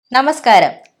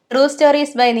നമസ്കാരം. True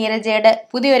stories by നീരജയുടെ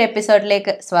പുതിയൊരു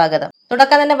എപ്പിസോഡിലേക്ക് സ്വാഗതം.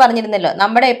 തുടക്കം തന്നെ പറഞ്ഞിരുന്നല്ലോ,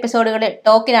 നമ്മുടെ എപ്പിസോഡുകളിൽ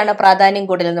ടോക്കിനാണ് പ്രാധാന്യം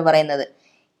കൂടുതലെന്ന് പറയുന്നത്.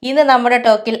 ഇന്ന് നമ്മുടെ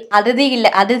ടോക്കിൽ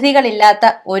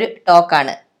അതിഥികളില്ലാത്ത ഒരു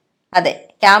ടോക്കാണ്. അതെ,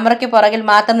 ക്യാമറയ്ക്ക് പുറകിൽ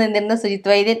മാത്രം നിന്നിരുന്ന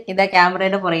സുജിത് വൈദ്യൻ ഇതാ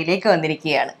ക്യാമറയുടെ പുറകിലേക്ക്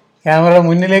വന്നിരിക്കുകയാണ്. ക്യാമറയുടെ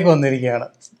മുന്നിലേക്ക്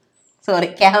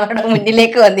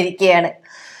വന്നിരിക്കുകയാണ്.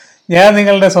 ഞാൻ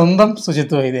നിങ്ങളുടെ സ്വന്തം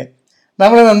സുജിത് വൈദ്യൻ.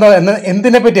 നമ്മൾ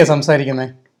എന്തിനെ പറ്റിയാ സംസാരിക്കുന്നത്?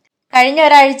 കഴിഞ്ഞ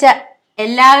ഒരാഴ്ച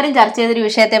എല്ലാവരും ചർച്ച ചെയ്തൊരു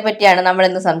വിഷയത്തെ പറ്റിയാണ് നമ്മൾ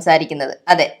ഇന്ന് സംസാരിക്കുന്നത്.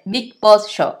 അതെ, ബിഗ് ബോസ്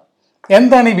ഷോ.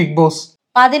 എന്താണ് ഈ ബിഗ് ബോസ്?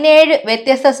 17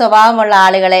 വ്യത്യസ്ത സ്വഭാവമുള്ള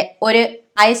ആളുകളെ ഒരു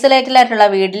ഐസൊലേറ്റഡ് ആയിട്ടുള്ള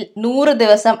വീട്ടിൽ 100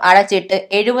 ദിവസം അടച്ചിട്ട്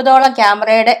 70ഓളം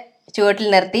ക്യാമറയുടെ ചുവട്ടിൽ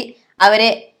നിർത്തി അവരെ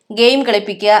ഗെയിം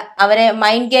കളിപ്പിക്കുക, അവരെ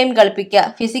മൈൻഡ് ഗെയിം കളിപ്പിക്കുക,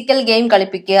 ഫിസിക്കൽ ഗെയിം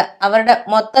കളിപ്പിക്കുക, അവരുടെ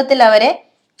മൊത്തത്തിൽ അവരെ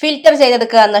ഫിൽറ്റർ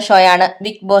ചെയ്തെടുക്കുക എന്ന ഷോയാണ്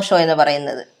ബിഗ് ബോസ് ഷോ എന്ന്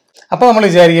പറയുന്നത്. അപ്പൊ നമ്മൾ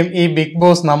വിചാരിക്കും ഈ ബിഗ്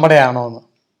ബോസ് നമ്മുടെ ആണോ എന്ന്.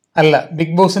 അല്ല,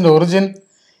 ബിഗ് ബോസിന്റെ ഒറിജിൻ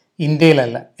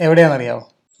ഇന്ത്യയിലല്ല. എവിടെയാണെന്നറിയാവോ?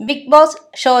 ബിഗ് ബോസ്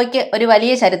ഷോയ്ക്ക് ഒരു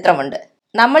വലിയ ചരിത്രമുണ്ട്.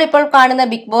 നമ്മളിപ്പോൾ കാണുന്ന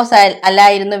ബിഗ് ബോസ്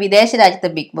അല്ലായിരുന്നു വിദേശ രാജ്യത്തെ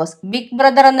ബിഗ് ബോസ്. ബിഗ്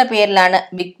ബ്രദർ എന്ന പേരിലാണ്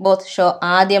ബിഗ് ബോസ് ഷോ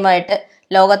ആദ്യമായിട്ട്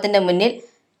ലോകത്തിന്റെ മുന്നിൽ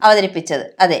അവതരിപ്പിച്ചത്.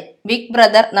 അതെ, ബിഗ്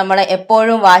ബ്രദർ നമ്മളെ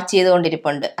എപ്പോഴും വാച്ച്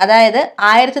ചെയ്തുകൊണ്ടിരിപ്പുണ്ട്. അതായത്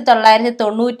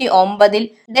 1999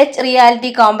 ഡച്ച്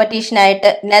റിയാലിറ്റി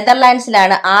കോമ്പറ്റീഷനായിട്ട്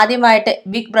നെതർലാൻഡ്സിലാണ് ആദ്യമായിട്ട്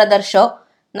ബിഗ് ബ്രദർ ഷോ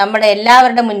നമ്മുടെ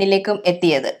എല്ലാവരുടെ മുന്നിലേക്കും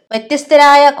എത്തിയത്.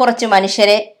 വ്യത്യസ്തരായ കുറച്ച്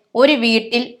മനുഷ്യരെ ഒരു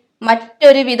വീട്ടിൽ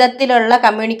മറ്റൊരു വിധത്തിലുള്ള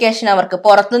കമ്മ്യൂണിക്കേഷൻ അവർക്ക്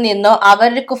പുറത്തു നിന്നോ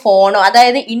അവർക്ക് ഫോണോ,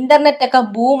 അതായത് ഇന്റർനെറ്റ് ഒക്കെ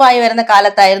ബൂമായി വരുന്ന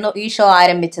കാലത്തായിരുന്നു ഈ ഷോ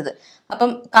ആരംഭിച്ചത്. അപ്പം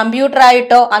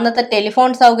കമ്പ്യൂട്ടറായിട്ടോ അന്നത്തെ ടെലിഫോൺ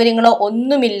സൗകര്യങ്ങളോ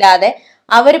ഒന്നുമില്ലാതെ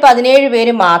അവർ 17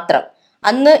 പേര് മാത്രം.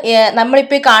 അന്ന്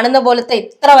നമ്മളിപ്പോൾ ഈ കാണുന്ന പോലത്തെ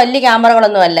ഇത്ര വലിയ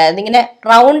ക്യാമറകളൊന്നും അല്ല, ഇതിങ്ങനെ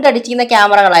റൗണ്ട് അടിച്ചിരുന്ന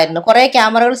ക്യാമറകളായിരുന്നു. കുറെ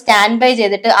ക്യാമറകൾ സ്റ്റാൻഡ് ബൈ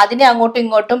ചെയ്തിട്ട് അതിനെ അങ്ങോട്ടും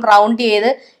ഇങ്ങോട്ടും റൗണ്ട് ചെയ്ത്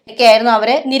ഒക്കെ ആയിരുന്നു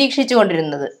അവരെ നിരീക്ഷിച്ചു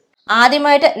കൊണ്ടിരുന്നത്.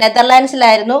 ആദ്യമായിട്ട്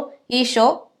നെതർലാൻഡ്സിലായിരുന്നു ഈ ഷോ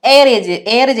എയർ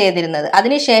ചെയ്തിരുന്നത്.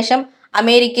 അതിനുശേഷം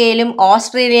അമേരിക്കയിലും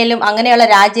ഓസ്ട്രേലിയയിലും അങ്ങനെയുള്ള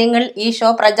രാജ്യങ്ങളിൽ ഈ ഷോ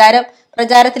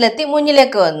പ്രചാരത്തിലെത്തി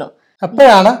മുന്നിലേക്ക് വന്നു.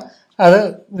 അപ്പോഴാണ് അത്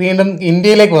വീണ്ടും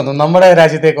ഇന്ത്യയിലേക്ക് വന്നു, നമ്മുടെ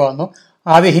രാജ്യത്തേക്ക് വന്നു.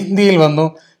 ആദ്യം ഹിന്ദിയിൽ വന്നു,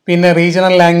 പിന്നെ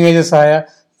റീജിയണൽ ലാംഗ്വേജസ് ആയ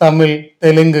തമിഴ്,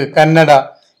 തെലുങ്ക്, കന്നഡ,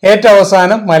 ഏറ്റവും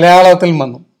അവസാനം മലയാളത്തിൽ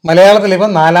വന്നു. മലയാളത്തിൽ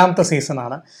ഇപ്പം 4ാമത്തെ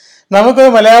സീസണാണ്. നമുക്ക്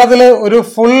മലയാളത്തിൽ ഒരു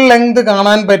ഫുൾ ലെങ്ത്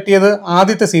കാണാൻ പറ്റിയത്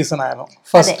ആദ്യത്തെ സീസണായിരുന്നു,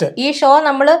 ഫസ്റ്റ്. ഈ ഷോ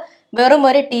നമ്മള് വെറും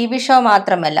ഒരു TV ഷോ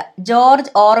മാത്രമല്ല,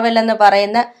 ജോർജ് ഓർവെൽ എന്ന്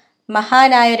പറയുന്ന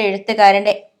മഹാനായ ഒരു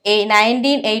എഴുത്തുകാരന്റെ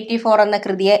 1984 എന്ന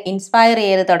കൃതിയെ ഇൻസ്പയർ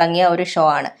ചെയ്ത് തുടങ്ങിയ ഒരു ഷോ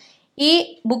ആണ്. ഈ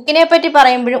ബുക്കിനെ പറ്റി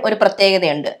പറയുമ്പോഴും ഒരു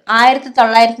പ്രത്യേകതയുണ്ട്.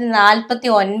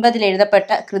 1949 എഴുതപ്പെട്ട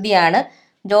കൃതിയാണ്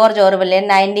ജോർജ് ഓർവെലിന്റെ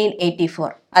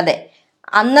 1984. അതെ,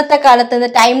 അന്നത്തെ കാലത്ത് നിന്ന്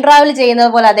ടൈം ട്രാവൽ ചെയ്യുന്നത്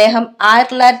പോലെ അദ്ദേഹം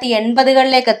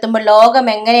 1980കളിലേക്ക് എത്തുമ്പോൾ ലോകം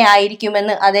എങ്ങനെ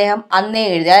ആയിരിക്കുമെന്ന് അദ്ദേഹം അന്നേ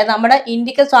എഴുതി. അതായത് നമ്മുടെ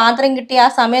ഇന്ത്യക്ക് സ്വാതന്ത്ര്യം കിട്ടിയ ആ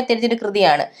സമയത്ത് എഴുതിയൊരു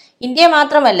കൃതിയാണ്. ഇന്ത്യ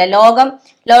മാത്രമല്ല,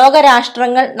 ലോക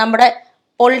രാഷ്ട്രങ്ങൾ നമ്മുടെ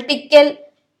പൊളിറ്റിക്കൽ,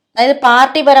 അതായത്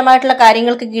പാർട്ടിപരമായിട്ടുള്ള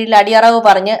കാര്യങ്ങൾക്ക് കീഴിൽ അടിയറവ്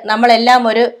പറഞ്ഞ് നമ്മളെല്ലാം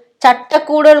ഒരു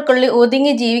ചട്ടക്കൂടുകൾക്കുള്ളിൽ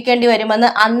ഒതുങ്ങി ജീവിക്കേണ്ടി വരുമെന്ന്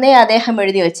അന്നേ അദ്ദേഹം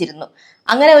എഴുതി വെച്ചിരുന്നു.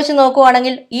 അങ്ങനെ വെച്ച്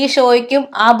നോക്കുവാണെങ്കിൽ ഈ ഷോയ്ക്കും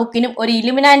ആ ബുക്കിനും ഒരു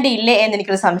ഇലുമിനാന്റി ഇല്ലേ എന്ന്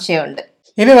എനിക്കൊരു സംശയമുണ്ട്.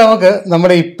 ഇനി നമുക്ക്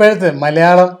നമ്മുടെ ഇപ്പോഴത്തെ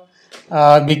മലയാളം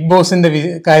ബിഗ് ബോസിന്റെ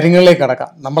കാര്യങ്ങളിലേക്ക്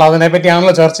കടക്കാം. നമ്മൾ അതിനെ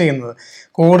പറ്റിയാണല്ലോ ചർച്ച ചെയ്യുന്നത്.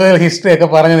 കൂടുതൽ ഹിസ്റ്ററി ഒക്കെ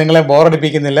പറഞ്ഞ് നിങ്ങളെ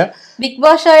ബോറടിപ്പിക്കുന്നില്ല. ബിഗ്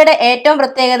ബോസ് ഷോയുടെ ഏറ്റവും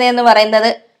പ്രത്യേകത എന്ന് പറയുന്നത്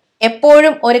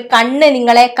എപ്പോഴും ഒരു കണ്ണ്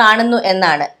നിങ്ങളെ കാണുന്നു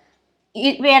എന്നാണ്. ഈ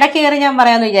ഇടയ്ക്ക് കയറി ഞാൻ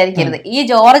പറയാമെന്ന് വിചാരിക്കരുത്. ഈ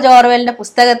ജോർജ് ഓർവെലിന്റെ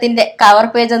പുസ്തകത്തിന്റെ കവർ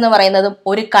പേജ് എന്ന് പറയുന്നതും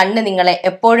ഒരു കണ്ണ് നിങ്ങളെ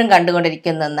എപ്പോഴും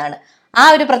കണ്ടുകൊണ്ടിരിക്കുന്നു എന്നാണ്. ആ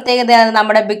ഒരു പ്രത്യേകതയാണ്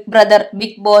നമ്മുടെ ബിഗ് ബ്രദർ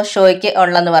ബിഗ് ബോസ് ഷോയ്ക്ക്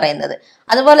ഉള്ളെന്ന് പറയുന്നത്.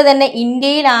 അതുപോലെ തന്നെ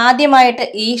ഇന്ത്യയിൽ ആദ്യമായിട്ട്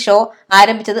ഈ ഷോ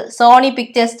ആരംഭിച്ചത് സോണി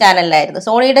പിക്ചേഴ്സ് ചാനലിലായിരുന്നു,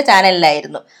 സോണിയുടെ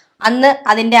ചാനലിലായിരുന്നു. അന്ന്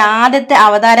അതിന്റെ ആദ്യത്തെ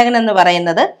അവതാരകൻ എന്ന്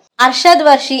പറയുന്നത് അർഷദ്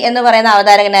വർഷി എന്ന് പറയുന്ന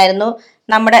അവതാരകനായിരുന്നു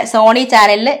നമ്മുടെ സോണി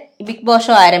ചാനലിൽ ബിഗ് ബോസ്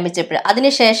ഷോ ആരംഭിച്ചപ്പോൾ.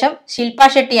 അതിനുശേഷം ശില്പ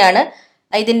ഷെട്ടിയാണ്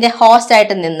ഇതിന്റെ ഹോസ്റ്റ്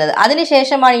ആയിട്ട് നിന്നത്.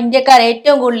 അതിനുശേഷമാണ് ഇന്ത്യക്കാർ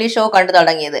ഏറ്റവും കൂടുതൽ ഈ ഷോ കണ്ടു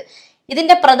തുടങ്ങിയത്.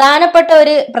 ഇതിന്റെ പ്രധാനപ്പെട്ട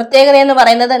ഒരു പ്രത്യേകത എന്ന്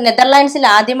പറയുന്നത് നെതർലാൻഡ്സിൽ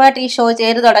ആദ്യമായിട്ട് ഈ ഷോ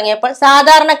ചെയ്തു തുടങ്ങിയപ്പോൾ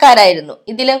സാധാരണക്കാരായിരുന്നു.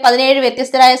 ഇതിൽ 17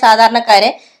 വ്യത്യസ്തരായ സാധാരണക്കാരെ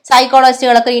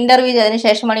സൈക്കോളജിസ്റ്റുകളൊക്കെ ഇന്റർവ്യൂ ചെയ്തതിനു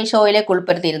ശേഷമാണ് ഈ ഷോയിലേക്ക്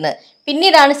ഉൾപ്പെടുത്തിയിരുന്നത്.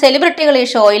 പിന്നീടാണ് സെലിബ്രിറ്റികൾ ഈ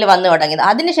ഷോയിൽ വന്നു തുടങ്ങിയത്.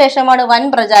 അതിനുശേഷമാണ് വൻ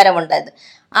പ്രചാരം ഉണ്ടായത്.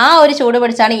 ആ ഒരു ചൂട്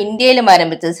പിടിച്ചാണ് ഇന്ത്യയിലും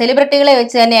ആരംഭിച്ചത്. സെലിബ്രിറ്റികളെ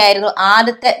വെച്ച് തന്നെയായിരുന്നു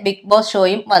ആദ്യത്തെ ബിഗ് ബോസ്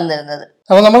ഷോയും വന്നിരുന്നത്.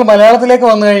 അപ്പൊ നമ്മൾ മലയാളത്തിലേക്ക്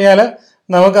വന്നു കഴിഞ്ഞാൽ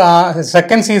നമുക്ക്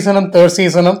സെക്കൻഡ് സീസണും തേർഡ്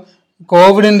സീസണും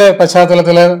കോവിഡിന്റെ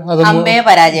പശ്ചാത്തലത്തിൽ അത്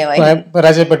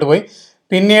പരാജയപ്പെട്ടു പോയി.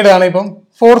 പിന്നീടാണ് ഇപ്പം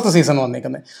 4th സീസൺ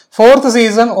വന്നിരിക്കുന്നത്. 4th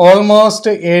സീസൺ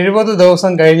ഓൾമോസ്റ്റ് 70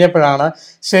 ദിവസം കഴിഞ്ഞപ്പോഴാണ്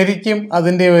ശരിക്കും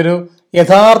അതിന്റെ ഒരു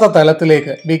യഥാർത്ഥ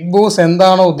തലത്തിലേക്ക്, ബിഗ് ബോസ്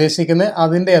എന്താണോ ഉദ്ദേശിക്കുന്നത്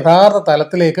അതിന്റെ യഥാർത്ഥ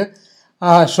തലത്തിലേക്ക്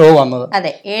ആ ഷോ വന്നത്.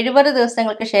 അതെ, 70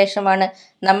 ദിവസങ്ങൾക്ക് ശേഷമാണ്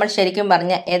നമ്മൾ ശരിക്കും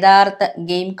പറഞ്ഞ യഥാർത്ഥ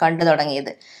ഗെയിം കണ്ടു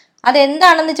തുടങ്ങിയത്.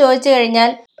 അതെന്താണെന്ന് ചോദിച്ചു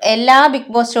കഴിഞ്ഞാൽ എല്ലാ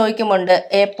ബിഗ് ബോസ് ഷോയ്ക്കുമുണ്ട്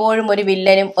എപ്പോഴും ഒരു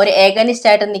വില്ലനും ഒരു ഏഗനിസ്റ്റ്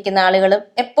ആയിട്ട് നിൽക്കുന്ന ആളുകളും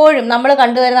എപ്പോഴും നമ്മൾ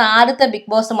കണ്ടുവരുന്ന ആദ്യത്തെ ബിഗ്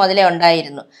ബോസ് മുതലേ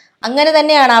ഉണ്ടായിരുന്നു. അങ്ങനെ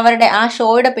തന്നെയാണ് അവരുടെ ആ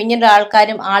ഷോയുടെ പിന്നിലുള്ള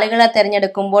ആൾക്കാരും ആളുകളെ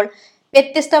തിരഞ്ഞെടുക്കുമ്പോൾ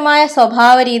വ്യത്യസ്തമായ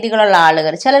സ്വഭാവ രീതികളുള്ള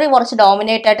ആളുകൾ, ചിലർ കുറച്ച്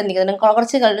ഡോമിനേറ്റ് ആയിട്ട് നിൽക്കുന്നു,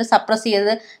 കുറച്ച് കളിൽ സപ്രസ്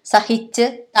ചെയ്ത് സഹിച്ച്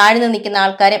താഴ്ന്നു നിൽക്കുന്ന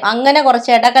ആൾക്കാരും, അങ്ങനെ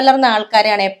കുറച്ച് ഇടകലർന്ന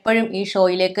ആൾക്കാരെയാണ് എപ്പോഴും ഈ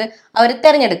ഷോയിലേക്ക് അവർ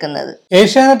തിരഞ്ഞെടുക്കുന്നത്.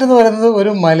 ഏഷ്യാനെറ്റ് എന്ന് പറയുന്നത്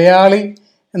ഒരു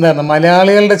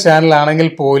മലയാളികളുടെ ചാനലാണെങ്കിൽ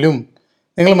പോലും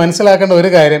നിങ്ങൾ മനസ്സിലാക്കേണ്ട ഒരു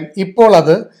കാര്യം, ഇപ്പോൾ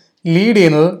അത് ലീഡ്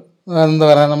ചെയ്യുന്നത്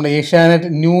നമ്മുടെ ഏഷ്യാനെറ്റ്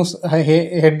ന്യൂസ്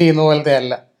ഹെഡ് ചെയ്യുന്ന പോലത്തെ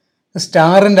അല്ല,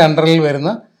 സ്റ്റാറിൻ്റെ അണ്ടറിൽ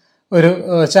വരുന്ന ഒരു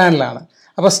ചാനലാണ്.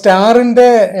 അപ്പോൾ സ്റ്റാറിൻ്റെ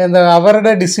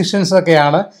അവരുടെ ഡിസിഷൻസ്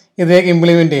ഒക്കെയാണ് ഇതിലേക്ക്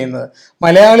ഇംപ്ലിമെൻ്റ് ചെയ്യുന്നത്.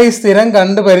 മലയാളി സ്ഥിരം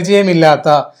കണ്ട് പരിചയമില്ലാത്ത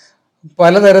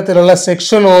പലതരത്തിലുള്ള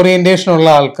സെക്ഷൽ ഓറിയൻറ്റേഷനുള്ള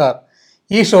ആൾക്കാർ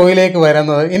ഈ ഷോയിലേക്ക്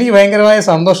വരുന്നത് എനിക്ക് ഭയങ്കരമായ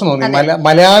സന്തോഷം തോന്നി.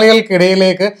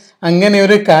 മലയാളികൾക്കിടയിലേക്ക് അങ്ങനെ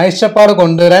ഒരു കാഴ്ചപ്പാട്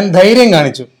കൊണ്ടുവരാൻ ധൈര്യം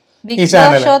കാണിച്ചു ഈ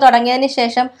ചാനൽ. ഷോ തുടങ്ങിയതിന്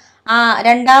ശേഷം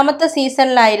രണ്ടാമത്തെ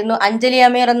സീസണിലായിരുന്നു അഞ്ജലി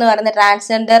അമീർ എന്ന് പറയുന്ന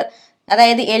ട്രാൻസ്ജെൻഡർ,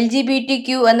 അതായത് LGBT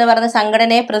എന്ന് പറയുന്ന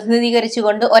സംഘടനയെ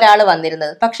പ്രതിനിധീകരിച്ചുകൊണ്ട് ഒരാൾ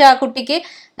വന്നിരുന്നത്. പക്ഷെ ആ കുട്ടിക്ക്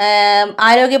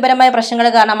ആരോഗ്യപരമായ പ്രശ്നങ്ങൾ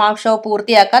കാരണം ആ ഷോ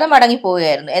പൂർത്തിയാക്കാതെ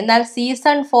മടങ്ങിപ്പോവുകയായിരുന്നു. എന്നാൽ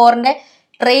സീസൺ 4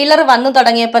 ട്രെയിലർ വന്നു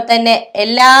തുടങ്ങിയപ്പോൾ തന്നെ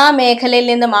എല്ലാ മേഖലയിൽ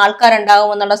നിന്നും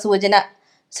ആൾക്കാരുണ്ടാകുമെന്നുള്ള സൂചന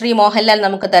ശ്രീ മോഹൻലാൽ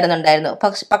നമുക്ക് തരുന്നുണ്ടായിരുന്നു.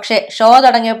 പക്ഷെ ഷോ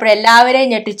തുടങ്ങിയപ്പോൾ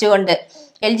എല്ലാവരെയും ഞെട്ടിച്ചുകൊണ്ട്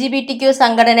LGBT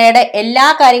സംഘടനയുടെ എല്ലാ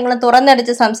കാര്യങ്ങളും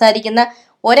തുറന്നടിച്ച് സംസാരിക്കുന്ന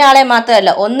ഒരാളെ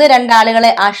മാത്രമല്ല, 1-2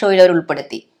 ആളുകളെ ആ ഷോയിൽ അവർ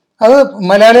ഉൾപ്പെടുത്തി. അത്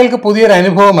മലയാളികൾക്ക് പുതിയൊരു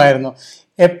അനുഭവമായിരുന്നു.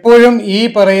 എപ്പോഴും ഈ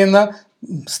പറയുന്ന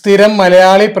സ്ഥിരം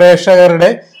മലയാളി പ്രേക്ഷകരുടെ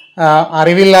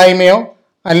അറിവില്ലായ്മയോ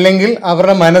അല്ലെങ്കിൽ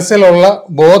അവരുടെ മനസ്സിലുള്ള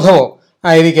ബോധമോ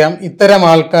ആയിരിക്കാം ഇത്തരം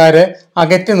ആൾക്കാരെ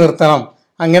അകറ്റി നിർത്തണം.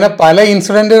 അങ്ങനെ പല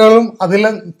ഇൻസിഡൻറ്റുകളും അതിൽ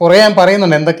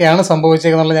പറയുന്നുണ്ട് എന്തൊക്കെയാണ്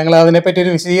സംഭവിച്ചേക്കുന്നുള്ളത്. ഞങ്ങൾ അതിനെപ്പറ്റി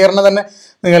ഒരു വിശദീകരണം തന്നെ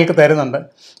നിങ്ങൾക്ക് തരുന്നുണ്ട്.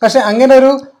 പക്ഷെ അങ്ങനെ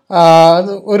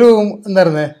ഒരു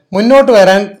മുന്നോട്ട്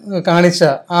വരാൻ കാണിച്ച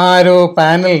ആ ഒരു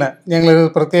പാനലിന് ഞങ്ങളൊരു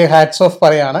പ്രത്യേക ഹാറ്റ്സ് ഓഫ്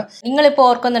പറയാണ്. നിങ്ങളിപ്പോൾ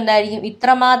ഓർക്കുന്നുണ്ടായിരിക്കും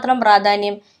ഇത്രമാത്രം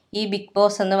പ്രാധാന്യം ഈ ബിഗ്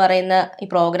ബോസ് എന്ന് പറയുന്ന ഈ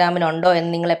പ്രോഗ്രാമിനുണ്ടോ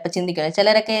എന്ന് നിങ്ങൾ എപ്പോൾ ചിന്തിക്കുന്നത്.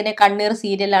 ചിലരൊക്കെ ഇതിനെ കണ്ണീർ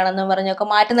സീരിയലാണെന്ന് പറഞ്ഞൊക്കെ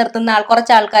മാറ്റി നിർത്തുന്ന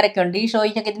കുറച്ച് ആൾക്കാരൊക്കെ ഉണ്ട്. ഈ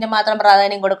ഷോയ്ക്കൊക്കെ ഇതിന്റെ മാത്രം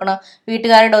പ്രാധാന്യം കൊടുക്കണോ,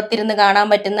 വീട്ടുകാരുടെ ഒത്തിരുന്ന് കാണാൻ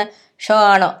പറ്റുന്ന ഷോ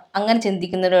ആണോ, അങ്ങനെ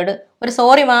ചിന്തിക്കുന്നവരോട് ഒരു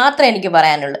സോറി മാത്രമേ എനിക്ക്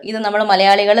പറയാനുള്ളൂ. ഇത് നമ്മൾ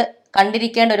മലയാളികൾ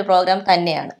കണ്ടിരിക്കേണ്ട ഒരു പ്രോഗ്രാം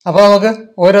തന്നെയാണ്. അപ്പോൾ നമുക്ക്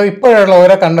ഇപ്പോഴുള്ള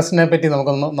ഓരോ കണ്ടസ്റ്റന്റിനെ പറ്റി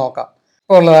നമുക്കൊന്ന് നോക്കാം.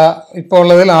 ഇപ്പോൾ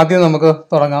ഉള്ളതിൽ ആദ്യം നമുക്ക്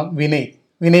തുടങ്ങാം.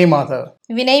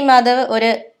 വിനയ് മാധവ്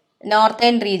ഒരു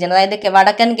നോർത്തേൺ റീജിയൻ, അതായത്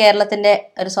വടക്കൻ കേരളത്തിന്റെ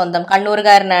ഒരു സ്വന്തം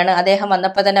കണ്ണൂരുകാരനാണ്. അദ്ദേഹം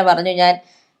വന്നപ്പോൾ തന്നെ പറഞ്ഞു ഞാൻ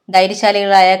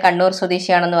ധൈര്യശാലികളായ കണ്ണൂർ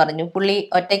സ്വദേശിയാണെന്ന് പറഞ്ഞു. പുള്ളി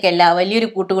ഒറ്റയ്ക്കല്ല, വലിയൊരു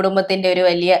കൂട്ടുകുടുംബത്തിന്റെ ഒരു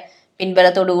വലിയ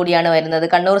പിൻബലത്തോടു കൂടിയാണ് വരുന്നത്.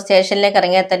 കണ്ണൂർ സ്റ്റേഷനിലേക്ക്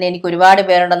ഇറങ്ങിയാൽ തന്നെ എനിക്ക് ഒരുപാട്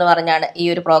പേരുണ്ടെന്ന് പറഞ്ഞാണ് ഈ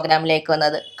ഒരു പ്രോഗ്രാമിലേക്ക്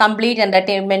വന്നത്. കംപ്ലീറ്റ്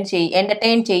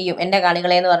എന്റർടൈൻ ചെയ്യും എന്റെ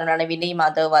കാണികളെ എന്ന് പറഞ്ഞാണ് വിനയ്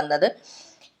മാധവ് വന്നത്.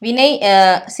 വിനയ്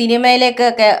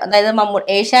സിനിമയിലേക്കൊക്കെ, അതായത്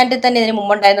ഏഷ്യാനെറ്റിൽ തന്നെ ഇതിന്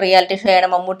മുമ്പുണ്ടായിരുന്ന റിയാലിറ്റി ഷോ ആണ്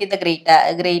Mammootty the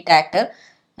great actor,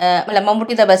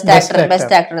 Mammootty the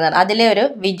best actor എന്നാണ്. അതിലെ ഒരു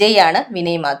വിജയാണ്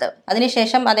വിനയ് മാധവ്.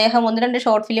 അതിനുശേഷം അദ്ദേഹം 1-2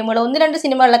 ഷോർട്ട് ഫിലിമുകൾ 1-2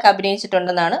 സിനിമകളിലൊക്കെ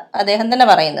അഭിനയിച്ചിട്ടുണ്ടെന്നാണ് അദ്ദേഹം തന്നെ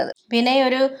പറയുന്നത്. വിനയ്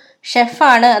ഒരു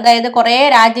ഷെഫാണ്, അതായത് കുറെ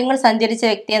രാജ്യങ്ങൾ സഞ്ചരിച്ച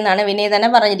വ്യക്തി എന്നാണ് വിനയ് തന്നെ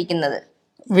പറഞ്ഞിരിക്കുന്നത്.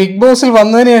 ബിഗ് ബോസിൽ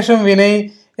വന്നതിന് ശേഷം വിനയ്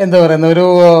ഒരു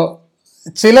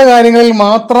ചില കാര്യങ്ങളിൽ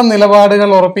മാത്രം നിലപാടുകൾ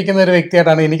ഉറപ്പിക്കുന്ന ഒരു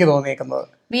വ്യക്തിയായിട്ടാണ് എനിക്ക് തോന്നിയേക്കുന്നത്.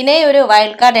 വിനയ് ഒരു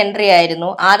വൈൽഡ് കാർഡ് എൻട്രി ആയിരുന്നു.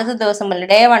 ആദ്യത്തെ ദിവസം മുതൽ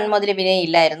ഡേ 1 മുതൽ വിനയ്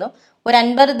ഇല്ലായിരുന്നു. ഒരു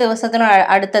 50 ദിവസത്തിന്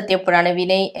അടുത്തെത്തിയപ്പോഴാണ്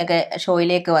വിനയ് ഒക്കെ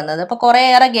ഷോയിലേക്ക് വന്നത്. അപ്പൊ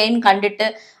കുറേയേറെ ഗെയിം കണ്ടിട്ട്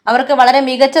അവർക്ക് വളരെ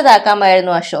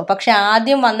മികച്ചതാക്കാമായിരുന്നു ആ ഷോ. പക്ഷെ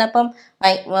ആദ്യം വന്നപ്പം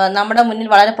നമ്മുടെ മുന്നിൽ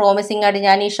വളരെ പ്രോമിസിംഗ് ആയിട്ട്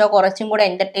ഞാൻ ഈ ഷോ കുറച്ചും കൂടെ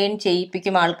എന്റർടൈൻ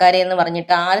ചെയ്യിപ്പിക്കും ആൾക്കാരെ എന്ന്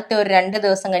പറഞ്ഞിട്ട് ആദ്യത്തെ ഒരു 2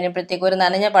 ദിവസം കഴിഞ്ഞപ്പോഴത്തേക്ക് ഒരു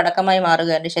നനഞ്ഞ പടക്കമായി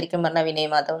മാറുകയാണ് ശരിക്കും പറഞ്ഞ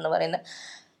വിനയ് മാധവ് എന്ന് പറയുന്ന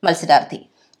മത്സരാർത്ഥി.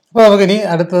 അപ്പോൾ നമുക്കിനി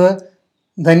അടുത്തത്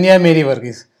ധന്യ മേരി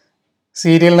വർഗീസ്.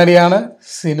 സീരിയൽ നടിയാണ്,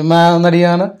 സിനിമ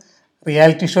നടിയാണ്,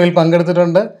 റിയാലിറ്റി ഷോയിൽ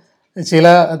പങ്കെടുത്തിട്ടുണ്ട്. ചില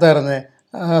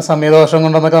സമയദോഷം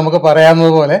കൊണ്ടെന്നൊക്കെ നമുക്ക്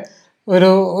പറയാവുന്നത് പോലെ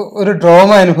ഒരു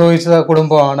ഡ്രോമ അനുഭവിച്ച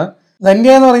കുടുംബമാണ്.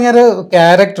 ധന്യ എന്ന് പറഞ്ഞൊരു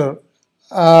ക്യാരക്ടർ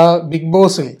ബിഗ്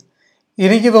ബോസിൽ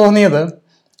എനിക്ക് തോന്നിയത്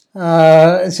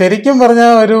ശരിക്കും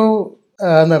പറഞ്ഞാൽ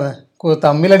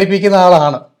തമ്മിലടിപ്പിക്കുന്ന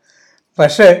ആളാണ്.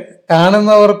 പക്ഷെ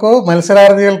കാണുന്നവർക്കോ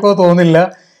മത്സരാർത്ഥികൾക്കോ തോന്നില്ല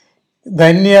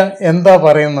ധന്യ എന്താ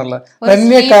പറയുന്നുള്ള.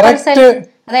 ധന്യ കറക്റ്റ്,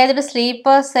 അതായത് ഒരു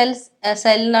സ്ലീപ്പർ സെൽ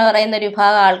എന്ന് പറയുന്ന ഒരു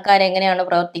വിഭാഗം ആൾക്കാർ എങ്ങനെയാണ്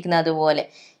പ്രവർത്തിക്കുന്നത് അതുപോലെ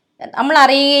നമ്മൾ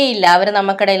അറിയുകയില്ല അവര്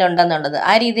നമുക്കിടയിൽ ഉണ്ടെന്നുള്ളത്.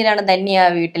 ആ രീതിയിലാണ് ധന്യ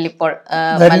വീട്ടിൽ ഇപ്പോൾ.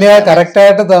 ധന്യ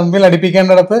കറക്റ്റായിട്ട് തമ്മിൽ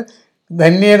അടിപ്പിക്കേണ്ടിടത്ത്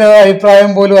ധന്യയുടെ അഭിപ്രായം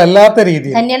പോലും അല്ലാത്ത രീതി.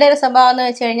 ധന്യയുടെ ഒരു സ്വഭാവം എന്ന്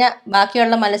വെച്ച് കഴിഞ്ഞാൽ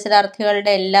ബാക്കിയുള്ള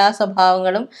മത്സരാർത്ഥികളുടെ എല്ലാ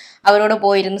സ്വഭാവങ്ങളും അവരോട്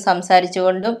പോയിരുന്ന്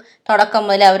സംസാരിച്ചുകൊണ്ടും തുടക്കം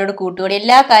മുതൽ അവരോട് കൂട്ടുകൂടി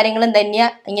എല്ലാ കാര്യങ്ങളും ധന്യ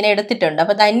ഇങ്ങനെ എടുത്തിട്ടുണ്ട്.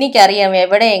 അപ്പൊ ധന്യക്ക് അറിയാം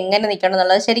എവിടെ എങ്ങനെ നിൽക്കണം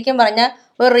എന്നുള്ളത്. ശരിക്കും പറഞ്ഞാൽ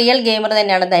ഒരു റിയൽ ഗെയിമർ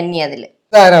തന്നെയാണ് ധന്യ. അതിൽ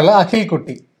ധാരാളം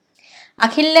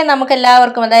അഖിലിനെ നമുക്ക്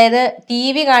എല്ലാവർക്കും, അതായത്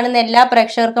TV കാണുന്ന എല്ലാ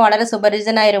പ്രേക്ഷകർക്കും വളരെ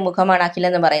സുപരിചിതനായ ഒരു മുഖമാണ് അഖിൽ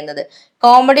എന്ന് പറയുന്നത്.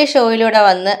 കോമഡി ഷോയിലൂടെ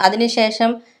വന്ന്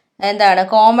അതിനുശേഷം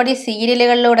കോമഡി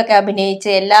സീരിയലുകളിലൂടെ ഒക്കെ അഭിനയിച്ച്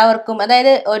എല്ലാവർക്കും,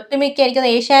 അതായത് ഒട്ടുമിക്ക എനിക്ക്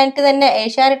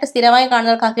ഏഷ്യാനെറ്റ് സ്ഥിരമായി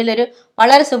കാണുന്നവർക്ക് അഖിൽ ഒരു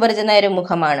വളരെ സുപരിചിതനായ ഒരു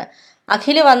മുഖമാണ്.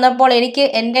 അഖിൽ വന്നപ്പോൾ എനിക്ക്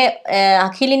എൻ്റെ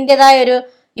അഖിലിൻ്റെതായ ഒരു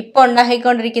ഇപ്പൊ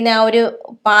ഉണ്ടാക്കിക്കൊണ്ടിരിക്കുന്ന ആ ഒരു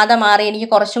പാത മാറി എനിക്ക്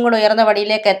കുറച്ചും കൂടെ ഉയർന്ന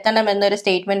പടിയിലേക്ക് എത്തണം എന്നൊരു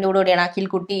സ്റ്റേറ്റ്മെന്റോടുകൂടിയാണ് അഖിൽ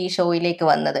കുട്ടി ഈ ഷോയിലേക്ക്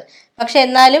വന്നത്. പക്ഷെ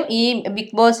എന്നാലും ഈ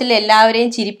ബിഗ് ബോസിൽ എല്ലാവരെയും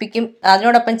ചിരിപ്പിക്കും,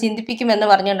 അതിനോടൊപ്പം ചിന്തിപ്പിക്കും എന്ന്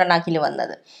പറഞ്ഞുകൊണ്ടാണ് അഖിൽ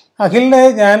വന്നത്. അഖിലിനെ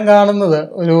ഞാൻ കാണുന്നത്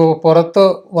ഒരു പുറത്ത്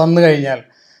വന്നു കഴിഞ്ഞാൽ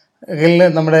അഖിലിന്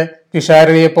നമ്മുടെ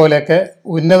പിഷാരടിയെ പോലെയൊക്കെ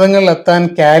ഉന്നതങ്ങളിൽ എത്താൻ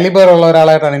കാലിബർ ഉള്ള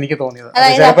ഒരാളായിട്ടാണ് എനിക്ക് തോന്നിയത്.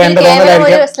 കേവലം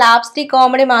ഒരു സ്ലാപ്സ്റ്റിക്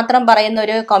കോമഡി മാത്രം പറയുന്ന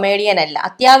ഒരു കൊമേഡിയൻ അല്ല.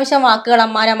 അത്യാവശ്യം വാക്കുകൾ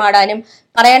അമ്മാനമാടാനും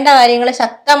പറയേണ്ട കാര്യങ്ങൾ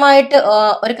ശക്തമായിട്ട്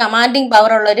ഒരു കമാൻഡിങ്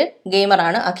പവർ ഉള്ള ഒരു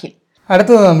ഗെയിമറാണ് അഖിൽ.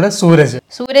 അടുത്തത് നമ്മുടെ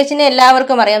സൂരജിനെ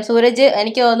എല്ലാവർക്കും അറിയാം. സൂരജ്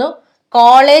എനിക്ക് തോന്നുന്നു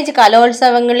കോളേജ്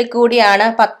കലോത്സവങ്ങളിൽ കൂടിയാണ്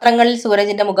പത്രങ്ങളിൽ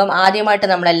സൂരജിന്റെ മുഖം ആദ്യമായിട്ട്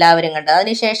നമ്മൾ എല്ലാവരും കണ്ടത്.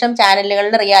 അതിനുശേഷം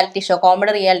ചാനലുകളിലെ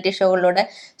കോമഡി റിയാലിറ്റി ഷോകളിലൂടെ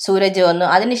സൂരജ് വന്നു.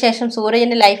 അതിനുശേഷം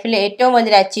സൂരജിന്റെ ലൈഫിലെ ഏറ്റവും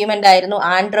വലിയൊരു അച്ചീവ്മെന്റ് ആയിരുന്നു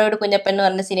ആൻഡ്രോയിഡ് കുഞ്ഞപ്പൻ എന്ന്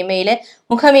പറഞ്ഞ സിനിമയിലെ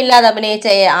മുഖമില്ലാതെ അഭിനയിച്ച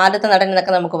ആദ്യത്തെ നടൻ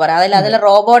എന്നൊക്കെ നമുക്ക് പറയാം. അതിൽ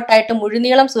റോബോട്ടായിട്ട്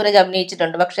മുഴുനീളം സൂരജ്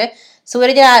അഭിനയിച്ചിട്ടുണ്ട്. പക്ഷെ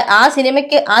സൂരജ് ആ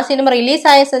സിനിമ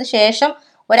റിലീസായതിനു ശേഷം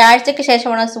ഒരാഴ്ചക്ക്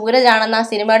ശേഷമാണ് സൂരജ് ആണെന്ന് ആ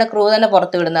സിനിമയുടെ ക്രൂ തന്നെ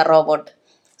പുറത്തു വിടുന്ന റോബോട്ട്.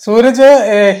 സൂരജ്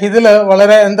ഇതില്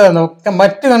വളരെ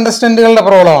മറ്റ് കണ്ടസ്റ്റന്റുകളുടെ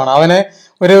പ്രോബ്ലമാണ്. അവനെ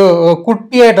ഒരു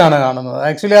കുട്ടിയായിട്ടാണ് കാണുന്നത്.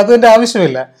 ആക്ച്വലി അതിന്റെ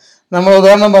ആവശ്യമില്ല. നമ്മൾ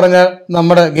ഉദാഹരണം പറഞ്ഞാൽ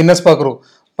നമ്മുടെ ഗിന്നസ്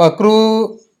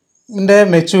പക്രുവിന്റെ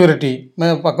മെച്യൂരിറ്റി,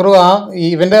 പക്രു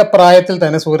ഇവന്റെ പ്രായത്തിൽ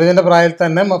തന്നെ, സൂരജിന്റെ പ്രായത്തിൽ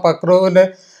തന്നെ പക്രുവിന്റെ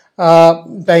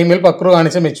ടൈമിൽ പക്രു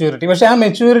കാണിച്ച മെച്യൂരിറ്റി, പക്ഷെ ആ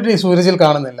മെച്യൂരിറ്റി സൂരജിൽ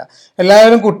കാണുന്നില്ല.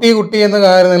 എല്ലാവരും കുട്ടി എന്ന്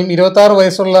കാര്യം 26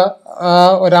 വയസ്സുള്ള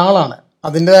ഒരാളാണ്.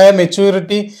 അതിൻ്റെതായ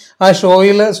മെച്യൂരിറ്റി ആ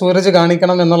ഷോയിൽ സൂരജ്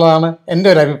കാണിക്കണം എന്നുള്ളതാണ് എൻ്റെ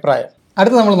ഒരു അഭിപ്രായം.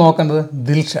 അടുത്ത് നമ്മൾ നോക്കേണ്ടത്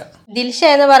ദിൽഷ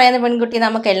എന്ന് പറയുന്ന പെൺകുട്ടി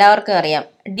നമുക്ക് എല്ലാവർക്കും അറിയാം.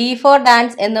 D4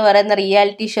 ഡാൻസ് എന്ന് പറയുന്ന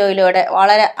റിയാലിറ്റി ഷോയിലൂടെ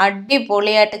വളരെ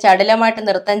അടിപൊളിയായിട്ട് ചടുലമായിട്ട്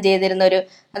നൃത്തം ചെയ്തിരുന്ന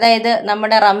അതായത്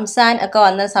നമ്മുടെ റംസാൻ ഒക്കെ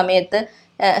വന്ന സമയത്ത്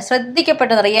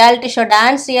ശ്രദ്ധിക്കപ്പെട്ട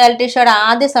ഡാൻസ് റിയാലിറ്റി ഷോയുടെ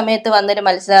ആദ്യ സമയത്ത് വന്നൊരു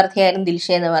മത്സരാർത്ഥിയായിരുന്നു ദിൽഷ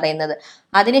എന്ന് പറയുന്നത്.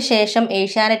 അതിനുശേഷം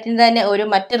ഏഷ്യാനെറ്റിന്റെ തന്നെ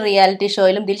മറ്റൊരു റിയാലിറ്റി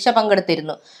ഷോയിലും ദിൽഷ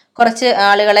പങ്കെടുത്തിരുന്നു.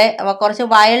 കുറച്ച്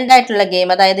വൈൽഡായിട്ടുള്ള ഗെയിം,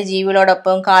 അതായത്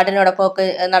ജീവികളോടൊപ്പം കാടിനോടൊപ്പം ഒക്കെ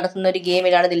നടത്തുന്ന ഒരു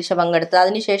ഗെയിമിലാണ് ദിൽഷ പങ്കെടുത്തത്.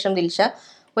 അതിനുശേഷം ദിൽഷ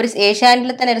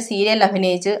ഏഷ്യാനെറ്റിൽ തന്നെ ഒരു സീരിയൽ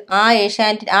അഭിനയിച്ച്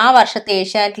ആ വർഷത്തെ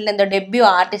ഏഷ്യാനെറ്റിൽ ഡെബ്യൂ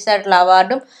ആർട്ടിസ്റ്റ് ആയിട്ടുള്ള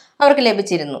അവാർഡും അവർക്ക്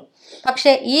ലഭിച്ചിരുന്നു.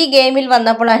 പക്ഷെ ഈ ഗെയിമിൽ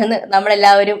വന്നപ്പോഴാണ്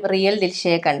നമ്മളെല്ലാവരും റിയൽ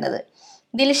ദിൽഷയെ കണ്ടത്.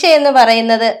 ദിൽഷ എന്ന്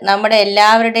പറയുന്നത് നമ്മുടെ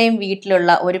എല്ലാവരുടെയും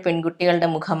വീട്ടിലുള്ള ഒരു പെൺകുട്ടികളുടെ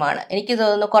മുഖമാണ്. എനിക്ക്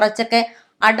തോന്നുന്നു കുറച്ചൊക്കെ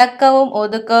അടക്കവും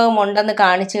ഒതുക്കവും ഉണ്ടെന്ന്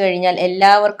കാണിച്ചു കഴിഞ്ഞാൽ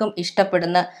എല്ലാവർക്കും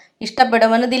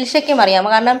ഇഷ്ടപ്പെടുമെന്ന് ദിൽഷയ്ക്കും അറിയാം.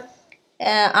 കാരണം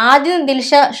ആദ്യം ദിൽഷ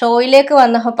ഷോയിലേക്ക്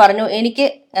വന്നപ്പോൾ പറഞ്ഞു, എനിക്ക്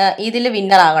ഇതിൽ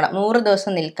വിന്നറാകണം, 100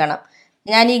 ദിവസം നിൽക്കണം,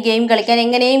 ഞാൻ ഈ ഗെയിം കളിക്കാൻ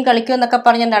എങ്ങനെയും കളിക്കും എന്നൊക്കെ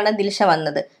പറഞ്ഞിട്ടാണ് ദിൽഷ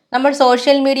വന്നത്. നമ്മൾ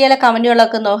സോഷ്യൽ മീഡിയയിലെ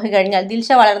കമന്റുകളൊക്കെ നോക്കിക്കഴിഞ്ഞാൽ ദിൽഷ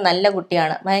വളരെ നല്ല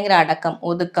കുട്ടിയാണ്. ഭയങ്കര അടക്കം,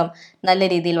 ഒതുക്കം, നല്ല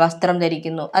രീതിയിൽ വസ്ത്രം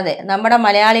ധരിക്കുന്നു. അതെ, നമ്മുടെ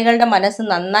മലയാളികളുടെ മനസ്സ്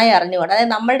നന്നായി അറിഞ്ഞുകൊണ്ട്,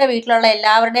 അതായത് നമ്മളുടെ വീട്ടിലുള്ള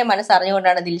എല്ലാവരുടെയും മനസ്സ്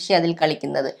അറിഞ്ഞുകൊണ്ടാണ് ദിൽഷ അതിൽ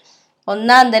കളിക്കുന്നത്.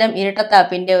 ഒന്നാം തരം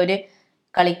ഇരട്ടത്താപ്പിന്റെ ഒരു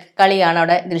കളിയാണ്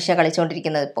അവിടെ ദിൽഷ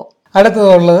കളിച്ചുകൊണ്ടിരിക്കുന്നത്. ഇപ്പോൾ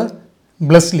അടുത്തതുള്ളത്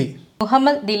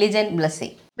മുഹമ്മദ് ദിലിജൻ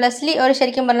ബ്ലസ്ലി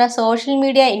ശരിക്കും പറഞ്ഞാൽ സോഷ്യൽ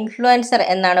മീഡിയ ഇൻഫ്ലുവൻസർ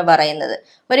എന്നാണ് പറയുന്നത്.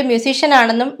 ഒരു മ്യൂസീഷ്യൻ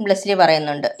ആണെന്നും ബ്ലസ്ലി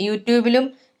പറയുന്നുണ്ട്. യൂട്യൂബിലും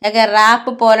ഒക്കെ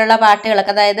റാപ്പ് പോലുള്ള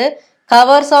പാട്ടുകളൊക്കെ, അതായത്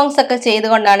കവർ സോങ്സ് ഒക്കെ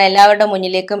ചെയ്തുകൊണ്ടാണ് എല്ലാവരുടെ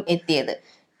മുന്നിലേക്കും എത്തിയത്.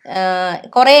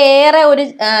 കുറേയേറെ ഒരു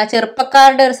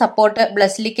ചെറുപ്പക്കാരുടെ ഒരു സപ്പോർട്ട്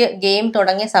ബ്ലസ്ലിക്ക് ഗെയിം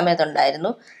തുടങ്ങിയ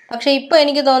സമയത്തുണ്ടായിരുന്നു. പക്ഷെ ഇപ്പൊ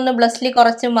എനിക്ക് തോന്നുന്നു ബ്ലസ്ലി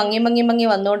കുറച്ച് മങ്ങി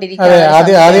വന്നുകൊണ്ടിരിക്കുകയാണ്.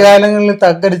 ആദ്യകാലങ്ങളിൽ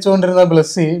തగ్గടിച്ചുകൊണ്ടിരുന്ന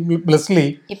ബ്ലസ്ലി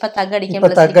ഇപ്പൊ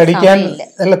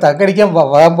തగ్గടിക്കാൻ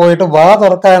പോയിട്ട് വാ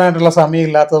തുറക്കാനായിട്ടുള്ള സമയം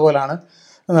ഇല്ലാത്തതുപോലാണ്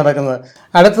നടക്കുന്നത്.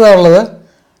 അടുത്തതുള്ളത്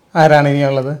ആരാണ്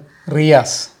ഇനിയുള്ളത്?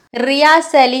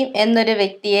 റിയാസ് സലീം എന്നൊരു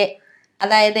വ്യക്തിയെ,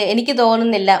 അതായത് എനിക്ക്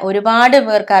തോന്നുന്നില്ല ഒരുപാട്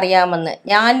പേർക്ക് അറിയാമെന്ന്.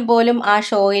 ഞാൻ പോലും ആ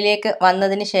ഷോയിലേക്ക്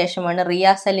വന്നതിന് ശേഷമാണ്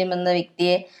റിയാസ് സലീം എന്ന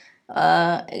വ്യക്തിയെ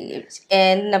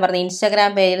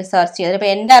ഇൻസ്റ്റാഗ്രാം പേജിൽ സെർച്ച് ചെയ്തത്. ഇപ്പൊ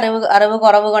എൻ്റെ അറിവ്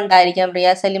കുറവ് കൊണ്ടായിരിക്കാം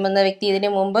റിയാസ് സലീം എന്ന വ്യക്തി ഇതിനു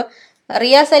മുമ്പ്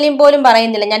റിയാസ് സലീം പോലും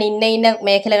പറയുന്നില്ല ഞാൻ ഇന്ന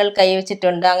മേഖലകൾ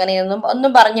കൈവച്ചിട്ടുണ്ട്,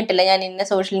 ഒന്നും പറഞ്ഞിട്ടില്ല. ഞാൻ ഇന്ന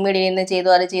സോഷ്യൽ മീഡിയയിൽ നിന്ന് ചെയ്തു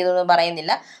അത് ചെയ്തു എന്ന്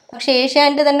പറയുന്നില്ല. പക്ഷെ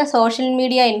ഏഷ്യാനെറ്റ് തന്നെ സോഷ്യൽ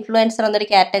മീഡിയ ഇൻഫ്ലുവൻസർ എന്നൊരു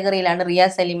കാറ്റഗറിയിലാണ്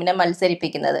റിയാസ് സലീമിനെ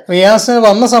മത്സരിപ്പിക്കുന്നത്. റിയാസ്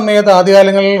വന്ന സമയത്ത്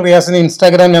ആദ്യകാലങ്ങളിൽ റിയാസിന്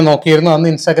ഇൻസ്റ്റാഗ്രാം ഞാൻ നോക്കിയിരുന്നു. അന്ന്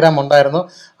ഇൻസ്റ്റാഗ്രാം ഉണ്ടായിരുന്നു.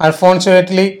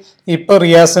 അൺഫോർച്ചുനേറ്റ്ലി ഇപ്പൊ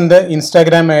റിയാസിന്റെ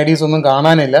ഇൻസ്റ്റാഗ്രാം ഐഡീസ് ഒന്നും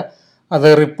കാണാനില്ല. അത്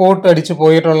റിപ്പോർട്ട് അടിച്ചു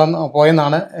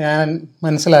പോയെന്നാണ് ഞാൻ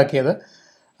മനസ്സിലാക്കിയത്.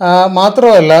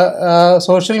 മാത്രമല്ല,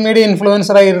 സോഷ്യൽ മീഡിയ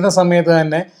ഇൻഫ്ലുവൻസറായി ഇരുന്ന സമയത്ത്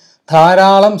തന്നെ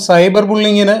ധാരാളം സൈബർ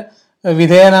ബുള്ളിങ്ങിന്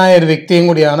വിധേയനായ ഒരു വ്യക്തിയും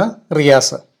കൂടിയാണ്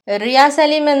റിയാസ്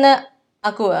സലീം എന്ന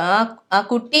ആ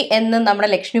കുട്ടി എന്ന് നമ്മുടെ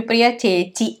ലക്ഷ്മിപ്രിയ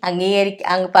ചേച്ചി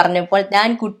പറഞ്ഞപ്പോൾ ഞാൻ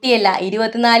കുട്ടിയല്ല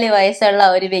 24 വയസ്സുള്ള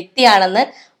ഒരു വ്യക്തിയാണെന്ന്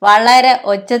വളരെ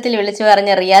ഒച്ചത്തിൽ വിളിച്ചു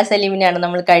പറഞ്ഞ റിയാസ് സലീമിനെയാണ്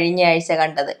നമ്മൾ കഴിഞ്ഞ ആഴ്ച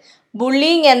കണ്ടത്.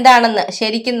 ബുള്ളിങ് എന്താണെന്ന്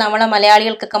ശരിക്കും നമ്മളെ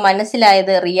മലയാളികൾക്കൊക്കെ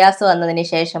മനസ്സിലായത് റിയാസ് വന്നതിന്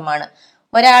ശേഷമാണ്.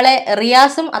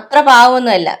 റിയാസും അത്ര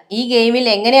പാവമൊന്നുമല്ല. ഈ ഗെയിമിൽ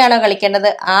എങ്ങനെയാണോ കളിക്കേണ്ടത്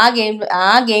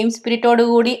ആ ഗെയിം സ്പിരിറ്റോട്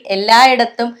കൂടി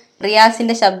എല്ലായിടത്തും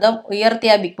റിയാസിന്റെ ശബ്ദം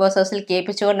ഉയർത്തിയ ബിഗ് ബോസ് ഹൗസിൽ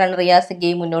കേൾപ്പിച്ചുകൊണ്ടാണ് റിയാസ്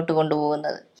ഗെയിം മുന്നോട്ട്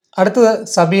കൊണ്ടുപോകുന്നത്. അടുത്തത്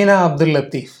സബീന അബ്ദുൽ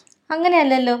ലത്തീഫ്.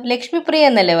 അങ്ങനെയല്ലല്ലോ, ലക്ഷ്മിപ്രിയ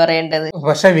എന്നല്ലേ പറയേണ്ടത്.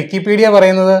 പക്ഷെ വിക്കിപീഡിയ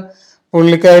പറയുന്നത്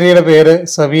പുള്ളിക്കാരിയുടെ പേര്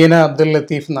സബീന അബ്ദുൽ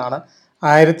ലത്തീഫ് എന്നാണ്.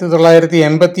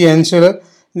 1985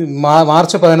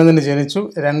 മാർച്ച് 11 ജനിച്ചു.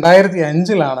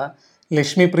 2005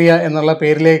 ലക്ഷ്മിപ്രിയ എന്നുള്ള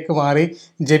പേരിലേക്ക് മാറി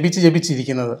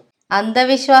ജപിച്ചിരിക്കുന്നത്.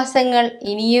 അന്ധവിശ്വാസങ്ങൾ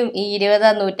ഇനിയും ഈ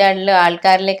 20ാം നൂറ്റാണ്ടിൽ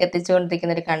ആൾക്കാരിലേക്ക്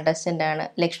എത്തിച്ചുകൊണ്ടിരിക്കുന്ന ഒരു കണ്ടസ്റ്റന്റ് ആണ്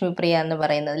ലക്ഷ്മിപ്രിയ എന്ന്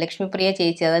പറയുന്നത്. ലക്ഷ്മിപ്രിയ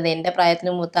ചേച്ചി, അതായത് എന്റെ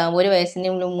പ്രായത്തിന് മൂത്ത 1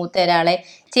 വയസ്സിന് മൂത്ത ഒരാളെ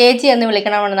ചേച്ചി എന്ന്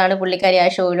വിളിക്കണമെന്നാണ് പുള്ളിക്കാരി ആ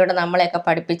ഷോയിലൂടെ നമ്മളെയൊക്കെ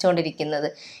പഠിപ്പിച്ചുകൊണ്ടിരിക്കുന്നത്.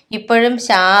 ഇപ്പോഴും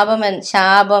ശാപം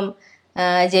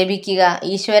ജപിക്കുക,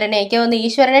 ഈശ്വരനെ, എനിക്ക് തോന്നുന്നു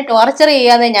ഈശ്വരനെ ടോർച്ചർ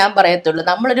ചെയ്യാന്നേ ഞാൻ പറയത്തുള്ളൂ.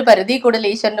 നമ്മളൊരു പരിധി കൂടുതൽ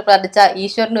ഈശ്വരനെ പ്രാർത്ഥിച്ചാൽ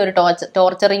ഈശ്വരന് ഒരു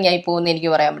ടോർച്ചറിങ് ആയി പോകുന്ന എനിക്ക്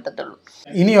പറയാൻ പറ്റത്തുള്ളൂ.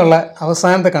 ഇനിയുള്ള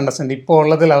അവസാനത്തെ കണ്ടസ്റ്റന്റ്, ഇപ്പോൾ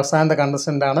ഉള്ളതിൽ അവസാനത്തെ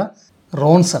കണ്ടസ്റ്റന്റ് ആണ്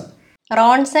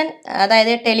റോൺസൺ.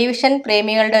 അതായത് ടെലിവിഷൻ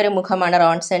പ്രേമികളുടെ ഒരു മുഖമാണ്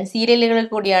റോൺസൺ. സീരിയലുകളിൽ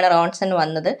കൂടിയാണ് റോൺസൺ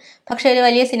വന്നത്. പക്ഷെ ഒരു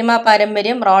വലിയ സിനിമാ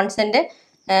പാരമ്പര്യം റോൺസന്റെ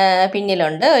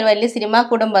പിന്നിലുണ്ട്. ഒരു വലിയ സിനിമാ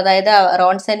കുടുംബം, അതായത്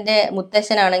റോൺസന്റെ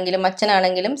മുത്തശ്ശനാണെങ്കിലും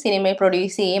അച്ഛനാണെങ്കിലും സിനിമയെ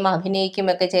പ്രൊഡ്യൂസ് ചെയ്യുകയും അഭിനയിക്കുകയും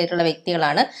ഒക്കെ ചെയ്തിട്ടുള്ള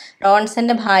വ്യക്തികളാണ്.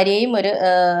 റോൺസന്റെ ഭാര്യയും ഒരു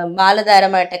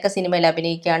ബാലതാരമായിട്ടൊക്കെ സിനിമയിൽ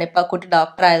അഭിനയിക്കുകയാണ്. ഇപ്പൊ ആ കുട്ടി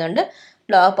ഡോക്ടർ ആയതുകൊണ്ട്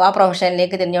ആ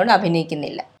പ്രൊഫഷനിലേക്ക് തിരിഞ്ഞുകൊണ്ട്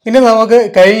അഭിനയിക്കുന്നില്ല. ഇനി നമുക്ക്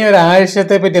കഴിഞ്ഞ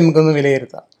ഒരാഴ്ചത്തെ പറ്റി നമുക്കൊന്ന്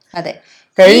വിലയിരുത്താം. അതെ,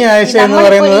 കഴിഞ്ഞ ആഴ്ച എന്ന്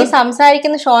പറയുന്നത്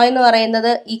സംസാരിക്കുന്ന ഷോ എന്ന്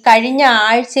പറയുന്നത് ഈ കഴിഞ്ഞ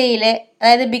ആഴ്ചയിലെ,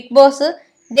 അതായത് ബിഗ് ബോസ്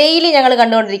ഡെയിലി ഞങ്ങൾ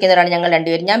കണ്ടുകൊണ്ടിരിക്കുന്നവരാണ് ഞങ്ങൾ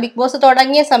രണ്ടുപേരും. ഞാൻ ബിഗ് ബോസ്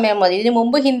തുടങ്ങിയ സമയം മുതൽ, ഇതിന്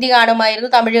മുമ്പ് ഹിന്ദി കാണുമായിരുന്നു,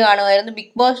 തമിഴ് കാണുമായിരുന്നു.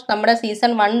 ബിഗ് ബോസ് നമ്മുടെ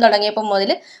സീസൺ 1 തുടങ്ങിയപ്പോൾ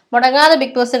മുതൽ മുടങ്ങാതെ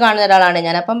ബിഗ് ബോസ് കാണുന്ന ഒരാളാണ്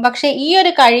ഞാൻ. പക്ഷെ ഈ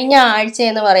ഒരു കഴിഞ്ഞ ആഴ്ച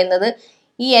എന്ന് പറയുന്നത്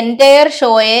ഈ എൻറ്റയർ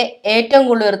ഷോയെ ഏറ്റവും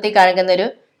കൂടുതൽ ഉയർത്തി കാണിക്കുന്ന ഒരു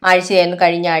ആഴ്ചയായിരുന്നു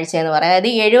കഴിഞ്ഞ ആഴ്ച എന്ന് പറയാം. അതായത്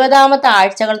 70ാമത്തെ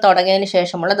ആഴ്ചകൾ തുടങ്ങിയതിന്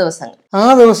ശേഷമുള്ള ദിവസങ്ങൾ. ആ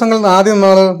ദിവസങ്ങളിൽ ആദ്യം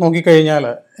നമ്മൾ നോക്കിക്കഴിഞ്ഞാൽ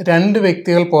 2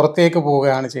 വ്യക്തികൾ പുറത്തേക്ക്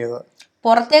പോവുകയാണ് ചെയ്തത്.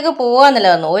 പുറത്തേക്ക് പോവാന്നല്ല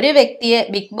പറഞ്ഞു, ഒരു വ്യക്തിയെ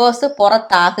ബിഗ് ബോസ്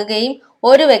പുറത്താക്കുകയും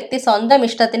ഒരു വ്യക്തി സ്വന്തം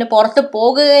ഇഷ്ടത്തിന് പുറത്ത്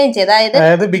പോകുകയും ചെയ്തു.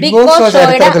 അതായത് ബിഗ് ബോസ്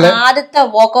ഷോയുടെ ആദ്യത്തെ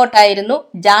വോക്കൗട്ട് ആയിരുന്നു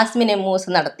ജാസ്മിൻ എമ്മൂസ്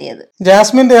നടത്തിയത്.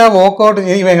 ജാസ്മിന്റെ ആ വോക്കൗട്ട്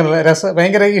എനിക്ക്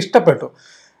ഭയങ്കര ഇഷ്ടപ്പെട്ടു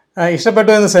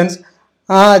ഇൻ ദ സെൻസ്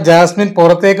ആ ജാസ്മിൻ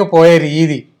പുറത്തേക്ക് പോയ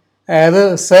രീതി. അതായത്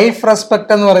സെൽഫ്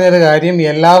റെസ്പെക്ട് എന്ന് പറഞ്ഞൊരു കാര്യം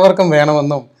എല്ലാവർക്കും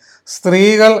വേണമെന്നും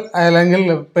സ്ത്രീകൾ അല്ലെങ്കിൽ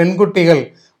പെൺകുട്ടികൾ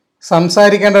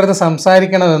സംസാരിക്കേണ്ടടുത്ത്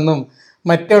സംസാരിക്കണമെന്നും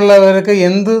മറ്റുള്ളവർക്ക്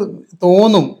എന്ത്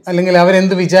തോന്നും അല്ലെങ്കിൽ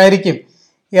അവരെന്ത് വിചാരിക്കും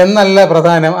എന്നല്ല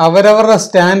പ്രധാനം, അവരവരുടെ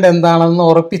സ്റ്റാൻഡ് എന്താണെന്ന്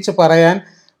ഉറപ്പിച്ച് പറയാൻ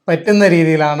പറ്റുന്ന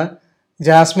രീതിയിലാണ്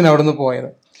ജാസ്മിൻ അവിടുന്ന് പോയത്.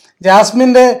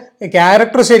 ജാസ്മിന്റെ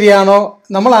ക്യാരക്ടർ ശരിയാണോ?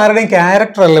 നമ്മൾ ആരുടെയും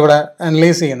ക്യാരക്ടർ അല്ല ഇവിടെ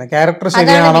അനലൈസ് ചെയ്യുന്നത്, ക്യാരക്ടർ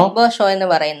ശരിയാണോ? ബിഗ് ബോസ് ഷോ എന്ന്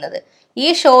പറയുന്നത് ഈ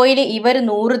ഷോയിൽ ഇവർ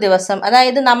 100 ദിവസം,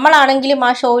 അതായത് നമ്മളാണെങ്കിലും ആ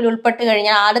ഷോയിൽ ഉൾപ്പെട്ട്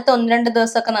കഴിഞ്ഞാൽ ആദ്യത്തെ 1-2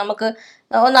 ദിവസമൊക്കെ നമുക്ക്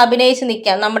ഒന്ന് അഭിനയിച്ച്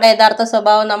നിൽക്കാം, നമ്മുടെ യഥാർത്ഥ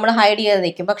സ്വഭാവം നമ്മൾ ഹൈഡ് ചെയ്ത്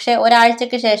നിൽക്കും. പക്ഷെ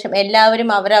ഒരാഴ്ചക്ക് ശേഷം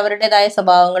എല്ലാവരും അവരവരുടേതായ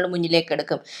സ്വഭാവങ്ങൾ മുന്നിലേക്ക്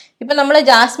എടുക്കും. ഇപ്പൊ നമ്മൾ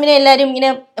ജാസ്മിനെ എല്ലാവരും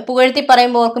ഇങ്ങനെ പുകഴ്ത്തി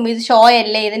പറയുമ്പോൾ ഓർക്കും ഇത് ഷോ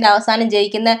അല്ലേ, ഇതിന്റെ അവസാനം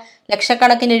ജയിക്കുന്ന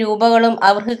ലക്ഷക്കണക്കിന് രൂപകളും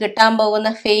അവർക്ക് കിട്ടാൻ പോകുന്ന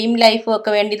ഫെയിം ലൈഫും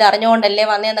ഒക്കെ വേണ്ടി ഇത് അറിഞ്ഞുകൊണ്ടല്ലേ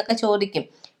വന്നേന്നൊക്കെ ചോദിക്കും.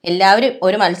 എല്ലാവരും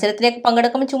ഒരു മത്സരത്തിലേക്ക്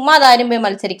പങ്കെടുക്കുമ്പോൾ ചുമ്മാ ആരും പോയി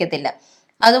മത്സരിക്കത്തില്ല.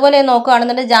 അതുപോലെ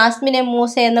നോക്കുകയാണെന്നുണ്ടെങ്കിൽ ജാസ്മിൻ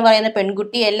എമ്മൂസ എന്ന് പറയുന്ന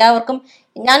പെൺകുട്ടി എല്ലാവർക്കും,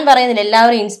 ഞാൻ പറയുന്നില്ല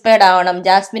എല്ലാവരും ഇൻസ്പയർഡ് ആവണം,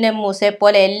 ജാസ്മിൻ എമ്മൂസയെ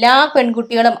പോലെ എല്ലാ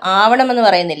പെൺകുട്ടികളും ആവണമെന്ന്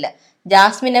പറയുന്നില്ല,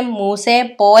 ജാസ്മിൻ എമ്മൂസയെ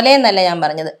പോലെ എന്നല്ല ഞാൻ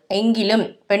പറഞ്ഞത്. എങ്കിലും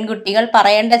പെൺകുട്ടികൾ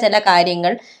പറയേണ്ട ചില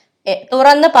കാര്യങ്ങൾ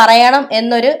തുറന്ന് പറയണം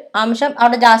എന്നൊരു അംശം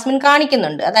അവിടെ ജാസ്മിൻ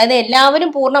കാണിക്കുന്നുണ്ട്. അതായത് എല്ലാവരും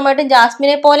പൂർണ്ണമായിട്ടും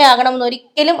ജാസ്മിനെ പോലെ ആകണമെന്ന്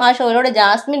ഒരിക്കലും ആ ഷോയിലൂടെ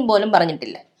ജാസ്മിൻ പോലും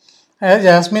പറഞ്ഞിട്ടില്ല.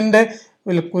 ജാസ്മിന്റെ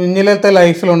കുഞ്ഞിലത്തെ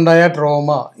ലൈഫിലുണ്ടായ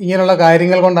ട്രോമ ഇങ്ങനെയുള്ള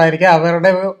കാര്യങ്ങൾ കൊണ്ടായിരിക്കും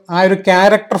അവരുടെ ആ ഒരു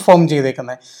ക്യാരക്ടർ ഫോം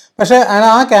ചെയ്തേക്കുന്നത്. പക്ഷെ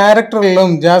ആ ക്യാരക്ടറിലും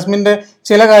ജാസ്മിൻ്റെ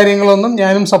ചില കാര്യങ്ങളൊന്നും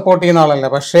ഞാനും സപ്പോർട്ട് ചെയ്യുന്ന ആളല്ല.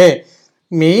 പക്ഷേ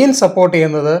മെയിൻ സപ്പോർട്ട്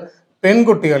ചെയ്യുന്നത്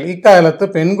പെൺകുട്ടികൾ, ഇക്കാലത്ത്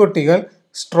പെൺകുട്ടികൾ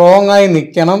സ്ട്രോങ് ആയി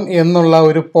നിൽക്കണം എന്നുള്ള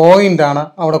ഒരു പോയിന്റാണ്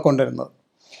അവിടെ കൊണ്ടുവരുന്നത്.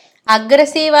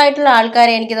 അഗ്രസീവായിട്ടുള്ള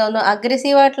ആൾക്കാരെ എനിക്ക് തോന്നുന്നു,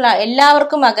 അഗ്രസീവായിട്ടുള്ള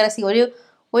എല്ലാവർക്കും അഗ്രസീവ്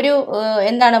ഒരു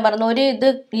എന്താണ് പറയുന്നത്, ഒരു ഇത്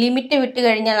ലിമിറ്റ് വിട്ട്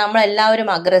കഴിഞ്ഞാൽ നമ്മളെല്ലാവരും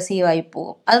അഗ്രസീവായി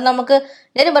പോകും. അത് നമുക്ക്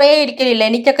ഞാൻ പറയാതിരിക്കലില്ല.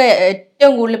 എനിക്കൊക്കെ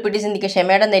ഏറ്റവും കൂടുതൽ പിടിച്ച് നിൽക്കുക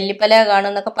ക്ഷമയുടെ നെല്ലിപ്പല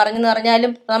കാണുമെന്നൊക്കെ പറഞ്ഞെന്ന്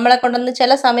പറഞ്ഞാലും നമ്മളെ കൊണ്ടൊന്ന്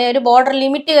ചില സമയം ഒരു ബോർഡർ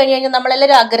ലിമിറ്റ് കഴിഞ്ഞ് കഴിഞ്ഞാൽ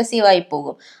നമ്മളെല്ലാവരും അഗ്രസീവായി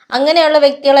പോകും. അങ്ങനെയുള്ള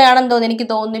വ്യക്തികളെയാണെന്ന് തോന്നുന്നു എനിക്ക്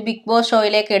തോന്നുന്നു ബിഗ് ബോസ്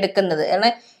ഷോയിലേക്ക് എടുക്കുന്നത്.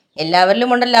 കാരണം എല്ലാവരിലും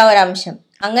ഉണ്ടല്ലോ ആ ഒരു അംശം.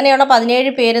 അങ്ങനെയുള്ള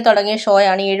 17 പേര് തുടങ്ങിയ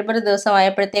ഷോയാണ് 70 ദിവസം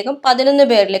ആയപ്പോഴത്തേക്കും 11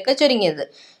 പേരിലേക്ക് ചുരുങ്ങിയത്.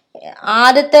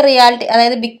 ആദ്യത്തെ റിയാലിറ്റി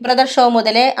അതായത് ബിഗ് ബ്രദർ ഷോ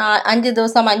മുതലേ 5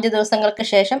 ദിവസങ്ങൾക്ക്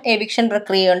ശേഷം എവിക്ഷൻ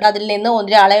പ്രക്രിയയുണ്ട്. അതിൽ നിന്ന്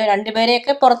ഒരാളെ 2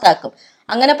 പേരെയൊക്കെ പുറത്താക്കും.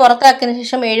 അങ്ങനെ പുറത്താക്കിയതിനു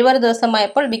ശേഷം 70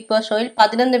 ദിവസമായപ്പോൾ ബിഗ് ബോസ് ഷോയിൽ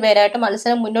 11 പേരായിട്ട്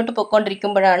മത്സരം മുന്നോട്ട്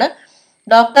പോയിക്കൊണ്ടിരിക്കുമ്പോഴാണ്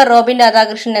ഡോക്ടർ റോബിൻ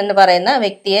രാധാകൃഷ്ണൻ എന്ന് പറയുന്ന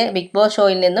വ്യക്തിയെ ബിഗ് ബോസ്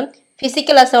ഷോയിൽ നിന്നും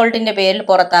ഫിസിക്കൽ അസോൾട്ടിന്റെ പേരിൽ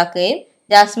പുറത്താക്കുകയും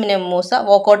ജാസ്മിൻ മൂസ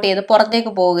വോക്കൗട്ട് ചെയ്ത്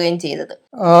പുറത്തേക്ക് പോവുകയും ചെയ്തത്.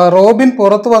 റോബിൻ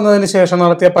പുറത്തു വന്നതിന് ശേഷം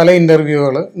നടത്തിയ പല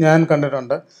ഇന്റർവ്യൂകൾ ഞാൻ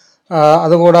കണ്ടിട്ടുണ്ട്.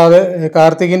 അതുകൂടാതെ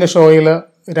കാർത്തികിന്റെ ഷോയിൽ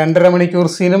 2.5 മണിക്കൂർ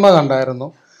സിനിമ കണ്ടായിരുന്നു.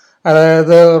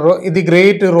 അതായത് ദി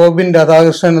ഗ്രേറ്റ് റോബിൻ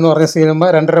രാധാകൃഷ്ണൻ എന്ന് പറഞ്ഞ സിനിമ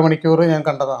 2.5 മണിക്കൂർ ഞാൻ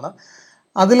കണ്ടതാണ്.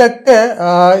 അതിലൊക്കെ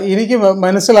എനിക്ക്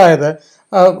മനസ്സിലായത്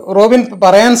റോബിൻ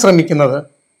പറയാൻ ശ്രമിക്കുന്നത്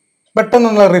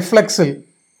പെട്ടെന്നുള്ള റിഫ്ലെക്സിൽ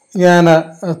ഞാൻ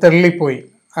തെള്ളിപ്പോയി,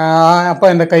 അപ്പം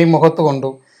എൻ്റെ കൈ മുഖത്ത്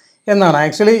കൊണ്ടു എന്നാണ്.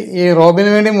 ആക്ച്വലി ഈ റോബിന്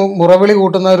വേണ്ടി മുറവിളി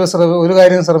കൂട്ടുന്ന ഒരു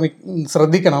കാര്യം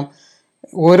ശ്രദ്ധിക്കണം.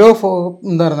 ഓരോ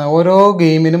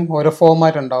ഗെയിമിനും ഓരോ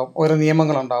ഫോമാറ്റ് ഉണ്ടാവും, ഓരോ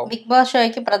നിയമങ്ങളുണ്ടാവും. ബിഗ് ബോസ്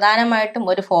ഷോയ്ക്ക് പ്രധാനമായിട്ടും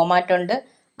ഒരു ഫോമാറ്റ് ഉണ്ട്,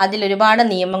 അതിൽ ഒരുപാട്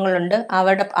നിയമങ്ങളുണ്ട്.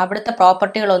 അവിടുത്തെ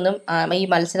പ്രോപ്പർട്ടികളൊന്നും ഈ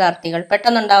മത്സരാർത്ഥികൾ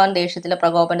പെട്ടെന്നുണ്ടാവാൻ ദേഷ്യത്തിലോ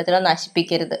പ്രകോപനത്തിലോ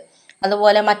നശിപ്പിക്കരുത്.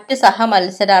 അതുപോലെ മറ്റ്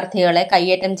മത്സരാർത്ഥികളെ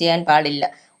കയ്യേറ്റം ചെയ്യാൻ പാടില്ല.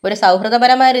 ഒരു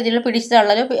സൗഹൃദപരമായ രീതിയിൽ പിടിച്ചു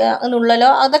തള്ളലോ നുള്ളലോ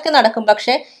അതൊക്കെ നടക്കും.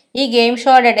 പക്ഷെ ഈ ഗെയിം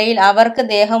ഷോയുടെ ഇടയിൽ അവർക്ക്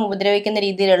ദേഹം ഉപദ്രവിക്കുന്ന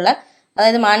രീതിയിലുള്ള,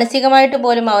 അതായത് മാനസികമായിട്ട്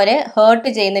പോലും അവരെ ഹേർട്ട്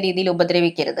ചെയ്യുന്ന രീതിയിൽ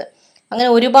ഉപദ്രവിക്കരുത്. അങ്ങനെ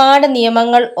ഒരുപാട്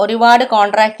നിയമങ്ങൾ, ഒരുപാട്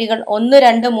കോൺട്രാക്റ്റുകൾ, 1,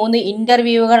 2, 3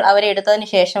 ഇന്റർവ്യൂകൾ അവരെ എടുത്തതിന്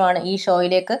ശേഷമാണ് ഈ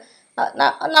ഷോയിലേക്ക്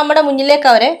നമ്മുടെ മുന്നിലേക്ക്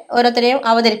അവരെ ഓരോരുത്തരെയും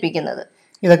അവതരിപ്പിക്കുന്നത്.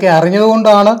 ഇതൊക്കെ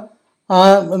അറിഞ്ഞതുകൊണ്ടാണ്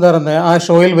ആ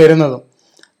ഷോയിൽ വരുന്നതും.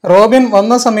 റോബിൻ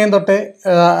വന്ന സമയം തൊട്ടേ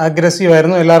അഗ്രസീവ്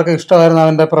ആയിരുന്നു, എല്ലാവർക്കും ഇഷ്ടമായിരുന്നു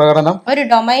അവന്റെ പ്രകടനം. ഒരു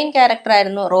ഡൊമൈൻ ക്യാരക്ടർ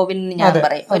ആയിരുന്നു റോബിൻ ഞാൻ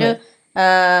പറയും. ഒരു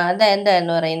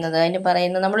എന്തായിരുന്നു പറയുന്നത്, അതിന്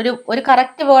പറയുന്നത് നമ്മളൊരു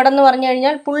കറക്റ്റ് വേർഡ് എന്ന് പറഞ്ഞു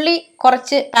കഴിഞ്ഞാൽ പുള്ളി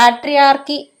കുറച്ച്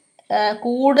പാട്രിയാർക്കി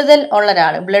കൂടുതൽ ഉള്ള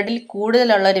ഒരാള്, ബ്ലഡിൽ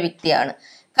കൂടുതലുള്ള ഒരു വ്യക്തിയാണ്.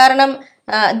 കാരണം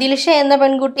ദിൽഷ എന്ന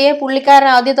പെൺകുട്ടിയെ പുള്ളിക്കാരൻ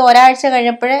ആദ്യത്തെ ഒരാഴ്ച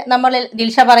കഴിഞ്ഞപ്പോഴേ നമ്മൾ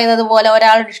ദിൽഷ പറയുന്നത് പോലെ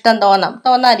ഒരാളുടെ ഇഷ്ടം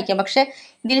തോന്നാതിരിക്കും. പക്ഷെ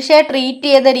ദിൽഷയെ ട്രീറ്റ്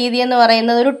ചെയ്ത രീതി എന്ന്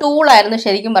പറയുന്നത് ഒരു ടൂളായിരുന്നു.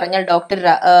 ശരിക്കും പറഞ്ഞാൽ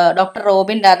ഡോക്ടർ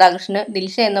റോബിൻ രാധാകൃഷ്ണന്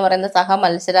ദിൽഷ എന്ന് പറയുന്ന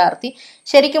മത്സരാർത്ഥി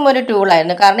ശരിക്കും ഒരു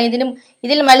ടൂളായിരുന്നു. കാരണം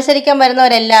ഇതിൽ മത്സരിക്കാൻ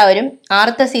വരുന്നവരെല്ലാവരും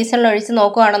 6th സീസണിൽ ഒഴിച്ച്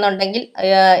നോക്കുകയാണെന്നുണ്ടെങ്കിൽ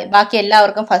ബാക്കി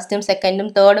എല്ലാവർക്കും 1st, 2nd,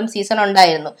 3rd സീസൺ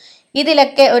ഉണ്ടായിരുന്നു.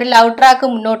 ഇതിലൊക്കെ ഒരു ലവ് ട്രാക്ക്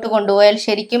മുന്നോട്ട് കൊണ്ടുപോയാൽ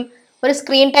ശരിക്കും ഒരു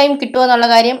സ്ക്രീൻ ടൈം കിട്ടുമെന്നുള്ള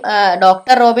കാര്യം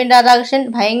ഡോക്ടർ റോബിൻ രാധാകൃഷ്ണൻ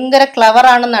ഭയങ്കര ക്ലവർ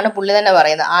ആണെന്നാണ് പുള്ളി തന്നെ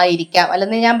പറയുന്നത്. ആയിരിക്കാം,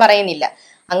 അല്ലെന്ന് ഞാൻ പറയുന്നില്ല.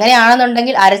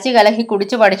 അങ്ങനെയാണെന്നുണ്ടെങ്കിൽ അരച്ച് കലഹി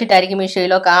കുടിച്ച് പഠിച്ചിട്ടായിരിക്കും ഈ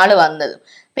ഷോയിലൊക്കെ ആള് വന്നത്.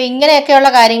 അപ്പൊ ഇങ്ങനെയൊക്കെയുള്ള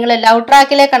കാര്യങ്ങൾ ലവ്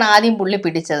ട്രാക്കിലേക്കാണ് ആദ്യം പുള്ളി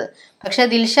പിടിച്ചത്. പക്ഷെ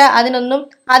ദിൽഷ അതിനൊന്നും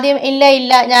ആദ്യം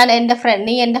ഇല്ല ഞാൻ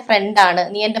നീ എന്റെ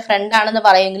ഫ്രണ്ടാണെന്ന്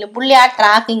പറയുമെങ്കിലും പുള്ളി ആ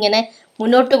ട്രാക്ക് ഇങ്ങനെ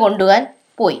മുന്നോട്ട് കൊണ്ടുപോകാൻ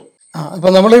പോയി. ഇപ്പൊ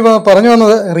നമ്മൾ പറഞ്ഞു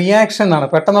വന്നത് റിയാക്ഷൻ ആണ്,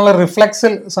 പെട്ടെന്നുള്ള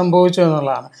റിഫ്ലെക്സിൽ സംഭവിച്ചു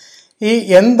എന്നുള്ളതാണ്. ഈ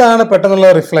എന്താണ് പെട്ടെന്നുള്ള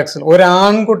റിഫ്ലെക്സിൽ? ഒരു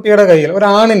ആൺകുട്ടിയുടെ കയ്യിൽ,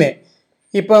 ഒരാണിനെ,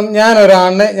 ഇപ്പം ഞാൻ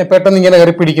ഒരാണിനെ പെട്ടെന്ന് ഇങ്ങനെ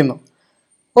കയറി പിടിക്കുന്നു,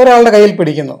 ഒരാളുടെ കയ്യിൽ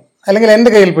പിടിക്കുന്നു, അല്ലെങ്കിൽ എൻ്റെ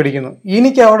കയ്യിൽ പിടിക്കുന്നു,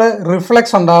 എനിക്ക് അവിടെ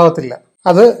റിഫ്ലെക്സ് ഉണ്ടാവത്തില്ല.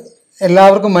 അത്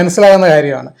എല്ലാവർക്കും മനസ്സിലാകുന്ന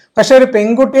കാര്യമാണ്. പക്ഷെ ഒരു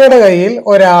പെൺകുട്ടിയുടെ കയ്യിൽ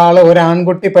ഒരു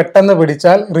ആൺകുട്ടി പെട്ടെന്ന്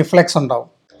പിടിച്ചാൽ റിഫ്ലെക്സ് ഉണ്ടാവും.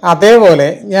 അതേപോലെ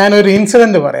ഞാനൊരു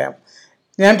ഇൻസിഡന്റ് പറയാം.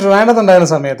 ഞാൻ ട്രിവാൻഡ്രത്തുണ്ടായിരുന്ന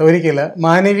സമയത്ത് ഒരിക്കൽ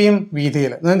മാനവീയം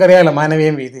വീതിയിൽ, നിങ്ങൾക്കറിയാമല്ലോ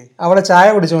മാനവീയം വീതി, അവിടെ ചായ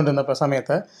കുടിച്ചുകൊണ്ടിരുന്നപ്പോൾ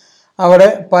സമയത്ത് അവിടെ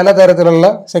പലതരത്തിലുള്ള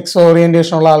സെക്സ്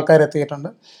ഓറിയന്റേഷനുള്ള ആൾക്കാർ എത്തിയിട്ടുണ്ട്.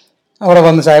 അവിടെ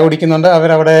വന്ന് ചായ കുടിക്കുന്നുണ്ട്,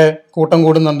 അവരവിടെ കൂട്ടം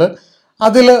കൂടുന്നുണ്ട്.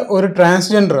 അതിൽ ഒരു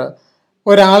ട്രാൻസ്ജെൻഡർ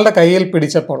ഒരാളുടെ കയ്യിൽ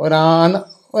പിടിച്ചപ്പോൾ,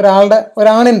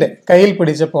 ഒരാണിൻ്റെ കയ്യിൽ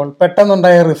പിടിച്ചപ്പോൾ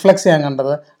പെട്ടെന്നുണ്ടായ റിഫ്ലെക്സ് ഞാൻ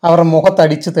കണ്ടത് അവരുടെ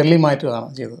മുഖത്തടിച്ച് തെള്ളി മാറ്റുകയാണ്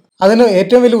ചെയ്തത്. അതിന്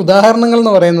ഏറ്റവും വലിയ ഉദാഹരണങ്ങൾ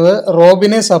എന്ന് പറയുന്നത്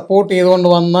റോബിനെ സപ്പോർട്ട് ചെയ്തുകൊണ്ട്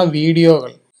വന്ന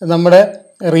വീഡിയോകൾ. നമ്മുടെ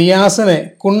റിയാസിനെ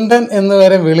കുണ്ടൻ എന്ന്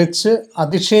വരെ വിളിച്ച്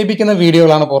അധിക്ഷേപിക്കുന്ന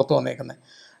വീഡിയോകളാണ് പുറത്തു വന്നേക്കുന്നത്.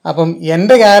 അപ്പം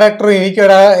എൻ്റെ ക്യാരക്ടർ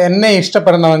എന്നെ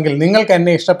ഇഷ്ടപ്പെടണമെങ്കിൽ, നിങ്ങൾക്ക്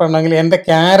എന്നെ ഇഷ്ടപ്പെടണമെങ്കിൽ എൻ്റെ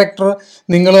ക്യാരക്ടർ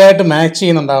നിങ്ങളുമായിട്ട് മാച്ച്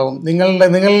ചെയ്യുന്നുണ്ടാവും.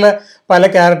 നിങ്ങളുടെ പല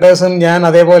ക്യാരക്ടേഴ്സും ഞാൻ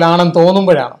അതേപോലെ ആണെന്ന്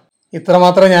തോന്നുമ്പോഴാണ്.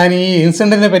 ഇത്രമാത്രം ഞാൻ ഈ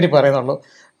ഇൻസിഡൻറ്റിനെ പറ്റി പറയുന്നുള്ളൂ.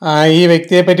 ഈ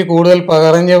വ്യക്തിയെ പറ്റി കൂടുതൽ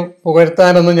പറഞ്ഞ്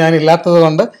പുകഴ്ത്താനൊന്നും ഞാൻ ഇല്ലാത്തത്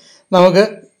കൊണ്ട് നമുക്ക്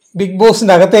ബിഗ്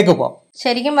ബോസിൻ്റെ അകത്തേക്ക് പോകാം.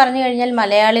 ശരിക്കും പറഞ്ഞു കഴിഞ്ഞാൽ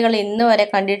മലയാളികൾ ഇന്ന് വരെ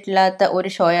കണ്ടിട്ടില്ലാത്ത ഒരു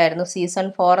ഷോ ആയിരുന്നു സീസൺ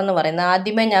 4 എന്ന് പറയുന്നത്.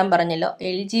 ആദ്യമേ ഞാൻ പറഞ്ഞല്ലോ,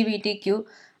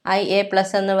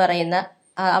 LGBTQIA+ എന്ന് പറയുന്ന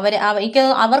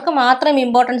അവർക്ക് മാത്രം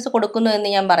ഇമ്പോർട്ടൻസ് കൊടുക്കുന്നു എന്ന്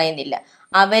ഞാൻ പറയുന്നില്ല.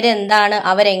 അവരെന്താണ്,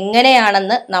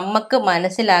 അവരെങ്ങനെയാണെന്ന് നമുക്ക്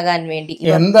മനസ്സിലാകാൻ വേണ്ടി.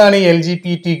 എന്താണ് ഈ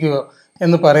LGBTQ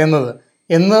എന്ന് പറയുന്നത്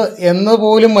എന്ന്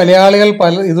പോലും മലയാളികൾ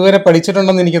ഇതുവരെ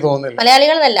പഠിച്ചിട്ടുണ്ടെന്ന് എനിക്ക് തോന്നുന്നില്ല.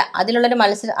 മലയാളികളെന്നല്ല, അതിലുള്ള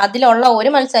ഒരു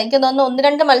മത്സരം എനിക്ക് തോന്നുന്നു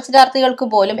 1-2 മത്സരാർത്ഥികൾക്ക്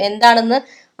പോലും എന്താണെന്ന്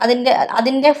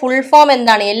അതിന്റെ ഫുൾ ഫോം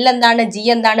എന്താണ്, L എന്താണ്, G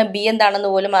എന്താണ്, B എന്താണെന്ന്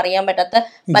പോലും അറിയാൻ പറ്റാത്ത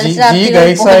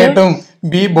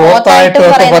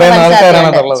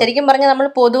ശരിക്കും പറഞ്ഞാൽ നമ്മൾ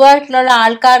പൊതുവായിട്ടുള്ള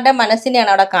ആൾക്കാരുടെ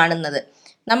മനസ്സിനെയാണ് അവിടെ കാണുന്നത്.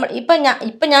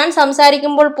 ഇപ്പൊ ഞാൻ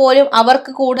സംസാരിക്കുമ്പോൾ പോലും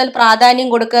അവർക്ക് കൂടുതൽ പ്രാധാന്യം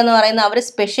കൊടുക്കുക എന്ന് പറയുന്നത് അവർ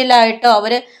സ്പെഷ്യലായിട്ടോ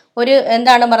അവര് ഒരു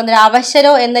എന്താണ് പറയുന്നത്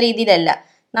അവശരോ എന്ന രീതിയിലല്ല,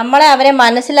 നമ്മളെ അവരെ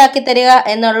മനസ്സിലാക്കി തരിക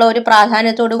എന്നുള്ള ഒരു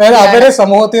പ്രാധാന്യത്തോടു കൂടി അവരെ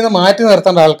സമൂഹത്തിൽ നിന്ന് മാറ്റി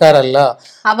നിർത്തേണ്ട ആൾക്കാരല്ല,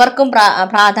 അവർക്കും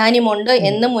പ്രാധാന്യമുണ്ട്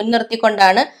എന്ന്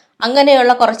മുൻനിർത്തിക്കൊണ്ടാണ്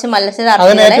അങ്ങനെയുള്ള കുറച്ച്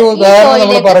അതിന് ഏറ്റവും ഉദാഹരണം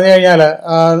നമ്മൾ പറഞ്ഞു കഴിഞ്ഞാല്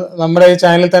നമ്മുടെ ഈ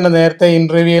ചാനലിൽ തന്നെ നേരത്തെ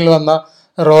ഇന്റർവ്യൂവിൽ വന്ന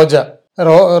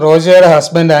റോജയുടെ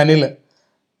ഹസ്ബൻഡ്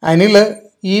അനില്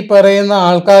ഈ പറയുന്ന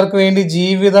ആൾക്കാർക്ക് വേണ്ടി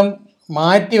ജീവിതം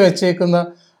മാറ്റി വെച്ചേക്കുന്ന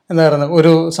എന്താ പറയുന്നത്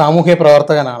ഒരു സാമൂഹ്യ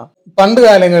പ്രവർത്തകനാണ്. പണ്ട്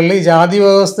കാലങ്ങളിൽ ഈ ജാതി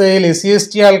വ്യവസ്ഥയിൽ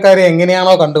SC/ST ആൾക്കാരെ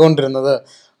എങ്ങനെയാണോ കണ്ടുകൊണ്ടിരുന്നത്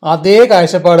അതേ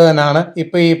കാഴ്ചപ്പാട് തന്നെയാണ്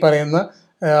ഇപ്പൊ ഈ പറയുന്ന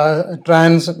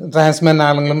ട്രാൻസ്മെൻ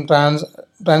ആണെങ്കിലും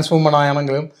ട്രാൻസ് വുമൺ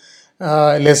ആണെങ്കിലും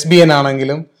ലെസ്ബിയൻ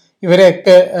ആണെങ്കിലും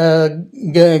ഇവരെയൊക്കെ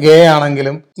ഗേ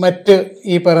ആണെങ്കിലും മറ്റ്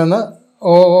ഈ പറയുന്ന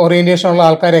ഓറിയന്റേഷൻ ഉള്ള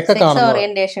ആൾക്കാരെയൊക്കെ കാണുന്നു.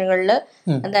 ഓറിയന്റേഷനുകളിൽ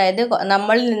അതായത്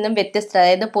നമ്മളിൽ നിന്നും വ്യത്യസ്ത,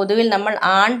 അതായത് പൊതുവിൽ നമ്മൾ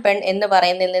ആൺ പെൺ എന്ന്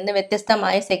പറയുന്നതിൽ നിന്ന്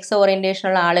വ്യത്യസ്തമായ സെക്സ് ഓറിയന്റേഷൻ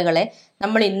ഉള്ള ആളുകളെ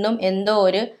നമ്മൾ ഇന്നും എന്തോ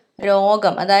ഒരു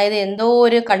രോഗം, അതായത് എന്തോ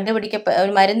ഒരു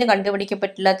ഒരു മരുന്ന്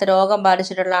കണ്ടുപിടിക്കപ്പെട്ടില്ലാത്ത രോഗം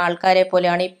ബാധിച്ചിട്ടുള്ള ആൾക്കാരെ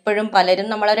പോലെയാണ് ഇപ്പോഴും പലരും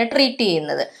നമ്മളവരെ ട്രീറ്റ്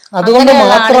ചെയ്യുന്നത്. അതുകൊണ്ട്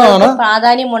മാത്രമാണ്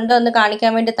പ്രാധാന്യമുണ്ടോ എന്ന്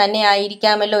കാണിക്കാൻ വേണ്ടി തന്നെ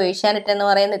ആയിരിക്കാമല്ലോ ഏഷ്യാനെറ്റ് എന്ന്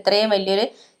പറയുന്ന ഇത്രയും വലിയൊരു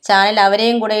ചാനൽ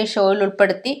അവരെയും കൂടെ ഈ ഷോയിൽ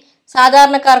ഉൾപ്പെടുത്തി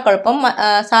സാധാരണക്കാർക്കൊപ്പം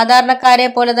സാധാരണക്കാരെ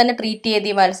പോലെ തന്നെ ട്രീറ്റ് ചെയ്ത്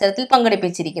ഈ മത്സരത്തിൽ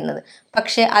പങ്കെടുപ്പിച്ചിരിക്കുന്നത്.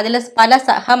 പക്ഷെ അതിൽ പല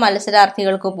സഹ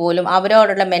മത്സരാർത്ഥികൾക്ക് പോലും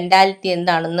അവരോടുള്ള മെന്റാലിറ്റി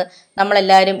എന്താണെന്ന്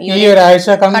നമ്മളെല്ലാവരും ഈ ഒരാഴ്ച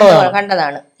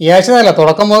കണ്ടതാണ്. ഈ ആഴ്ച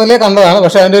തുടക്കം മുതലേ കണ്ടതാണ്.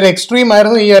 പക്ഷെ അതിന്റെ ഒരു എക്സ്ട്രീം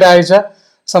ആയിരുന്നു ഈ ഒരാഴ്ച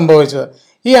സംഭവിച്ചത്.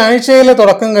 ഈ ആഴ്ചയിലെ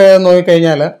തുടക്കം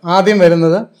നോക്കിക്കഴിഞ്ഞാൽ ആദ്യം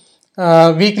വരുന്നത്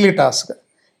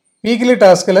വീക്ക്ലി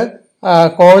ടാസ്കിൽ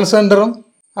കോൾ സെന്ററും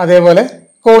അതേപോലെ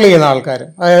കോൾ ചെയ്യുന്ന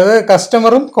ആൾക്കാരും, അതായത്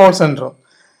കസ്റ്റമറും കോൾ സെന്ററും.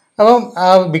 അപ്പം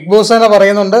ബിഗ് ബോസ് തന്നെ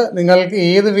പറയുന്നുണ്ട് നിങ്ങൾക്ക്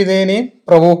ഏത് വിധേനയും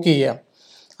പ്രൊവോക്ക് ചെയ്യാം.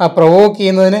 ആ പ്രൊവോക്ക്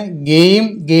ചെയ്യുന്നതിന്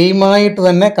ഗെയിമായിട്ട്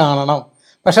തന്നെ കാണണം.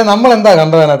 പക്ഷെ നമ്മൾ എന്താ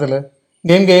കണ്ടത് അതിനകത്തില്?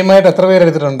 ഗെയിമായിട്ട് എത്ര പേര്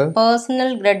എടുത്തിട്ടുണ്ട്? പേഴ്സണൽ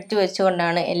ഗ്രഡ്ജ്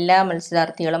വെച്ചുകൊണ്ടാണ് എല്ലാ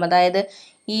മത്സരാർത്ഥികളും, അതായത്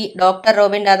ഈ ഡോക്ടർ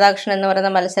റോബിൻ രാധാകൃഷ്ണൻ എന്ന്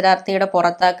പറയുന്ന മത്സരാർത്ഥിയുടെ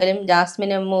പുറത്താക്കലും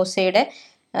ജാസ്മിൻ മൂസയുടെ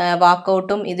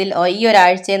വാക്കൗട്ടും ഇതിൽ ഈ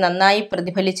ഒരാഴ്ചയെ നന്നായി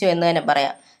പ്രതിഫലിച്ചു എന്ന് തന്നെ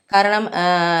പറയാം. കാരണം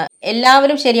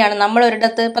എല്ലാവരും ശരിയാണ്,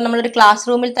 നമ്മളൊരിടത്ത് ഇപ്പം നമ്മളൊരു ക്ലാസ്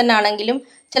റൂമിൽ തന്നെ ആണെങ്കിലും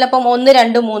ചിലപ്പം 1,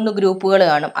 2, 3 ഗ്രൂപ്പുകൾ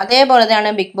കാണും. അതേപോലെ തന്നെയാണ്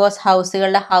ബിഗ് ബോസ്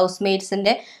ഹൗസുകളിലെ ഹൗസ്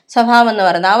മേറ്റ്സിന്റെ സ്വഭാവം എന്ന്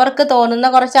പറയുന്നത്. അവർക്ക് തോന്നുന്ന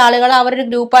കുറച്ച് ആളുകൾ അവരൊരു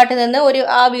ഗ്രൂപ്പായിട്ട് നിന്ന്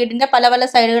ആ വീടിന്റെ പല പല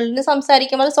സൈഡുകളിൽ നിന്ന്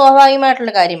സംസാരിക്കും. അത്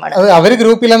സ്വാഭാവികമായിട്ടുള്ള കാര്യമാണ്. അവർ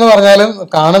ഗ്രൂപ്പിലെന്ന് പറഞ്ഞാലും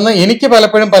കാണുന്ന എനിക്ക്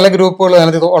പലപ്പോഴും പല ഗ്രൂപ്പുകൾ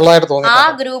ഉള്ളതായിട്ട് തോന്നി. ആ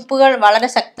ഗ്രൂപ്പുകൾ വളരെ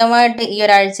ശക്തമായിട്ട് ഈ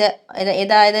ഒരാഴ്ച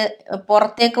അതായത്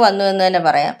പുറത്തേക്ക് വന്നു എന്ന് തന്നെ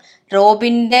പറയാം.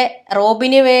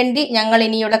 റോബിന് വേണ്ടി ഞങ്ങൾ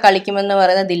ഇനി ഇവിടെ കളിക്കുമെന്ന്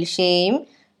പറയുന്ന ദിൽഷയെയും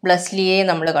ബ്ലസ്ലിയെയും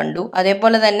നമ്മൾ കണ്ടു.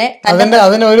 അതേപോലെ തന്നെ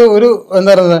അതിനൊരു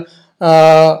എന്താ പറയുന്നത്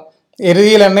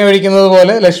എരുതിയിൽ എണ്ണ ഒഴിക്കുന്നത്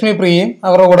പോലെ ലക്ഷ്മി പ്രിയയും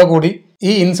അവരുടെ കൂടി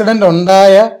ഈ ഇൻസിഡന്റ്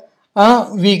ഉണ്ടായ ആ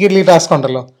വീക്ക്ലി ടാസ്ക്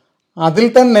ഉണ്ടല്ലോ, അതിൽ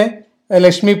തന്നെ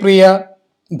ലക്ഷ്മി പ്രിയ,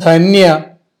 ധന്യ,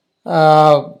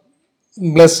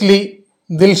 ബ്ലസ്ലി,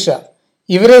 ദിൽഷ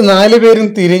ഇവര് 4 പേരും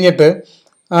തിരിഞ്ഞിട്ട്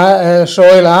ആ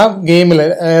ഷോയിൽ ആ ഗെയിമിൽ,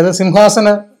 അതായത്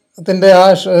സിംഹാസനത്തിന്റെ ആ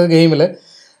ഗെയിമിൽ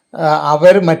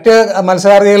അവർ മറ്റ്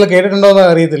മത്സരാർത്ഥികൾ കേട്ടിട്ടുണ്ടോ എന്ന്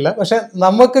അറിയത്തില്ല, പക്ഷെ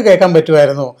നമുക്ക് കേൾക്കാൻ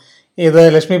പറ്റുമായിരുന്നു ഇത്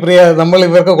ലക്ഷ്മി പ്രിയ നമ്മൾ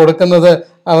ഇവർക്ക് കൊടുക്കുന്നത്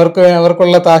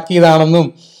അവർക്കുള്ള താക്കീതാണെന്നും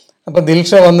അപ്പൊ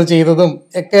ദിൽഷ വന്ന് ചെയ്തതും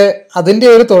ഒക്കെ അതിന്റെ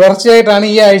ഒരു തുടർച്ചയായിട്ടാണ്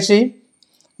ഈ ആഴ്ചയും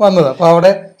വന്നത്. അപ്പൊ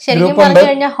അവിടെ ശരിക്കും പറഞ്ഞു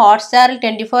കഴിഞ്ഞാൽ ഹോട്ട്സ്റ്റാറിൽ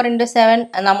 24/7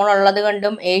 നമ്മളുള്ളത്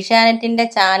കൊണ്ടും ഏഷ്യാനെറ്റിന്റെ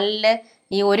ചാനലില്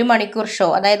ഈ 1 മണിക്കൂർ ഷോ,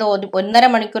 അതായത് 1.5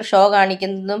 മണിക്കൂർ ഷോ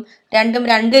കാണിക്കുന്നതും രണ്ടും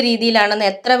 2 രീതിയിലാണെന്ന്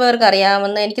എത്ര പേർക്ക്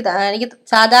അറിയാമെന്ന് എനിക്ക്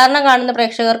സാധാരണ കാണുന്ന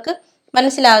പ്രേക്ഷകർക്ക്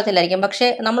മനസ്സിലാകത്തില്ലായിരിക്കും. പക്ഷെ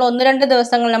നമ്മൾ 1-2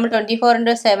 ദിവസങ്ങൾ നമ്മൾ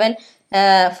 24/7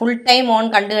 ഫുൾ ടൈം ഓൺ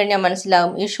കണ്ടു കഴിഞ്ഞാൽ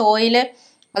മനസ്സിലാവും ഈ ഷോയില്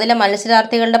അതിലെ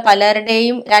മത്സരാർത്ഥികളുടെ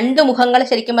പലരുടെയും 2 മുഖങ്ങൾ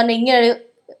ശരിക്കും പറഞ്ഞാൽ ഇങ്ങനൊരു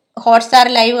ഹോട്ട്സ്റ്റാർ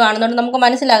ലൈവ് കാണുന്നതുകൊണ്ട് നമുക്ക്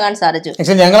മനസ്സിലാകാൻ സാധിച്ചു.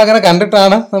 ഞങ്ങൾ അങ്ങനെ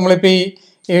കണ്ടിട്ടാണ് നമ്മളിപ്പോ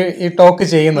ഈ ടോക്ക്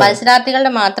ചെയ്യുന്നത്.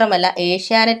 മത്സരാർത്ഥികളുടെ മാത്രമല്ല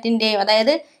ഏഷ്യാനെറ്റിന്റെയും,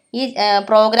 അതായത് ഈ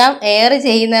പ്രോഗ്രാം എയർ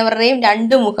ചെയ്യുന്നവരുടെയും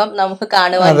 2 മുഖം നമുക്ക്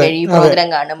കാണുവാൻ കഴിയും ഈ പ്രോഗ്രാം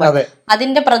കാണുമ്പോൾ.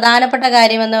 അതിന്റെ പ്രധാനപ്പെട്ട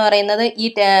കാര്യം എന്ന് പറയുന്നത് ഈ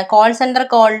call centre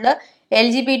കോളില്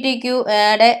LGBTQ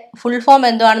full form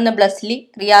എന്തുവാണെന്ന് Blesslee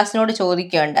റിയാസിനോട്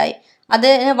ചോദിക്കുകയുണ്ടായി. അത്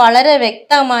വളരെ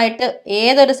വ്യക്തമായിട്ട്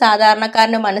ഏതൊരു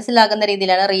സാധാരണക്കാരനും മനസ്സിലാക്കുന്ന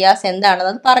രീതിയിലാണ് റിയാസ്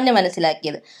എന്താണെന്ന് പറഞ്ഞ്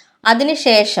മനസ്സിലാക്കിയത്.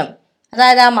 അതിനുശേഷം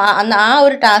അതായത് ആ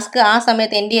ഒരു ടാസ്ക് ആ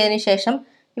സമയത്ത് എൻഡ് ചെയ്തതിനു ശേഷം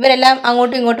ഇവരെല്ലാം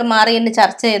അങ്ങോട്ടും ഇങ്ങോട്ടും മാറി എന്ന്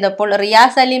ചർച്ച ചെയ്തപ്പോൾ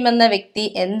റിയാസ് അലീം എന്ന വ്യക്തി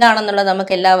എന്താണെന്നുള്ളത്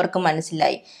നമുക്ക് എല്ലാവർക്കും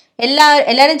മനസ്സിലായി.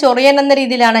 എല്ലാവരും ചൊറിയൻ എന്ന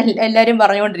രീതിയിലാണ് എല്ലാവരും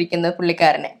പറഞ്ഞുകൊണ്ടിരിക്കുന്നത്.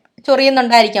 പുള്ളിക്കാരനെ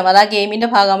ചൊറിയുന്നുണ്ടായിരിക്കാം, അത് ആ ഗെയിമിന്റെ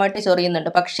ഭാഗമായിട്ട്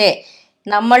ചൊറിയുന്നുണ്ട്. പക്ഷേ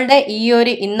നമ്മളുടെ ഈ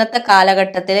ഒരു ഇന്നത്തെ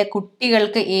കാലഘട്ടത്തിലെ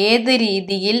കുട്ടികൾക്ക് ഏത്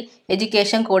രീതിയിൽ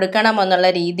എഡ്യൂക്കേഷൻ കൊടുക്കണം എന്നുള്ള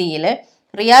രീതിയിൽ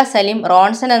റിയാസ് സലീം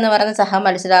റോൺസൺ എന്ന് പറയുന്ന സഹ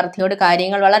മത്സരാർത്ഥിയോട്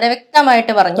കാര്യങ്ങൾ വളരെ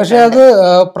വ്യക്തമായിട്ട് പറഞ്ഞു. പക്ഷെ അത്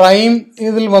പ്രൈം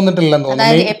ഇതിൽ വന്നിട്ടില്ലെന്ന് തോന്നുന്നു.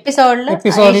 അതായത്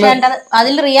എപ്പിസോഡിൽ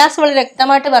അതിൽ റിയാസ് വളരെ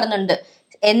വ്യക്തമായിട്ട് പറഞ്ഞിട്ടുണ്ട്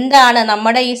എന്താണ്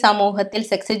നമ്മുടെ ഈ സമൂഹത്തിൽ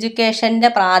സെക്സ് എഡ്യൂക്കേഷന്റെ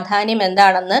പ്രാധാന്യം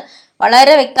എന്താണെന്ന്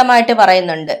വളരെ വ്യക്തമായിട്ട്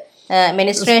പറയുന്നുണ്ട്.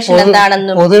 മെനിസ്ട്രേഷൻ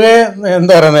എന്താണെന്നും. പൊതുവെ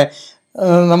എന്താ പറയുന്നത്,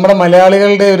 നമ്മുടെ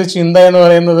മലയാളികളുടെ ഒരു ചിന്ത എന്ന്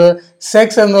പറയുന്നത്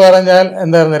സെക്സ് എന്ന് പറഞ്ഞാൽ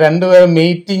എന്താ പറയുന്നത്, രണ്ടുപേരും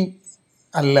മീറ്റിംഗ്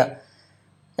അല്ല.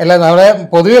 അല്ല, നമ്മുടെ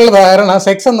പൊതുവെയുള്ള ധാരണ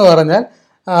സെക്സ് എന്ന് പറഞ്ഞാൽ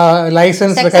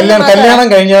ലൈസൻസ്, കല്യാണം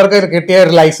കഴിഞ്ഞവർക്ക് കിട്ടിയ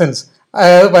ഒരു ലൈസൻസ്,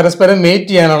 അതായത് പരസ്പരം മേറ്റ്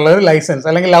ചെയ്യാനുള്ള ഒരു ലൈസൻസ്,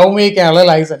 അല്ലെങ്കിൽ ലവ് മേക്ക് ചെയ്യാനുള്ള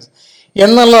ലൈസൻസ്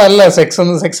എന്നുള്ളതല്ല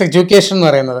സെക്സ് എഡ്യൂക്കേഷൻ എന്ന്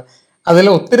പറയുന്നത്. അതിൽ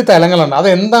ഒത്തിരി തലങ്ങളുണ്ട്. അത്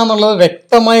എന്താണെന്നുള്ളത്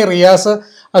വ്യക്തമായി റിയാസ്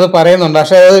അത് പറയുന്നുണ്ട്.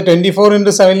 പക്ഷെ അത്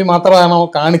 24/7 മാത്രമാണോ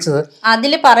കാണിച്ചത്.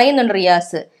 അതിൽ പറയുന്നുണ്ട്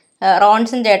റിയാസ്,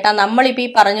 റോൺസൺ ചേട്ടാ, നമ്മളിപ്പോൾ ഈ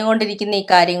പറഞ്ഞുകൊണ്ടിരിക്കുന്ന ഈ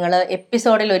കാര്യങ്ങൾ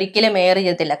എപ്പിസോഡിൽ ഒരിക്കലും എയർ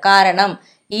ചെയ്യത്തില്ല. കാരണം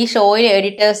ഈ ഷോയിൽ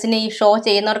എഡിറ്റേഴ്സിന്, ഈ ഷോ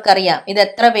ചെയ്യുന്നവർക്കറിയാം ഇത്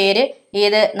എത്ര പേര്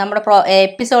ഇത് നമ്മുടെ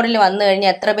എപ്പിസോഡിൽ വന്നു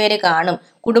കഴിഞ്ഞാൽ എത്ര പേര് കാണും.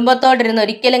 കുടുംബത്തോടിരുന്ന്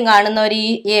ഒരിക്കലും കാണുന്നവർ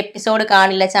ഈ എപ്പിസോഡ്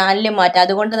കാണില്ല, ചാനലിൽ മാറ്റാം.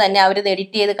 അതുകൊണ്ട് തന്നെ അവരിത്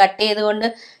എഡിറ്റ് ചെയ്ത് കട്ട് ചെയ്തുകൊണ്ട്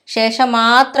ശേഷം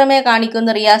മാത്രമേ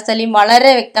കാണിക്കുമെന്ന് റിയാസ് സലീം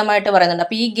വളരെ വ്യക്തമായിട്ട് പറയുന്നുണ്ട്.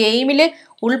 അപ്പൊ ഈ ഗെയിമിൽ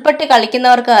ഉൾപ്പെട്ട്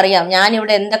കളിക്കുന്നവർക്ക് അറിയാം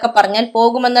ഞാനിവിടെ എന്തൊക്കെ പറഞ്ഞാൽ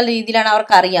പോകുമെന്നുള്ള രീതിയിലാണ്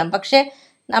അവർക്ക് അറിയാം. പക്ഷെ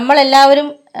നമ്മളെല്ലാവരും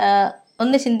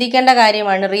ഒന്ന് ചിന്തിക്കേണ്ട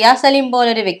കാര്യമാണ്, റിയാസ് സലീം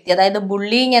പോലൊരു വ്യക്തി, അതായത്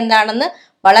ബുള്ളിങ് എന്താണെന്ന്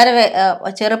വളരെ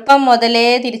ചെറുപ്പം മുതലേ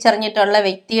തിരിച്ചറിഞ്ഞിട്ടുള്ള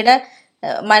വ്യക്തിയുടെ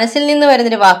മനസ്സിൽ നിന്ന്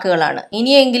വരുന്നൊരു വാക്കുകളാണ്.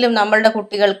 ഇനിയെങ്കിലും നമ്മളുടെ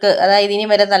കുട്ടികൾക്ക്, അതായത് ഇനി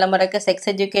വരുന്ന തലമുറയ്ക്ക് സെക്സ്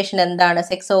എഡ്യൂക്കേഷൻ എന്താണ്,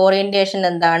 സെക്സ് ഓറിയന്റേഷൻ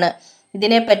എന്താണ്,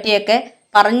 ഇതിനെ പറ്റിയൊക്കെ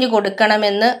പറഞ്ഞു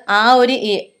കൊടുക്കണമെന്ന് ആ ഒരു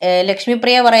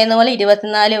ലക്ഷ്മിപ്രിയ പറയുന്ന പോലെ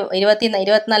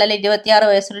 24 അല്ലെ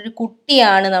 26 വയസ്സുള്ളൊരു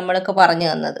കുട്ടിയാണ് നമ്മൾക്ക് പറഞ്ഞു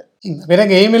തന്നത്. പിന്നെ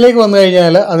ഗെയിമിലേക്ക് വന്നു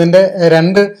കഴിഞ്ഞാൽ അതിന്റെ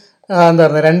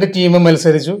രണ്ട് ടീമും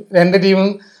മത്സരിച്ചു. രണ്ട് ടീമും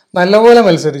നല്ലപോലെ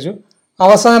മത്സരിച്ചു.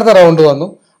 അവസാനത്തെ റൗണ്ട് വന്നു.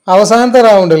 അവസാനത്തെ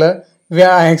റൗണ്ടിൽ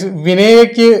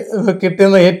വിനയയ്ക്ക്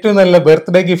കിട്ടുന്ന ഏറ്റവും നല്ല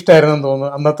ബർത്ത്ഡേ ഗിഫ്റ്റ് ആയിരുന്നു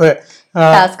തോന്നുന്നു അന്നത്തെ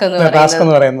ടാസ്ക്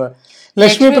എന്ന് പറയുന്നത്.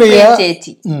 ലക്ഷ്മിപ്രിയ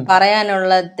ചേച്ചി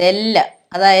പറയാനുള്ളതെല്ലാം,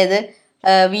 അതായത്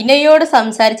വിനയോട്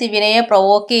സംസാരിച്ച് വിനയെ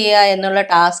പ്രൊവോക്ക് ചെയ്യുക എന്നുള്ള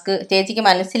ടാസ്ക് ചേച്ചിക്ക്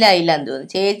മനസ്സിലായില്ല എന്ന്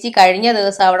തോന്നുന്നു. ചേച്ചി കഴിഞ്ഞ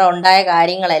ദിവസം അവിടെ ഉണ്ടായ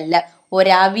കാര്യങ്ങളെല്ലാം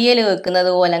ഒരവിയൽ വെക്കുന്നത്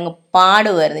പോലെ അങ്ങ്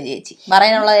പാടുമായിരുന്നു. ചേച്ചി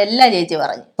പറയാനുള്ളതെല്ലാം ചേച്ചി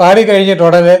പറഞ്ഞു. പാടി കഴിഞ്ഞിട്ട്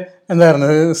ഉടനെ എന്തായിരുന്നു,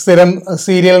 സ്ഥിരം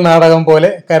സീരിയൽ നാടകം പോലെ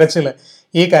കരച്ചില്.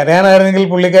 ഈ കരയാനായിരുന്നെങ്കിൽ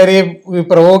പുള്ളിക്കാരിയെ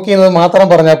പ്രൊവോക്ക് ചെയ്യുന്നത് മാത്രം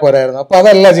പറഞ്ഞാൽ പോരായിരുന്നു. അപ്പൊ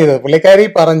അതല്ല ചെയ്തത്. പുള്ളിക്കാരി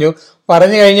പറഞ്ഞു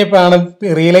കഴിഞ്ഞപ്പോഴാണ്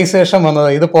റിയലൈസേഷൻ വന്നത്,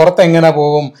 ഇത് പുറത്ത് എങ്ങനെ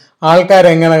പോകും,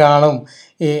 ആൾക്കാരെങ്ങനെ കാണും.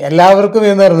 ഈ എല്ലാവർക്കും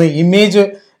എന്തായിരുന്നു, ഇമേജ്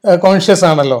കോൺഷ്യസ്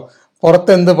ആണല്ലോ,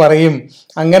 പുറത്ത് എന്ത് പറയും.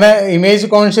 അങ്ങനെ ഇമേജ്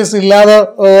കോൺഷ്യസ് ഇല്ലാതെ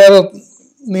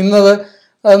നിന്നത്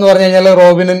എന്ന് പറഞ്ഞു കഴിഞ്ഞാൽ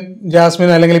റോബിനും ജാസ്മിൻ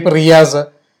അല്ലെങ്കിൽ ഇപ്പൊ റിയാസ്,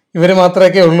 ഇവര്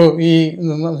മാത്രമേ ഉള്ളൂ. ഈ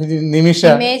നിമിഷ,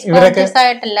 ഇവരൊക്കെ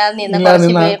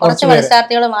കുറച്ച്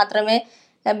മത്സരാർത്ഥികൾ മാത്രമേ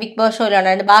ബിഗ് ബോസ്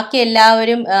ഷോയിലുണ്ടായിരുന്നു. ബാക്കി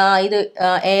എല്ലാവരും ഇത്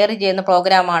എയർ ചെയ്യുന്ന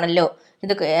പ്രോഗ്രാം ആണല്ലോ,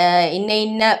 ഇത്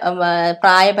ഇന്ന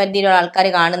പ്രായപരിധിയിലുള്ള ആൾക്കാർ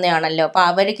കാണുന്നതാണല്ലോ. അപ്പൊ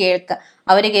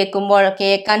അവര് കേൾക്കുമ്പോൾ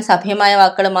കേൾക്കാൻ സഭ്യമായ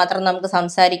വാക്കുകൾ മാത്രം നമുക്ക്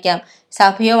സംസാരിക്കാം,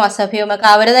 സഭ്യവും അസഭ്യവും ഒക്കെ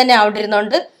അവര് തന്നെ അവിടെ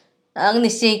ഇരുന്നോണ്ട് അങ്ങ്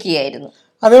നിശ്ചയിക്കുകയായിരുന്നു.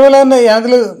 അതേപോലെ തന്നെ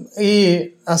അതിൽ ഈ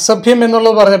അസഭ്യം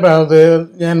എന്നുള്ളത് പറഞ്ഞപ്പോഴാണ്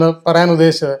ഞാൻ പറയാൻ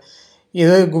ഉദ്ദേശിച്ചത്.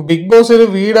 ഇത് ബിഗ് ബോസ് ഒരു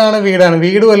വീടാണ്,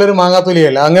 വീട് വല്ലൊരു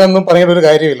മാങ്ങാത്തൊലിയല്ല, അങ്ങനെയൊന്നും പറയേണ്ട ഒരു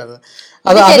കാര്യമില്ലത്.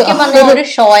 അത്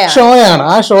ഷോയാണ്.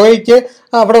 ആ ഷോയ്ക്ക്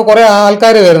അവിടെ കുറെ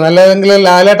ആൾക്കാർ വരുന്നു. അല്ലെങ്കിൽ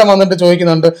ലാലേട്ടൻ വന്നിട്ട്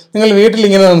ചോദിക്കുന്നുണ്ട്, നിങ്ങൾ വീട്ടിൽ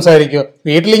ഇങ്ങനെ സംസാരിക്കുമോ?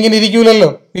 വീട്ടിലിങ്ങനെ ഇരിക്കൂലല്ലോ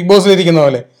ബിഗ് ബോസിൽ ഇരിക്കുന്ന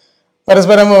പോലെ.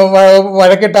 പരസ്പരം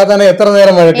വഴക്കിട്ടാൽ തന്നെ എത്ര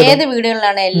നേരം വഴക്കിടും. ഏത്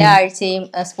വീടുകളിലാണ് എല്ലാ ആഴ്ചയും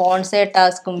സ്പോൺസേഡ്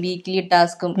ടാസ്കും വീക്ക്ലി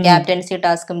ടാസ്കും ക്യാപ്റ്റൻസി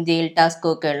ടാസ്കും ജയിൽ ടാസ്കും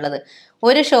ഒക്കെ ഉള്ളത്?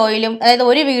 ഒരു ഷോയിലും, അതായത്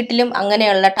ഒരു വീട്ടിലും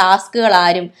അങ്ങനെയുള്ള ടാസ്കുകൾ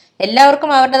ആരും,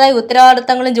 എല്ലാവർക്കും അവരുടേതായ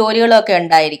ഉത്തരവാദിത്തങ്ങളും ജോലികളും ഒക്കെ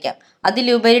ഉണ്ടായിരിക്കാം.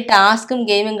 അതിലുപരി ടാസ്കും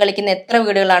ഗെയിമും കളിക്കുന്ന എത്ര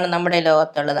വീടുകളാണ് നമ്മുടെ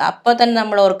ലോകത്തുള്ളത്? അപ്പൊ തന്നെ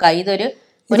നമ്മൾ ഓർക്കുക, ഇതൊരു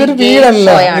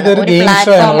വീടല്ല, ഇതൊരു ഗെയിം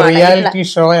ഷോ ആണ്, റിയാലിറ്റി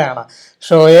ഷോ ആണ്.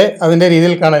 ഷോയെ അതിന്റെ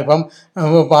രീതിയിൽ കാണാം. ഇപ്പം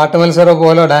പാട്ട് മത്സരം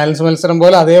പോലെ, ഡാൻസ് മത്സരം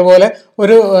പോലെ, അതേപോലെ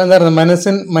ഒരു എന്താ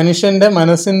പറയുക, മനുഷ്യന്റെ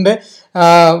മനസ്സിന്റെ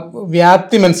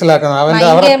വ്യാപ്തി മനസ്സിലാക്കണം.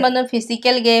 അവന്റെ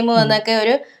ഫിസിക്കൽ ഗെയിം എന്നൊക്കെ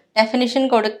ഒരു ഡെഫിനിഷൻ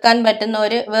കൊടുക്കാൻ പറ്റുന്ന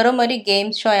വെറും ഒരു ഗെയിം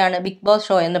ഷോ ആണ് ബിഗ് ബോസ്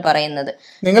ഷോ എന്ന് പറയുന്നത്.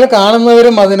 നിങ്ങൾ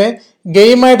കാണുന്നവരും അതിനെ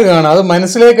ഗെയിമായിട്ട് കാണാം, അത്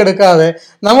മനസ്സിലേക്ക് എടുക്കാതെ.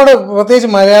 നമ്മുടെ പ്രത്യേകിച്ച്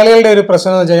മലയാളികളുടെ ഒരു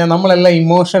പ്രശ്നം എന്ന് വെച്ച് കഴിഞ്ഞാൽ നമ്മളെല്ലാം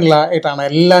ഇമോഷണലായിട്ടാണ്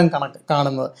എല്ലാം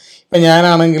കാണുന്നത്. ഇപ്പം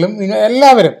ഞാനാണെങ്കിലും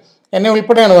എല്ലാവരും, എന്നെ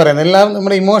ഉൾപ്പെടെയാണ് പറയുന്നത്, എല്ലാം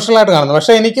നമ്മുടെ ഇമോഷണലായിട്ട് കാണുന്നത്.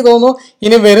 പക്ഷേ എനിക്ക് തോന്നുന്നു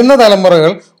ഇനി വരുന്ന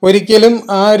തലമുറകൾ ഒരിക്കലും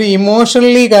ആ ഒരു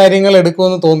ഇമോഷണലി കാര്യങ്ങൾ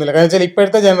എടുക്കുമെന്ന് തോന്നുന്നില്ല. കാരണം വെച്ചാൽ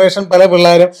ഇപ്പോഴത്തെ ജനറേഷൻ പല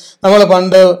പിള്ളേരും, നമ്മൾ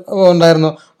പണ്ട്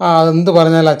ഉണ്ടായിരുന്നു, എന്ത്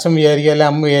പറഞ്ഞാൽ അച്ഛൻ വിചാരിക്കും, അല്ലെ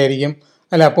അമ്മ വിചാരിക്കും,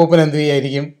 അല്ലെ അപ്പൂപ്പൻ എന്ത്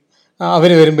വിചാരിക്കും,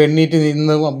 അവർ വരുമ്പോൾ എണ്ണീറ്റ്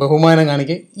നിന്ന് ബഹുമാനം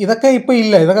കാണിക്കും. ഇതൊക്കെ ഇപ്പോൾ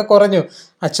ഇല്ല, ഇതൊക്കെ കുറഞ്ഞു.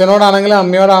 അച്ഛനോടാണെങ്കിലും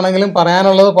അമ്മയോടാണെങ്കിലും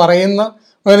പറയാനുള്ളത് പറയുന്ന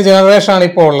ഒരു ജനറേഷനാണ്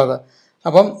ഇപ്പോൾ ഉള്ളത്.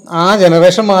 അപ്പം ആ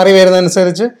ജനറേഷൻ മാറി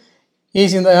വരുന്നതനുസരിച്ച് ഈ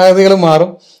ചിന്താഗതികൾ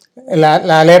മാറും.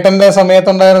 ലാലേട്ടന്റെ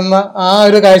സമയത്തുണ്ടായിരുന്ന ആ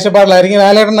ഒരു കാഴ്ചപ്പാടിലായിരിക്കും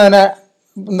ലാലേട്ടൻ അതിനെ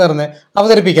എന്താ പറയുന്നത്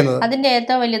അവതരിപ്പിക്കുന്നത്. അതിന്റെ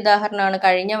ഏറ്റവും വലിയ ഉദാഹരണമാണ്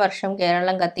കഴിഞ്ഞ വർഷം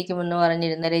കേരളം കത്തിക്കുമെന്ന്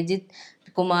പറഞ്ഞിരുന്ന രജിത്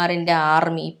കുമാറിന്റെ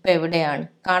ആർമി ഇപ്പൊ എവിടെയാണ്,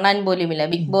 കാണാൻ പോലുമില്ല.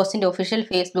 ബിഗ് ബോസിന്റെ ഒഫീഷ്യൽ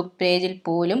ഫേസ്ബുക്ക് പേജിൽ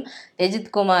പോലും രജിത്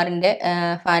കുമാറിന്റെ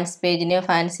ഫാൻസ് പേജിന്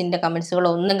ഫാൻസിന്റെ കമന്റ്സുകളോ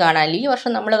ഒന്നും കാണാനില്ല. ഈ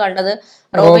വർഷം നമ്മൾ കണ്ടത്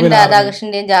റോബിൻ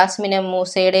രാധാകൃഷ്ണന്റെയും ജാസ്മിനും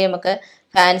മൂസയുടെയും ഒക്കെ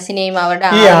ഫാൻസിനെയും അവരുടെ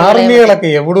ഈ ആർമികളൊക്കെ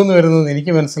എവിടുന്ന് വരുന്നത്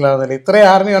എനിക്ക് മനസ്സിലാവുന്നില്ല. ഇത്രയും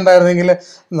ആർമി ഉണ്ടായിരുന്നെങ്കിൽ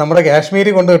നമ്മുടെ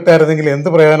കാശ്മീരി കൊണ്ട് വിട്ടായിരുന്നെങ്കിൽ എന്ത്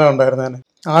പ്രയോജനം ഉണ്ടായിരുന്നേനെ.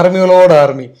 ആർമികളോട്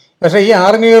ആർമി. പക്ഷെ ഈ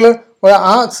ആർമികൾ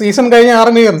ആ സീസൺ കഴിഞ്ഞ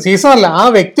ആർമി, സീസൺ അല്ല, ആ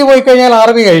വ്യക്തി പോയി കഴിഞ്ഞാൽ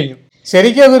ആർമി കഴിഞ്ഞു.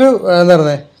 ശരിക്കും അതൊരു എന്താ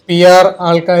പറയുന്നത് PR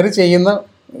ആൾക്കാർ ചെയ്യുന്ന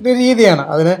ഒരു രീതിയാണ്.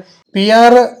 അതിന്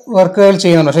PR വർക്കുകൾ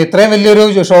ചെയ്യുന്നുണ്ട്. പക്ഷെ ഇത്രയും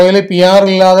വലിയൊരു ഷോയിൽ PR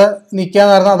ഇല്ലാതെ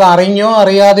നിൽക്കാന്ന് പറഞ്ഞാൽ അത് അറിഞ്ഞോ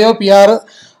അറിയാതെയോ PR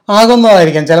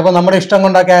ആകുന്നതായിരിക്കാം. ചിലപ്പോൾ നമ്മുടെ ഇഷ്ടം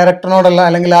കൊണ്ട് ആ ക്യാരക്ടറിനോടല്ല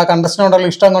അല്ലെങ്കിൽ ആ കണ്ടസ്റ്റിനോടുള്ള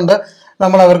ഇഷ്ടം കൊണ്ട്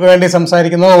നമ്മൾ അവർക്ക് വേണ്ടി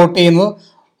സംസാരിക്കുന്നു, വോട്ട് ചെയ്യുന്നു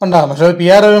ഉണ്ടാകും. പക്ഷെ അത്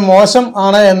PR ഒരു മോശം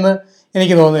ആണ് എന്ന്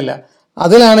എനിക്ക് തോന്നുന്നില്ല.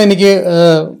 അതിലാണ് എനിക്ക്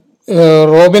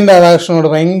റോബിൻ രാധാകൃഷ്ണനോട്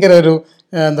ഭയങ്കര ഒരു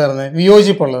എന്താ പറയുന്നത്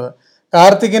വിയോജിപ്പുള്ളത്.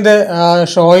 കാർത്തിക്കിൻ്റെ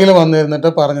ഷോയിൽ വന്നിരുന്നിട്ട്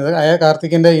പറഞ്ഞത്,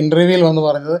 കാർത്തിക്കിൻ്റെ ഇൻ്റർവ്യൂവിൽ വന്ന്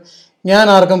പറഞ്ഞത്, ഞാൻ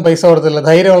ആർക്കും പൈസ കൊടുത്തില്ല,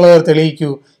 ധൈര്യമുള്ളവർ തെളിയിക്കൂ,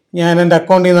 ഞാൻ എൻ്റെ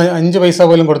അക്കൗണ്ടിൽ നിന്ന് 5 പൈസ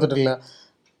പോലും കൊടുത്തിട്ടില്ല.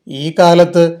 ഈ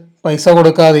കാലത്ത് പൈസ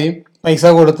കൊടുക്കാതെയും പൈസ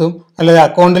കൊടുത്തും അല്ലെങ്കിൽ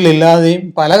അക്കൗണ്ടിൽ ഇല്ലാതെയും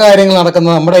പല കാര്യങ്ങൾ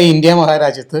നടക്കുന്ന നമ്മുടെ ഈ ഇന്ത്യ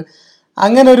മഹാരാജ്യത്ത്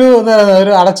അങ്ങനെ ഒരു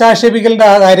അടച്ചാക്ഷേപിക്കലിൻ്റെ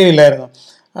ആ കാര്യമില്ലായിരുന്നു.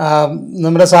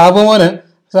 നമ്മുടെ സാബുമോന്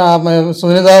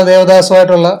സുനിത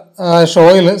ദേവദാസുമായിട്ടുള്ള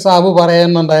ഷോയിൽ സാബു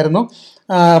പറയുന്നുണ്ടായിരുന്നു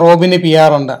റോബിന്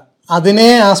PR ഉണ്ട്. അതിനെ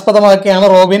ആസ്പദമാക്കിയാണ്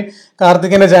റോബിൻ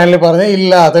കാർത്തിക്കിന്റെ ചാനലിൽ പറഞ്ഞത്,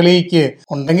 ഇല്ല തെളിയിക്ക്,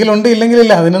 ഉണ്ടെങ്കിൽ ഉണ്ട് ഇല്ലെങ്കിൽ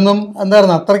ഇല്ല. അതിനൊന്നും എന്താ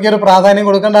പറയുക അത്രയ്ക്കൊരു പ്രാധാന്യം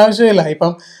കൊടുക്കേണ്ട ആവശ്യമില്ല.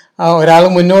 ഇപ്പം ഒരാൾ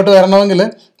മുന്നോട്ട് വരണമെങ്കിൽ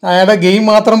അയാളുടെ ഗെയിം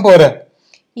മാത്രം പോരാ.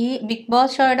 ഈ ബിഗ്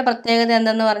ബോസ് ഷോയുടെ പ്രത്യേകത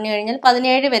എന്തെന്ന് പറഞ്ഞു കഴിഞ്ഞാൽ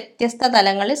 17 വ്യത്യസ്ത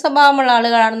തലങ്ങളിൽ സ്വഭാവമുള്ള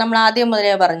ആളുകളാണ്. നമ്മൾ ആദ്യം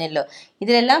മുതലേ പറഞ്ഞല്ലോ.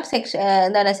 ഇതിലെല്ലാം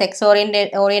സെക്സ്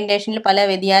ഓറിയന്റേഷനിൽ പല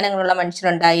വ്യതിയാനങ്ങളുള്ള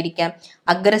മനുഷ്യരുണ്ടായിരിക്കാം,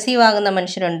 അഗ്രസീവ് ആകുന്ന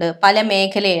മനുഷ്യരുണ്ട്, പല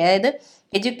മേഖലയിൽ, അതായത്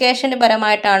എഡ്യൂക്കേഷൻ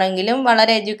പരമായിട്ടാണെങ്കിലും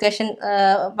വളരെ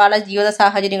പല ജീവിത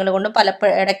സാഹചര്യങ്ങൾ കൊണ്ടും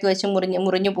പലപ്പോഴും ഇടയ്ക്ക് വെച്ച്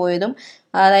മുറിഞ്ഞു പോയതും,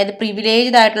 അതായത്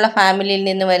പ്രിവിലേജ്ഡ് ആയിട്ടുള്ള ഫാമിലിയിൽ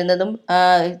നിന്ന് വരുന്നതും,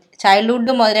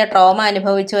 ചൈൽഡ്ഹുഡ് മുതലേ ട്രോമ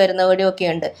അനുഭവിച്ചു വരുന്നവരും ഒക്കെ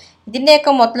ഉണ്ട്.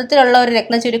 ഇതിൻ്റെയൊക്കെ മൊത്തത്തിലുള്ള ഒരു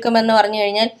രത്നചുരുക്കം എന്ന് പറഞ്ഞു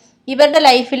കഴിഞ്ഞാൽ ഇവരുടെ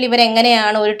ലൈഫിൽ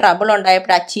ഇവരെങ്ങനെയാണ് ഒരു ട്രബിൾ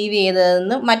ഉണ്ടായപ്പോൾ അച്ചീവ്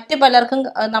ചെയ്തതെന്ന് മറ്റു പലർക്കും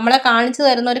നമ്മളെ കാണിച്ചു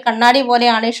തരുന്ന ഒരു കണ്ണാടി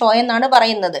പോലെയാണ് ഈ ഷോ എന്നാണ്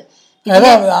പറയുന്നത്.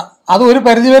 അത് ഒരു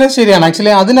പരിധിവരെ ശരിയാണ്.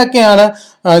 ആക്ച്വലി അതിനൊക്കെയാണ്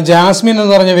ജാസ്മിൻ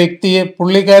എന്ന് പറഞ്ഞ വ്യക്തിയെ,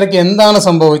 പുള്ളിക്കാർക്ക് എന്താണ്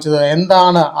സംഭവിച്ചത്,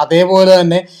 എന്താണ് അതേപോലെ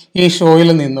തന്നെ ഈ ഷോയിൽ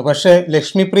നിന്നു. പക്ഷെ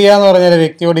ലക്ഷ്മിപ്രിയ എന്ന് പറഞ്ഞ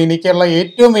വ്യക്തിയോട് എനിക്കുള്ള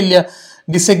ഏറ്റവും വലിയ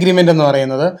ഡിസഗ്രിമെന്റ് എന്ന്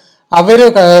പറയുന്നത്,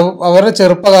 അവരുടെ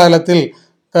ചെറുപ്പകാലത്തിൽ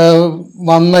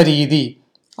വന്ന രീതി,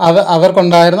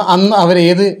 അവർക്കുണ്ടായിരുന്ന അന്ന്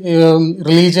അവരേത്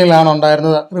റിലീജിയനിലാണ്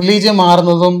ഉണ്ടായിരുന്നത്, റിലീജിയൻ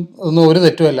മാറുന്നതും ഒന്നും ഒരു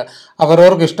തെറ്റുമല്ല.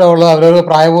 അവരവർക്ക് ഇഷ്ടമുള്ള, അവരവർക്ക്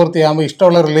പ്രായപൂർത്തിയാകുമ്പോൾ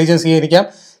ഇഷ്ടമുള്ള റിലീജിയൻ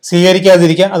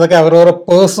സ്വീകരിക്കാതിരിക്കാം, അതൊക്കെ അവരവരുടെ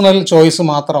പേഴ്സണൽ ചോയ്സ്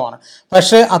മാത്രമാണ്.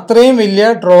 പക്ഷെ അത്രയും വലിയ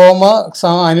ട്രോമ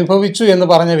അനുഭവിച്ചു എന്ന്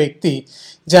പറഞ്ഞ വ്യക്തി,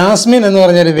 ജാസ്മിൻ എന്ന്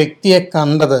പറഞ്ഞൊരു വ്യക്തിയെ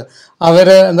കണ്ടത്,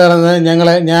 എന്താ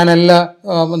പറയുന്നത്, ഞാനെല്ലാ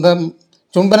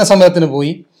ചുംബന സമരത്തിന്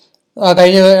പോയി,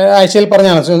 കഴിഞ്ഞ ആഴ്ചയിൽ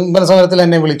പറഞ്ഞാണ്, ചുംബന സമരത്തിൽ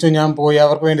എന്നെ വിളിച്ചു, ഞാൻ പോയി,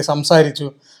 അവർക്ക് വേണ്ടി സംസാരിച്ചു.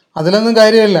 അതിലൊന്നും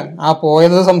കാര്യമില്ല. ആ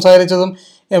പോയത് സംസാരിച്ചതും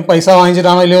പൈസ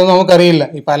വാങ്ങിച്ചിട്ടാണോ ഇല്ലയോ എന്ന് നമുക്കറിയില്ല.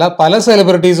 ഈ പല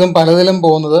സെലിബ്രിറ്റീസും പലതിലും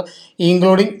പോകുന്നത്,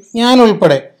 ഇൻക്ലൂഡിങ് ഞാൻ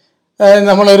ഉൾപ്പെടെ,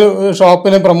 നമ്മളൊരു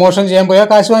ഷോപ്പിന് പ്രൊമോഷൻ ചെയ്യാൻ പോയാൽ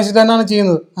കാശ് വാങ്ങിച്ചിട്ട് തന്നെയാണ്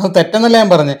ചെയ്യുന്നത്. അത് തെറ്റെന്നല്ല ഞാൻ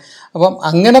പറഞ്ഞത്. അപ്പം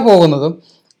അങ്ങനെ പോകുന്നതും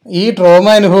ഈ ട്രോമ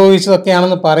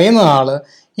അനുഭവിച്ചതൊക്കെയാണെന്ന് പറയുന്ന ആള്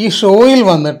ഈ ഷോയിൽ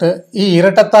വന്നിട്ട് ഈ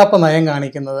ഇരട്ടത്താപ്പ് നയം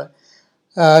കാണിക്കുന്നത്,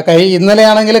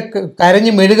 ഇന്നലെയാണെങ്കിൽ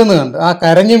കരഞ്ഞു മെഴുകുന്നത് കണ്ട്, ആ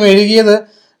കരഞ്ഞു മെഴുകിയത്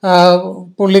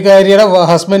പുള്ളിക്കാരിയുടെ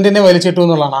ഹസ്ബൻഡിനെ വലിച്ചിട്ടു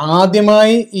എന്നുള്ളതാണ്.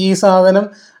 ആദ്യമായി ഈ സാധനം,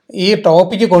 ഈ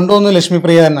ടോപ്പിക്ക് കൊണ്ടുവന്ന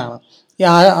ലക്ഷ്മിപ്രിയ തന്നെയാണ്.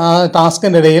 ആ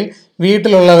ടാസ്കിൻ്റെ ഇടയിൽ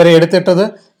വീട്ടിലുള്ളവരെ എടുത്തിട്ടത്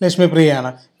ലക്ഷ്മിപ്രിയയാണ്.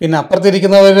 പിന്നെ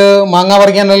അപ്പുറത്തിരിക്കുന്നവർ മാങ്ങ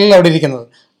പറിക്കാനല്ലല്ലോ അവിടെ ഇരിക്കുന്നത്.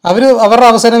 അവരുടെ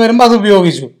അവസരം വരുമ്പോൾ അത്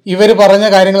ഉപയോഗിച്ചു, ഇവർ പറഞ്ഞ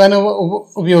കാര്യങ്ങൾ തന്നെ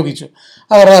ഉപയോഗിച്ചു,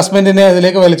 അവരുടെ ഹസ്ബൻഡിനെ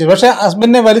അതിലേക്ക് വലിച്ചു. പക്ഷെ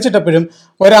ഹസ്ബൻഡിനെ വലിച്ചിട്ടപ്പോഴും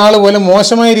ഒരാൾ പോലും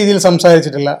മോശമായ രീതിയിൽ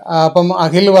സംസാരിച്ചിട്ടില്ല. അപ്പം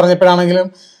അഖിൽ പറഞ്ഞപ്പോഴാണെങ്കിലും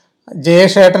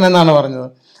ജയശേട്ടൻ എന്നാണ് പറഞ്ഞത്.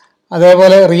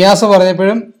 അതേപോലെ റിയാസ്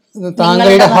പറഞ്ഞപ്പോഴും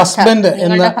താങ്കളുടെ ഹസ്ബൻഡ്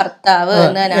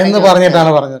എന്ന്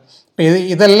പറഞ്ഞിട്ടാണ് പറഞ്ഞത്.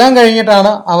 ഇതെല്ലാം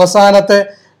കഴിഞ്ഞിട്ടാണ് അവസാനത്തെ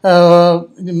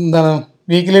എന്താണ്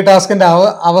വീക്ക്ലി ടാസ്കിൻ്റെ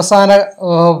അവസാന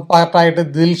പാർട്ടായിട്ട്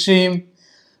ദിൽഷയും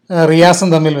റിയാസും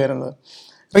തമ്മിൽ വരുന്നത്.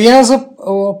 റിയാസ്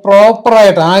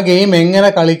പ്രോപ്പറായിട്ട് ആ ഗെയിം എങ്ങനെ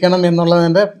കളിക്കണം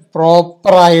എന്നുള്ളതിൻ്റെ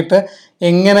പ്രോപ്പറായിട്ട്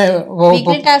എങ്ങനെ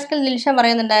വീക്ക്ലി ടാസ്കിൽ ദിൽഷ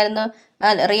പറയുന്നുണ്ടായിരുന്നു,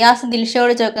 റിയാസ്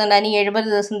ദിൽഷയോട് ചോദിക്കുന്നുണ്ടായിരുന്നു 70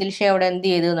 ദിവസം ദിൽഷ അവിടെ എന്ത്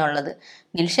ചെയ്തു എന്നുള്ളത്.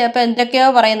 ദിൽഷ അപ്പം എന്തൊക്കെയോ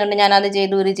പറയുന്നുണ്ട്, ഞാനത്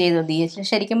ചെയ്തു ഇത് ചെയ്തു. ദിൽഷ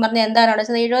ശരിക്കും പറഞ്ഞാൽ എന്താണ് അവിടെ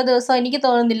 70 ദിവസം എനിക്ക്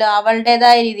തോന്നുന്നില്ല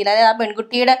അവളുടേതായ രീതിയിൽ, അതായത് ആ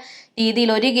പെൺകുട്ടിയുടെ രീതിയിൽ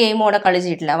ഒരു ഗെയിമും അവിടെ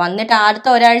കളിച്ചിട്ടില്ല. വന്നിട്ട് അടുത്ത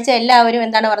ഒരാഴ്ച എല്ലാവരും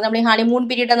എന്താണ് പറയുന്നത്, നമ്മൾ ഈ ഹണിമൂൺ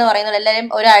പീരീഡ് എന്ന് പറയുന്നത്, എല്ലാവരും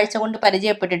ഒരാഴ്ച കൊണ്ട്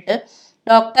പരിചയപ്പെട്ടിട്ട്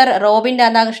ഡോക്ടർ റോബിൻ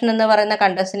രാധാകൃഷ്ണൻ എന്ന് പറയുന്ന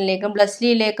കണ്ടസ്റ്റന്റിലേക്കും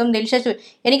ബ്ലസ്ലിയിലേക്കും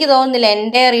എനിക്ക് തോന്നുന്നില്ല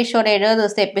എൻ്റെ റീഷോയുടെ 70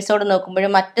 ദിവസത്തെ എപ്പിസോഡ്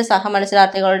നോക്കുമ്പോഴും മറ്റ്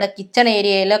സഹമത്സരാർത്ഥികളുടെ kitchen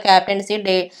ഏരിയയിലോ captaincy,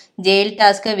 jail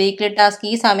task, weekly task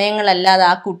ഈ സമയങ്ങളല്ലാതെ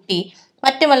ആ കുട്ടി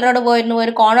മറ്റു മലരോട് പോയിരുന്നു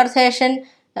ഒരു കോൺവെർസേഷൻ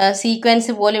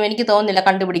സീക്വൻസ് പോലും എനിക്ക് തോന്നുന്നില്ല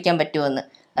കണ്ടുപിടിക്കാൻ പറ്റുമെന്ന്.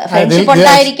 ഫ്രണ്ട്ഷിപ്പ്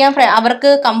ഉണ്ടായിരിക്കാം, അവർക്ക്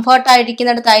കംഫർട്ട്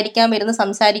ആയിരിക്കുന്നിടത്തായിരിക്കാം ഇരുന്ന്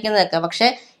സംസാരിക്കുന്നതൊക്കെ. പക്ഷെ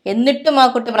എന്നിട്ടും ആ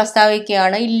കുട്ടി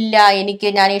പ്രസ്താവിക്കുകയാണ് ഇല്ല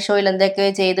ഞാൻ ഈ ഷോയിൽ എന്തൊക്കെയോ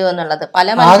ചെയ്തു എന്നുള്ളത്.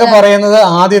 പറയുന്നത്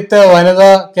ആദ്യത്തെ വനിതാ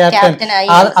ക്യാപ്റ്റനായി.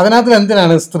 അതിനകത്ത്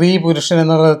എന്തിനാണ് സ്ത്രീ പുരുഷൻ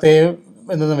എന്നുള്ള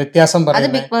വ്യത്യാസം? അത്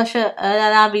ബിഗ് ബോസ്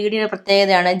ആ വീഡിയോയുടെ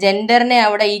പ്രത്യേകതയാണ്. ജെൻഡറിനെ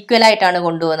അവിടെ ഈക്വൽ ആയിട്ടാണ്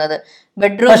കൊണ്ടുപോകുന്നത്.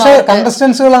 ബെഡ്റൂം പക്ഷേ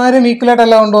കണ്ടസ്റ്റൻസുകൾ ആരും ഈക്വൽ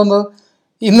ആയിട്ടല്ല കൊണ്ടുപോകുന്നത്.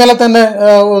 ഇന്നലെ തന്നെ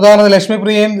ഉദാഹരണത്തിന്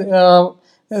ലക്ഷ്മിപ്രിയയും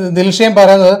ദിൽഷയും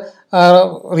പറയുന്നത്,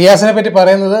 റിയാസിനെ പറ്റി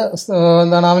പറയുന്നത്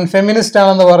എന്താണ്, അവൻ ഫെമിനിസ്റ്റ്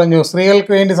ആണെന്ന് പറഞ്ഞു.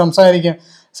 സ്ത്രീകൾക്ക് വേണ്ടി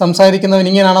സംസാരിക്കുന്നവൻ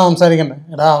ഇങ്ങനെയാണോ സംസാരിക്കേണ്ടത്?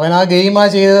 എടാ, അവൻ ആ ഗെയിമാ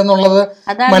ചെയ്തതെന്നുള്ളത്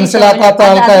മനസ്സിലാക്കാത്ത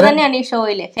ആൾക്കാർ തന്നെയാണ് ഈ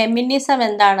ഷോയില്. ഫെമിനിസം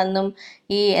എന്താണെന്നും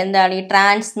ഈ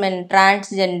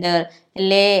ട്രാൻസ്ജെൻഡർ,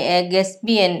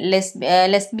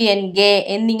 ലെസ്ബിയൻ, ഗേ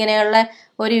എന്നിങ്ങനെയുള്ള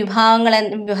ഒരു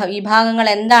വിഭാഗങ്ങൾ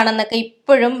എന്താണെന്നൊക്കെ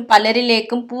ഇപ്പോഴും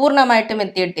പലരിലേക്കും പൂർണ്ണമായിട്ടും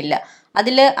എത്തിയിട്ടില്ല.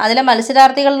 അതിലെ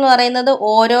മത്സരാർത്ഥികൾ എന്ന് പറയുന്നത്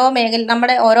ഓരോ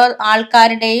നമ്മുടെ ഓരോ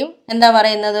ആൾക്കാരുടെയും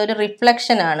ഒരു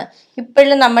റിഫ്ലക്ഷൻ ആണ്.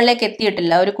 ഇപ്പോഴും നമ്മളിലേക്ക്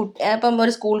എത്തിയിട്ടില്ല. ഇപ്പം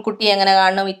ഒരു സ്കൂൾ കുട്ടിയെ എങ്ങനെ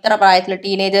കാണണം, ഇത്ര പ്രായത്തിൽ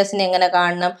ടീനേജേഴ്സിനെ എങ്ങനെ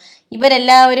കാണണം,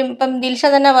 ഇവരെല്ലാവരും ഇപ്പം ദിൽഷ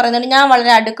തന്നെ പറയുന്നുണ്ട്, ഞാൻ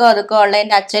വളരെ അടുക്കോ ഉള്ള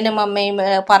എൻ്റെ അച്ഛനും അമ്മയും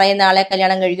പറയുന്ന ആളെ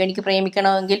കല്യാണം കഴിക്കും, എനിക്ക്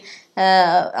പ്രേമിക്കണമെങ്കിൽ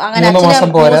അങ്ങനെ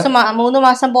 3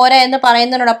 മാസം പോരാ എന്ന്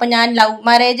പറയുന്നതിനോടൊപ്പം ഞാൻ ലവ്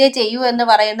മാരേജേ ചെയ്യൂ എന്ന്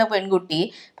പറയുന്ന പെൺകുട്ടി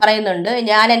പറയുന്നുണ്ട്,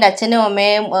 ഞാൻ എൻ്റെ അച്ഛനും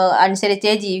അമ്മയും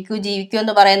അനുസരിച്ചേ ജീവിക്കൂ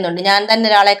എന്ന് പറയുന്നുണ്ട്. ഞാൻ തന്നെ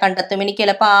ഒരാളെ കണ്ടെത്തും, എനിക്ക്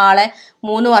ചിലപ്പോൾ ആളെ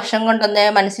 3 വർഷം കൊണ്ടൊന്നേ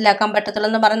മനസ്സിലാക്കാൻ പറ്റത്തുള്ളൂ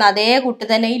എന്ന് പറയുന്ന അതേ കുട്ടി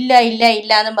തന്നെ ഇല്ല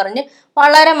എന്നും പറഞ്ഞ്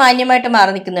വളരെ മാന്യമായിട്ട്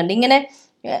മാറി നിൽക്കുന്നുണ്ട്. ഇങ്ങനെ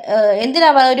എന്തിനാ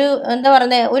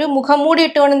ഒരു മുഖം മൂടി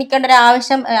ഇട്ടുകൊണ്ട് നിൽക്കേണ്ട ഒരു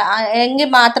ആവശ്യം എങ്കിൽ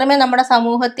മാത്രമേ നമ്മുടെ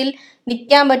സമൂഹത്തിൽ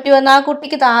നിൽക്കാൻ പറ്റൂ എന്ന് ആ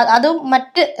കുട്ടിക്ക് അതും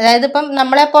അതായത് ഇപ്പം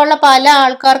നമ്മളെപ്പോലുള്ള പല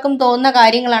ആൾക്കാർക്കും തോന്നുന്ന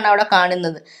കാര്യങ്ങളാണ് അവിടെ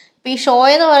കാണുന്നത്. ഇപ്പം ഈ ഷോ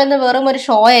എന്ന് പറയുന്നത് വെറും ഒരു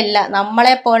ഷോ അല്ല,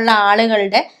 നമ്മളെപ്പോലുള്ള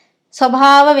ആളുകളുടെ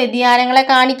സ്വഭാവ വ്യതിയാനങ്ങളെ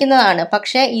കാണിക്കുന്നതാണ്.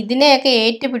 പക്ഷെ ഇതിനെയൊക്കെ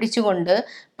ഏറ്റുപിടിച്ചുകൊണ്ട്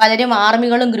പലരും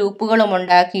ആർമികളും ഗ്രൂപ്പുകളും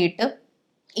ഉണ്ടാക്കിയിട്ട്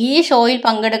ഈ ഷോയിൽ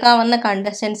പങ്കെടുക്കാൻ വന്ന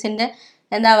കണ്ടസ്റ്റൻസിന്റെ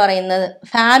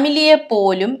ഫാമിലിയെ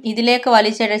പോലും ഇതിലേക്ക്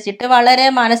വലിച്ചഴച്ചിട്ട് വളരെ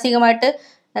മാനസികമായിട്ട്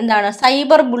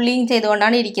സൈബർ ബുള്ളിങ്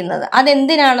ചെയ്തുകൊണ്ടാണ് ഇരിക്കുന്നത്.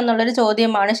 അതെന്തിനാണെന്നുള്ളൊരു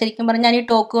ചോദ്യമാണ് ശരിക്കും പറഞ്ഞാൽ ഞാൻ ഈ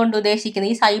ടോക്ക് കൊണ്ട്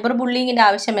ഉദ്ദേശിക്കുന്നത്. ഈ സൈബർ ബുള്ളിങ്ങിന്റെ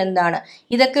ആവശ്യം എന്താണ്?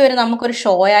 ഇതൊക്കെ നമുക്കൊരു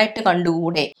ഷോ ആയിട്ട്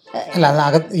കണ്ടുകൂടെ? അല്ല,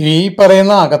 ഈ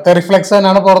പറയുന്ന അകത്തെ റിഫ്ലെക്സ്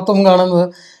തന്നെയാണ് പുറത്തും കാണുന്നത്.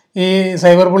 ഈ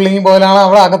സൈബർ ബുള്ളിങ് പോലെയാണ്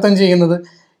അവിടെ അകത്തും ചെയ്യുന്നത്.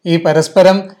 ഈ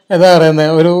പരസ്പരം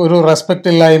ഒരു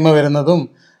റെസ്പെക്റ്റ് ഇല്ലായ്മ വരുന്നതും,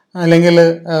 അല്ലെങ്കിൽ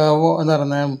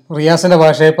റിയാസിന്റെ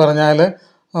ഭാഷയിൽ പറഞ്ഞാൽ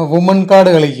വുമൺ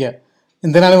കാർഡ് കളിക്കുക.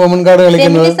 എന്തിനാണ് വുമൺ കാർഡ്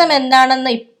കളിക്കുന്നത്? ഫെമിനിസം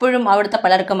എന്താണെന്ന് ഇപ്പോഴും അവിടുത്തെ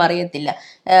പലർക്കും അറിയത്തില്ല.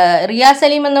 റിയാസ്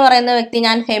സലീം എന്ന് പറയുന്ന വ്യക്തി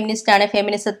ഞാൻ ഫെമിനിസ്റ്റ് ആണ്,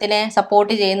 ഫെമിനിസത്തിനെ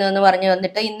സപ്പോർട്ട് ചെയ്യുന്നു എന്ന് പറഞ്ഞു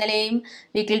വന്നിട്ട് ഇന്നലെയും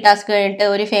വീക്കിലി ടാസ്ക് കഴിഞ്ഞിട്ട്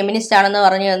ഒരു ഫെമിനിസ്റ്റ് ആണെന്ന്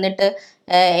പറഞ്ഞു വന്നിട്ട്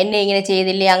എന്നെ ഇങ്ങനെ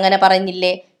ചെയ്തില്ലേ, അങ്ങനെ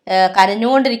പറഞ്ഞില്ലേ,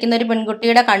 കരഞ്ഞുകൊണ്ടിരിക്കുന്ന ഒരു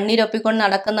പെൺകുട്ടിയുടെ കണ്ണീരൊപ്പിക്കൊണ്ട്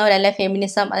നടക്കുന്നവരല്ല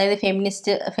ഫെമിനിസം, അതായത്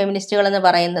ഫെമിനിസ്റ്റുകൾ എന്ന്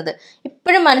പറയുന്നത്.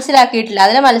 ഇപ്പോഴും മനസ്സിലാക്കിയിട്ടില്ല.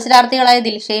 അതിലെ മത്സരാർത്ഥികളായ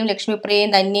ദിൽഷയും ലക്ഷ്മിപ്രിയയും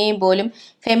ധന്യയും പോലും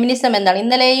ഫെമിനിസം എന്താണ്.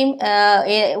 ഇന്നലെയും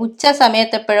ഉച്ച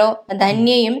സമയത്തെപ്പോഴോ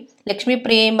ധന്യയും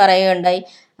ലക്ഷ്മിപ്രിയയും പറയുകയുണ്ടായി,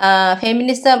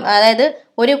 ഫെമിനിസം അതായത്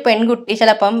ഒരു പെൺകുട്ടി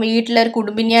ചിലപ്പം വീട്ടിലൊരു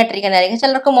കുടുംബിനിയായിട്ടിരിക്കാനായിരിക്കും,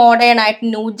 ചിലർക്ക് മോഡേൺ ആയിട്ട്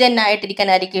ന്യൂജൻ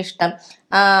ആയിട്ടിരിക്കാനായിരിക്കും ഇഷ്ടം.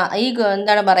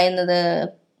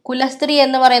 കുലസ്ത്രീ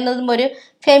എന്ന് പറയുന്നതും ഒരു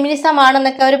ഫെമിനിസം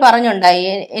ആണെന്നൊക്കെ അവർ പറഞ്ഞുണ്ടായി.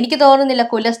 എനിക്ക് തോന്നുന്നില്ല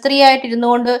കുലസ്ത്രീ ആയിട്ടിരുന്നു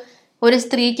കൊണ്ട് ഒരു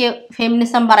സ്ത്രീക്ക്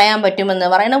ഫെമിനിസം പറയാൻ പറ്റുമെന്ന്.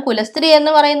 പറയണം, കുലസ്ത്രീ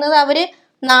എന്ന് പറയുന്നത് അവര്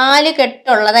 4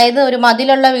 കെട്ടുള്ള, അതായത് ഒരു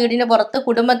മതിലുള്ള വീടിന് പുറത്ത്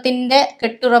കുടുംബത്തിന്റെ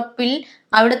കെട്ടുറപ്പിൽ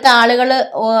അവിടുത്തെ ആളുകൾ,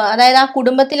 അതായത് ആ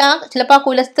കുടുംബത്തിൽ ചിലപ്പോൾ ആ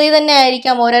കുലസ്ത്രീ തന്നെ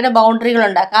ആയിരിക്കാം ഓരോരോ ബൗണ്ടറികൾ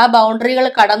ഉണ്ടാക്കുക. ആ ബൗണ്ടറികൾ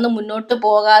കടന്ന് മുന്നോട്ട്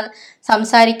പോകാതെ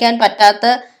സംസാരിക്കാൻ പറ്റാത്ത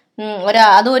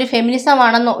അതും ഒരു ഫെമിനിസം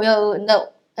ആണെന്ന്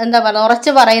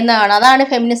ഉറച്ചു പറയുന്നതാണ്. അതാണ്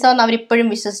ഫെമിനിസം എന്ന് അവരിപ്പോഴും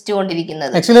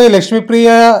വിശ്വസിച്ചുകൊണ്ടിരിക്കുന്നത്. ആക്ച്വലി ലക്ഷ്മിപ്രിയ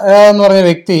എന്ന് പറഞ്ഞ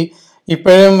വ്യക്തി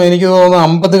ഇപ്പോഴും എനിക്ക് തോന്നുന്നു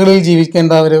 50കളിൽ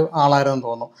ജീവിക്കേണ്ട ഒരു ആളായിരുന്നു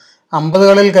തോന്നുന്നു.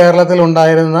 50കളിൽ കേരളത്തിൽ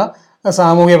ഉണ്ടായിരുന്ന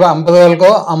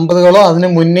 50കളോ അതിന്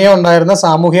മുന്നേ ഉണ്ടായിരുന്ന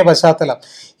സാമൂഹ്യ പശ്ചാത്തലം,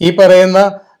 ഈ പറയുന്ന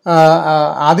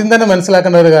ആദ്യം തന്നെ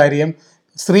മനസ്സിലാക്കേണ്ട ഒരു കാര്യം,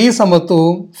 സ്ത്രീ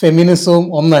സമത്വവും ഫെമിനിസവും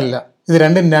ഒന്നല്ല, ഇത്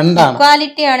രണ്ടാണ്.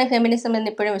 ഇക്വാലിറ്റിയാണ് ഫെമിനിസം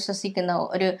എന്ന് ഇപ്പോഴും വിശ്വസിക്കുന്ന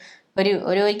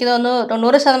എനിക്ക് തോന്നുന്നു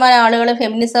 90% ആളുകൾ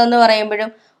ഫെമിനിസം എന്ന് പറയുമ്പോഴും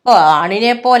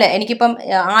ആണിനെ പോലെ, എനിക്കിപ്പം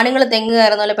ആണുങ്ങൾ തെങ്ങ്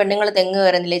കയറുന്ന പോലെ പെണ്ണുങ്ങൾ തെങ്ങ്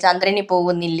കയറുന്നില്ലേ, ചന്ദ്രനിൽ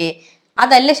പോകുന്നില്ലേ,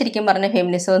 അതല്ല ശരിക്കും പറഞ്ഞ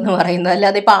ഫെമിനിസം എന്ന് പറയുന്നത്.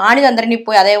 അല്ലാതെ ഇപ്പൊ ആണ് ചന്ദ്രനിൽ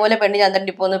പോയി അതേപോലെ പെണ്ണ്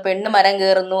ചന്ദ്രനിൽ പോകുന്നു, പെണ്ണ് മരം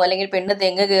കയറുന്നു, അല്ലെങ്കിൽ പെണ്ണ്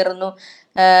തെങ്ങ് കയറുന്നു,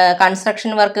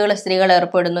 കൺസ്ട്രക്ഷൻ വർക്കുകൾ സ്ത്രീകൾ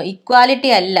ഏർപ്പെടുന്നു.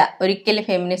 ഇക്വാലിറ്റി അല്ല ഒരിക്കലും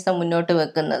ഫെമിനിസം മുന്നോട്ട്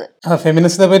വെക്കുന്നത്.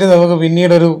 ഫെമിനിസത്തെ പറ്റി നമുക്ക്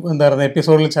പിന്നീട് ഒരു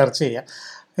എപ്പിസോഡിൽ ചർച്ച ചെയ്യാം.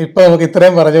 ഇപ്പൊ നമുക്ക്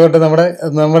ഇത്രയും പറഞ്ഞുകൊണ്ട്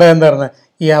നമ്മുടെ എന്താ പറയുക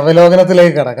ഈ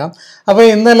അവലോകനത്തിലേക്ക് കിടക്കാം. അപ്പൊ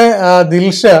ഇന്നലെ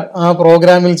ദിൽഷ ആ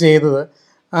പ്രോഗ്രാമിൽ ചെയ്തത്,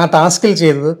 ആ ടാസ്കിൽ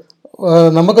ചെയ്തത്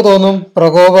നമുക്ക് തോന്നും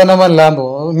പ്രകോപനമല്ലാന്ന്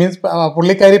തോന്നും. മീൻസ്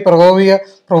പുള്ളിക്കാരി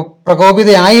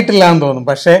പ്രകോപിതയായിട്ടില്ലാന്ന് തോന്നും.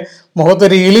 പക്ഷെ മുഖത്ത്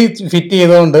റീലി ഫിറ്റ്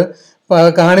ചെയ്തുകൊണ്ട്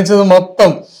കാണിച്ചത്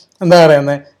മൊത്തം എന്താ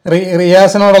പറയുന്നത്,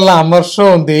 റിയാസിനോടുള്ള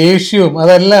അമർഷവും ദേഷ്യവും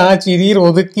അതെല്ലാം ആ ചിരിയിൽ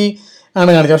ഒതുക്കി ആണ്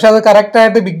കാണിച്ചത്. പക്ഷെ അത്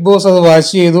കറക്റ്റായിട്ട് ബിഗ് ബോസ് അത്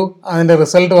വാച്ച് ചെയ്തു, അതിന്റെ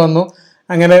റിസൾട്ട് വന്നു.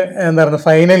 അങ്ങനെ എന്താ പറയുക,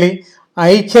 ഫൈനലി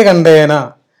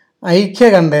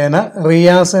ഐക്യകണ്ഠേന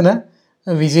റിയാസിന്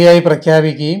വിജയായി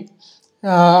പ്രഖ്യാപിക്കുകയും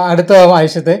അടുത്ത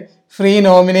ആഴ്ചത്തെ ഫ്രീ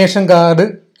നോമിനേഷൻ കാർഡ്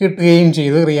കിട്ടുകയും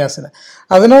ചെയ്തു റിയാസിന്.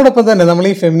 അതിനോടൊപ്പം തന്നെ നമ്മൾ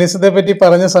ഈ ഫെമിനിസത്തെ പറ്റി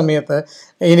പറഞ്ഞ സമയത്ത്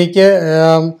എനിക്ക്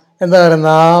എന്താ പറയുന്ന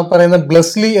ആ പറയുന്ന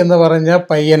ബ്ലസ്ലി എന്ന് പറഞ്ഞ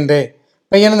പയ്യനെന്നെ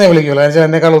വിളിക്കുമല്ലോ, എന്നുവെച്ചാൽ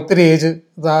എന്നെക്കാൾ ഒത്തിരി ഏജ്,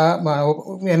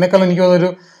 എന്നെക്കാൾ എനിക്ക്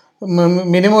തോന്നുന്നൊരു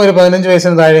മിനിമം ഒരു 15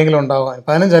 വയസ്സിന് താഴെയെങ്കിലും ഉണ്ടാവാൻ,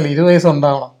 15 20 വയസ്സ്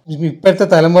ഉണ്ടാവണം. ഇപ്പോഴത്തെ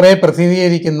തലമുറയെ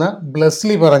പ്രതിനിധീകരിക്കുന്ന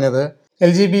ബ്ലസ്ലി പറഞ്ഞത്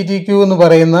LGBTQ എന്ന്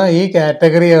പറയുന്ന ഈ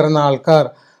കാറ്റഗറി വരുന്ന ആൾക്കാർ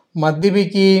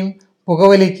മദ്യപിക്കുകയും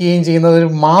പുകവലിക്കുകയും ചെയ്യുന്നത്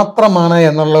മാത്രമാണ്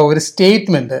എന്നുള്ള ഒരു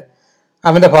സ്റ്റേറ്റ്മെന്റ്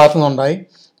അവന്റെ ഭാഗത്തു നിന്നുണ്ടായി.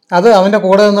 അത് അവന്റെ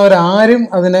കൂടെ നിന്നവരാരും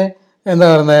അതിനെ എന്താ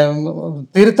പറയുന്നത്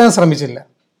തിരുത്താൻ ശ്രമിച്ചില്ല.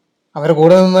 അവരുടെ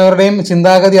കൂടെ നിന്നവരുടെയും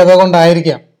ചിന്താഗതി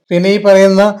അതുകൊണ്ടായിരിക്കാം. പിന്നെ ഈ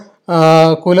പറയുന്ന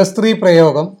കുലസ്ത്രീ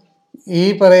പ്രയോഗം, ഈ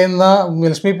പറയുന്ന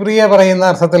ലക്ഷ്മിപ്രിയ പറയുന്ന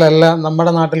അർത്ഥത്തിലല്ല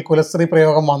നമ്മുടെ നാട്ടിൽ കുലസ്ത്രീ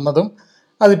പ്രയോഗം വന്നതും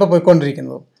അതിപ്പോൾ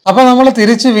പോയിക്കൊണ്ടിരിക്കുന്നതും. അപ്പൊ നമ്മൾ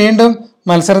തിരിച്ച് വീണ്ടും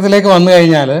മത്സരത്തിലേക്ക് വന്നു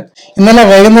കഴിഞ്ഞാൽ ഇന്നലെ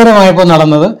വൈകുന്നേരമായപ്പോൾ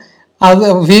നടന്നത് അത്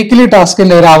വീക്ക്ലി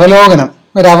ടാസ്കിന്റെ ഒരു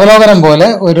അവലോകനം പോലെ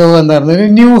ഒരു എന്താ പറയുക ഒരു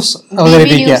ന്യൂസ്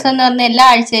അവതരിപ്പിക്കുക എന്ന് പറഞ്ഞ എല്ലാ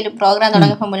ആഴ്ചയിലും പ്രോഗ്രാം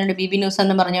തുടങ്ങുമ്പോൾ മുന്നോട്ട് BB ന്യൂസ്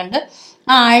എന്ന് പറഞ്ഞുകൊണ്ട്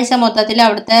ആ ആഴ്ച മൊത്തത്തിൽ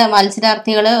അവിടുത്തെ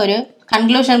മത്സരാർത്ഥികൾ ഒരു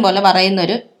കൺക്ലൂഷൻ പോലെ പറയുന്ന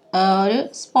ഒരു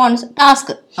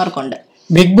ടാസ്ക് അവർക്കുണ്ട്.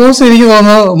 ബിഗ് ബോസ് എനിക്ക്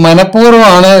തോന്നുന്നു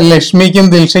മനഃപൂർവ്വമാണ് ലക്ഷ്മിക്കും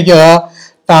ദിൽഷയ്ക്കും ആ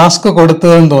ടാസ്ക്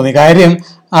കൊടുത്തതെന്ന് തോന്നി. കാര്യം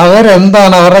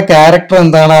അവരെന്താണ്, അവരുടെ ക്യാരക്ടർ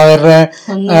എന്താണ്, അവരുടെ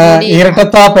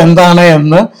ഇരട്ടത്താപ്പ് എന്താണ്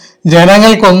എന്ന്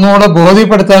ജനങ്ങൾക്ക് ഒന്നുകൂടെ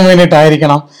ബോധ്യപ്പെടുത്താൻ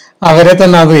വേണ്ടിയിട്ടായിരിക്കണം അവരെ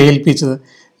തന്നെ അത് ഏൽപ്പിച്ചത്.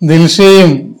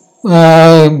 ദിൽഷയും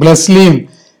ബ്ലസ്ലിയും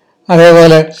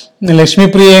അതേപോലെ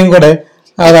ലക്ഷ്മിപ്രിയയും കൂടെ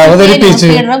അത് അവതരിപ്പിച്ച്.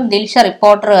 ദിൽഷ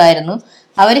റിപ്പോർട്ടർ ആയിരുന്നു.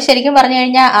 അവര് ശരിക്കും പറഞ്ഞു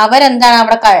കഴിഞ്ഞാൽ അവരെന്താണ്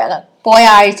അവിടെ പോയ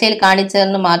ആഴ്ചയിൽ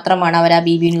കാണിച്ചതെന്ന് മാത്രമാണ് അവർ ആ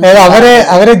BB ന്യൂസ്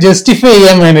അവരെ ജസ്റ്റിഫൈ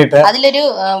ചെയ്യാൻ വേണ്ടിട്ട് അതിലൊരു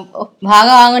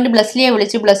ഭാഗമാകൊണ്ട് ബ്ലസ്ലിയെ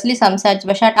വിളിച്ചു. ബ്ലസ്ലി സംസാരിച്ചു.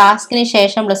 പക്ഷെ ആ ടാസ്കിന്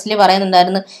ശേഷം ബ്ലസ്ലി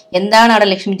പറയുന്നുണ്ടായിരുന്നു എന്താണ് അവിടെ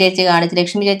ലക്ഷ്മി ചേച്ചി കാണിച്ചത്.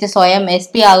 ലക്ഷ്മി ചേച്ചി സ്വയം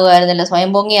SP ആകുമായിരുന്നില്ല, സ്വയം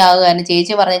പൊങ്ങി ആകുമായിരുന്നു.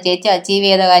 ചേച്ചി അച്ചീവ്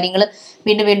ചെയ്ത കാര്യങ്ങൾ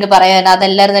വീണ്ടും വീണ്ടും പറയാൻ,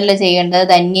 അതെല്ലായിരുന്നല്ലോ ചെയ്യേണ്ടത്,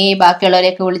 ധന്യയെ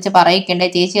ബാക്കിയുള്ളവരെയൊക്കെ വിളിച്ച് പറയിക്കണ്ടേ,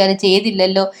 ചേച്ചി അത്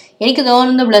ചെയ്തില്ലല്ലോ. എനിക്ക്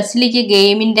തോന്നുന്നു ബ്ലസ്ലിക്ക്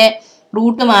ഗെയിമിന്റെ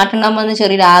റൂട്ട് മാറ്റണമെന്ന്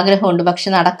ചെറിയൊരു ആഗ്രഹമുണ്ട്, പക്ഷെ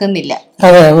നടക്കുന്നില്ല.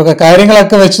 അതെ,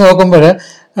 കാര്യങ്ങളൊക്കെ വെച്ച് നോക്കുമ്പോൾ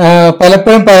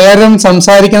പലപ്പോഴും പലരും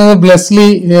സംസാരിക്കുന്നത് ബ്ലസ്ലി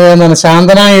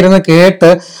ശാന്തനായിരുന്ന് കേട്ട്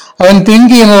അവൻ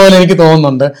തിങ്ക് ചെയ്യുന്ന പോലെ എനിക്ക്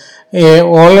തോന്നുന്നുണ്ട്.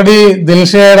 ഓൾറെഡി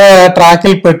ദിൽഷയുടെ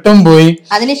ട്രാക്കിൽ പെട്ടും പോയി.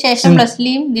 അതിനുശേഷം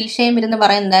ബ്ലസ്ലിയും ദിൽഷയും ഇരുന്ന്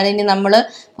പറയുന്നതാണ് ഇനി നമ്മള്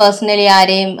പേഴ്സണലി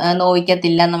ആരെയും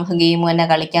നോവിക്കത്തില്ല, നമുക്ക് ഗെയിം തന്നെ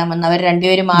കളിക്കാമെന്ന് അവർ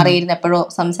രണ്ടുപേരും മാറിയിരുന്ന് എപ്പോഴോ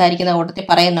സംസാരിക്കുന്ന കൂട്ടത്തിൽ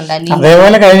പറയുന്നുണ്ടായിരുന്നു.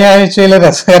 അതേപോലെ കഴിഞ്ഞ ആഴ്ചയിലെ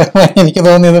രസകരമായി എനിക്ക്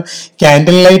തോന്നിയത്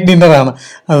ക്യാൻഡിൽ ലൈറ്റ് ഡിന്നർ ആണ്.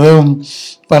 അത്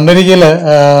പണ്ടൊരിക്കല്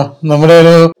നമ്മുടെ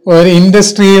ഒരു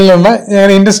ഇൻഡസ്ട്രിയിലുള്ള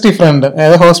ഇൻഡസ്ട്രി ഫ്രണ്ട്,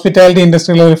 അതായത് ഹോസ്പിറ്റാലിറ്റി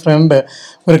ഇൻഡസ്ട്രിയിലെ ഒരു ഫ്രണ്ട്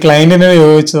ഒരു ക്ലയന്റിനോട്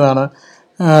ചോദിച്ചതാണ്,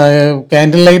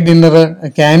 ക്യാൻഡിൽ ലൈറ്റ് ഡിന്നർ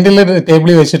ക്യാൻഡിൽ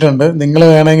ടേബിളിൽ വെച്ചിട്ടുണ്ട്, നിങ്ങൾ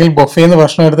വേണമെങ്കിൽ ബൊഫേന്ന്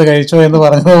ഭക്ഷണം എടുത്ത് കഴിച്ചോ എന്ന്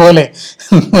പറഞ്ഞതുപോലെ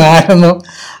ആയിരുന്നു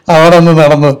അവിടെ ഒന്ന്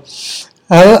നടന്നത്.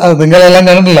 അത് നിങ്ങളെല്ലാം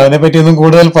കണ്ടിട്ടില്ല, അതിനെപ്പറ്റി ഒന്നും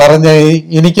കൂടുതൽ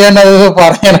എനിക്ക് തന്നെ അത്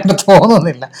പറയാനായിട്ട്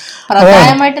തോന്നുന്നില്ല.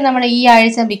 പ്രധാനമായിട്ട് നമ്മുടെ ഈ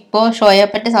ആഴ്ച ബിഗ് ബോസ് ഷോയെ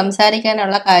പറ്റി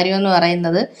സംസാരിക്കാനുള്ള കാര്യം എന്ന്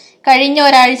പറയുന്നത്, കഴിഞ്ഞ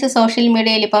ഒരാഴ്ച സോഷ്യൽ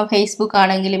മീഡിയയിൽ ഇപ്പം ഫേസ്ബുക്ക്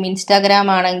ആണെങ്കിലും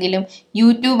ഇൻസ്റ്റാഗ്രാം ആണെങ്കിലും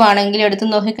യൂട്യൂബ് ആണെങ്കിലും എടുത്ത്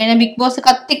നോക്കിക്കഴിഞ്ഞാൽ ബിഗ് ബോസ്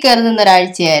കത്തിക്കയറി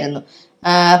നിന്നൊരാഴ്ചയായിരുന്നു.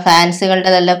 ഫാൻസുകളുടെ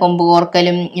നല്ല കൊമ്പ്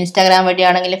കോർക്കലും, ഇൻസ്റ്റാഗ്രാം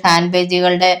വഴിയാണെങ്കിൽ ഫാൻ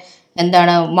പേജുകളുടെ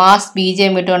മാസ്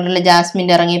BGM ഇട്ടുകൊണ്ടുള്ള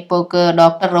ജാസ്മിന്റെ ഇറങ്ങിപ്പോക്ക്,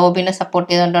 ഡോക്ടർ റോബിനെ സപ്പോർട്ട്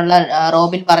ചെയ്തുകൊണ്ടുള്ള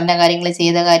റോബിൻ പറഞ്ഞ കാര്യങ്ങൾ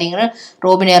ചെയ്ത കാര്യങ്ങൾ,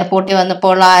 റോബിൻ എയർപോർട്ടിൽ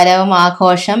വന്നപ്പോൾ ആരവം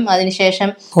ആഘോഷം,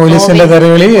 അതിനുശേഷം പോലീസിന്റെ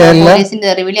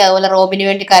തെറിവിളി, അതുപോലെ റോബിന്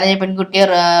വേണ്ടി കരഞ്ഞ പെൺകുട്ടിയെ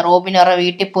റോബിൻ അവരുടെ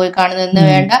വീട്ടിൽ പോയി കാണുന്നതെന്ന്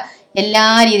വേണ്ട എല്ലാ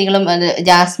രീതികളും.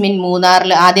 ജാസ്മിൻ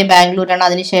മൂന്നാറിൽ, ആദ്യം ബാംഗ്ലൂരാണ്,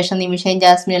 അതിനുശേഷം നിമിഷയും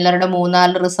ജാസ്മിൻ എല്ലാവരുടെ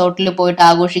മൂന്നാറിൽ റിസോർട്ടിൽ പോയിട്ട്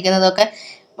ആഘോഷിക്കുന്നതൊക്കെ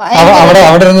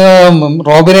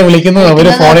റോബിനെ വിളിക്കുന്നു.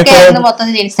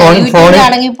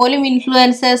 യൂട്യൂബിലാണെങ്കിൽ പോലും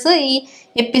ഇൻഫ്ലുവൻസേഴ്സ് ഈ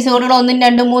എപ്പിസോഡുകൾ 1,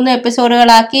 2, 3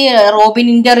 എപ്പിസോഡുകളാക്കി റോബിൻ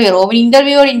ഇന്റർവ്യൂ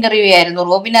ആയിരുന്നു.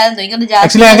 റോബിൻ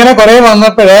ആക്ച്വലി അങ്ങനെ കുറെ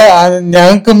വന്നപ്പോഴേ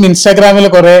ഞങ്ങൾക്കും ഇൻസ്റ്റാഗ്രാമിൽ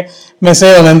കുറെ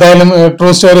മെസ്സേജ് വന്നു, എന്തായാലും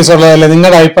ട്രൂ സ്റ്റോറീസ് ഉള്ളതല്ലേ,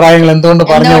 നിങ്ങളുടെ അഭിപ്രായങ്ങൾ എന്തുകൊണ്ട്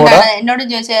പറഞ്ഞുകൂടാ. എന്നോട്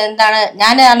ചോദിച്ചത് എന്താണ്,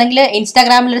 ഞാൻ ആണെങ്കിൽ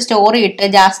ഇൻസ്റ്റാഗ്രാമിൽ ഒരു സ്റ്റോറി ഇട്ട്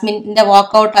ജാസ്മിന്റെ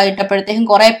വാക്കൗട്ട് ആയിട്ടപ്പോഴത്തേക്കും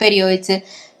കുറെ പേര് ചോദിച്ച്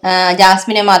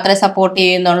ജാസ്മിനെ മാത്രമേ സപ്പോർട്ട്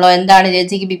ചെയ്യുന്നുള്ളൂ, എന്താണ്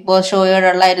ചേച്ചിക്ക് ബിഗ് ബോസ്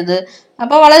ഷോയോടുള്ള ഇത്,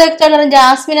 അപ്പൊ വളരെ വ്യക്തമാണ്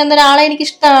ജാസ്മിൻ എന്നൊരാളെ എനിക്ക്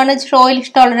ഇഷ്ടമാണ്, ഷോയിൽ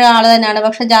ഇഷ്ടമുള്ള ഒരാൾ തന്നെയാണ്.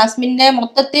 പക്ഷെ ജാസ്മിന്റെ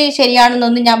മൊത്തത്തിൽ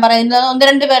ശരിയാണെന്നൊന്നും ഞാൻ പറയുന്നത്, ഒന്ന്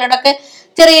രണ്ട് പേരോടൊക്കെ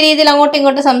ചെറിയ രീതിയിൽ അങ്ങോട്ടും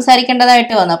ഇങ്ങോട്ടും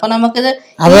സംസാരിക്കേണ്ടതായിട്ട് വന്നു. അപ്പൊ നമുക്കിത്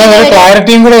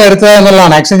ക്ലാരിറ്റിയും കൂടെ വരുത്തുക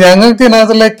എന്നുള്ളതാണ്. ആക്ച്വലി ഞങ്ങൾക്ക്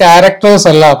ഇതിനകത്തുള്ള ക്യാരക്ടേഴ്സ്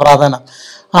അല്ല പ്രാധാന്യം,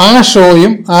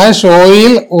 ആ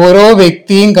ഷോയിൽ ഓരോ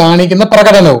വ്യക്തിയും കാണിക്കുന്ന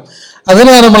പ്രകടനവും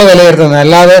അതിനാണ് നമ്മൾ വിലയിരുത്തുന്നത്.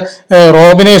 അല്ലാതെ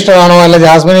റോബിനെ ഇഷ്ടമാണോ അല്ല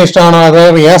ജാസ്മിനെ ഇഷ്ടമാണോ അതോ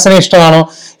റിയാസിനെ ഇഷ്ടമാണോ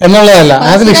എന്നുള്ളതല്ല.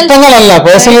 അതിൽ ഇഷ്ടങ്ങളല്ല,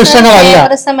 പേഴ്സണൽ ഇഷ്ടങ്ങളല്ല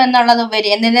എന്നുള്ളത് ഉപരി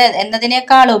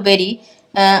എന്നതിനേക്കാൾ ഉപരി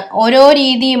ഓരോ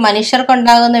രീതിയും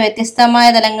മനുഷ്യർക്കുണ്ടാകുന്ന വ്യത്യസ്തമായ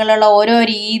തലങ്ങളിലുള്ള ഓരോ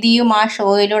രീതിയും ആ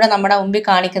ഷോയിലൂടെ നമ്മുടെ മുമ്പിൽ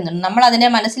കാണിക്കുന്നുണ്ട്. നമ്മൾ അതിനെ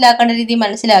മനസ്സിലാക്കേണ്ട രീതി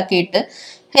മനസ്സിലാക്കിയിട്ട്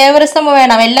ഫേവറിസം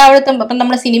വേണം എല്ലായിടത്തും. ഇപ്പം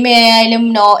നമ്മുടെ സിനിമയായാലും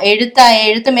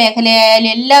എഴുത്ത് മേഖലയായാലും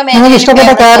എല്ലാ മേഖലയിലും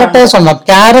ഇഷ്ടപ്പെട്ട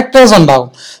ക്യാരക്ടേഴ്സ് ഉണ്ടാവും.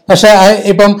 പക്ഷെ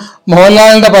ഇപ്പം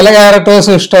മോഹൻലാലിന്റെ പല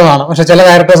ക്യാരക്ടേഴ്സും ഇഷ്ടമാണ്, പക്ഷെ ചില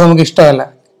ക്യാരക്ടേഴ്സ് നമുക്ക് ഇഷ്ടമല്ല.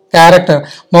 ക്യാരക്ടർ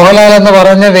മോഹൻലാൽ എന്ന്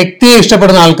പറയുന്ന വ്യക്തിയെ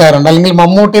ഇഷ്ടപ്പെടുന്ന ആൾക്കാരുണ്ട്, അല്ലെങ്കിൽ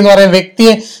മമ്മൂട്ടി എന്ന് പറയുന്ന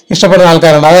വ്യക്തിയെ ഇഷ്ടപ്പെടുന്ന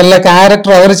ആൾക്കാരുണ്ട്. അതല്ല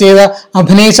ക്യാരക്ടർ അവർ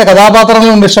അഭിനയിച്ച കഥാപാത്രങ്ങൾ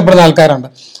കൊണ്ട് ഇഷ്ടപ്പെടുന്ന ആൾക്കാരുണ്ട്.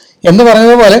 എന്ന്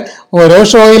പറഞ്ഞതുപോലെ ഓരോ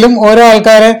ഷോയിലും ഓരോ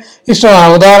ആൾക്കാരെ ഇഷ്ടമാണ്.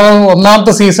 ഉദാഹരണം,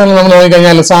 ഒന്നാമത്തെ സീസണിൽ നമ്മൾ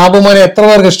നോക്കിക്കഴിഞ്ഞാൽ സാബുമോനെ എത്ര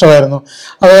പേർക്ക് ഇഷ്ടമായിരുന്നു,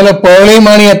 അതുപോലെ പേളി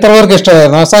മാണി എത്ര പേർക്ക്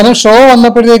ഇഷ്ടമായിരുന്നു. അവസാനം ഷോ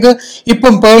വന്നപ്പോഴത്തേക്ക്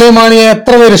ഇപ്പം പേളി മാണിയെ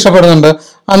എത്ര പേര് ഇഷ്ടപ്പെടുന്നുണ്ട്.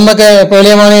 അന്നൊക്കെ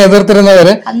പേളി മാണിയെ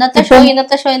എതിർത്തിരുന്നവര്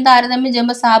ഇന്നത്തെ ഷോ താരതമ്യം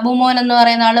ചെയ്യുമ്പോൾ സാബുമോൻ എന്ന്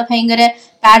പറയുന്ന ആള് ഭയങ്കര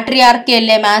പാട്രിയാർക്കി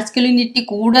അല്ലേ, മാസ്കുലിനിറ്റി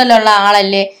കൂടുതലുള്ള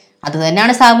ആളല്ലേ. അത്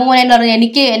തന്നെയാണ് സാബുമോൻ എന്ന് പറഞ്ഞത്.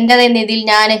 എനിക്ക് എന്റെ രീതിയിൽ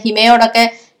ഞാൻ ഹിമയോടൊക്കെ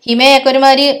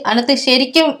ഒരുമാതിരി അതിനകത്ത്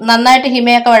ശരിക്കും നന്നായിട്ട്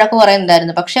ഹിമയൊക്കെ വഴക്ക്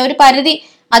പറയുന്നുണ്ടായിരുന്നു. പക്ഷെ ഒരു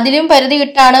അതിലും പരിധി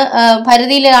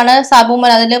പരിധിയിലാണ്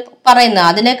സാബുമോൻ അതിൽ പറയുന്നത്.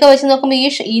 അതിനൊക്കെ വെച്ച് നോക്കുമ്പോൾ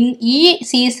ഈ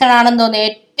സീസൺ ആണെന്ന് തോന്നുന്നു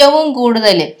ഏറ്റവും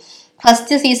കൂടുതൽ,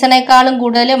 ഫസ്റ്റ് സീസണേക്കാളും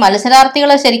കൂടുതൽ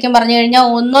മത്സരാർത്ഥികളെ ശരിക്കും പറഞ്ഞു കഴിഞ്ഞാൽ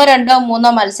 1, 2,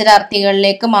 3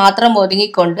 മത്സരാർത്ഥികളിലേക്ക് മാത്രം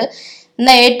ഒതുങ്ങിക്കൊണ്ട്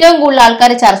എന്നാൽ ഏറ്റവും കൂടുതൽ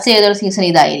ആൾക്കാർ ചർച്ച ചെയ്തൊരു സീസൺ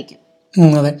ഇതായിരിക്കും.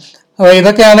 അതെ, അപ്പൊ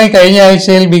ഇതൊക്കെയാണ് കഴിഞ്ഞ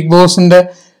ആഴ്ചയിൽ ബിഗ് ബോസിന്റെ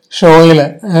ഷോയിൽ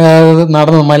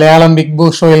നടന്നത്, മലയാളം ബിഗ്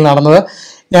ബോസ് ഷോയിൽ നടന്നത്.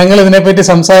 ഞങ്ങൾ ഇതിനെപ്പറ്റി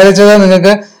സംസാരിച്ചത്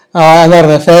നിങ്ങൾക്ക് എന്താ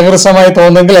പറയുക ഫേവറിസമായി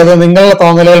തോന്നുമെങ്കിൽ അത് നിങ്ങളുടെ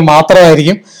തോന്നലുകൾ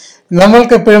മാത്രമായിരിക്കും.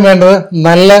 നമ്മൾക്ക് എപ്പോഴും വേണ്ടത്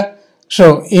നല്ല ഷോ.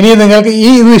 ഇനി നിങ്ങൾക്ക്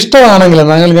ഇത് ഇഷ്ടമാണെങ്കിൽ,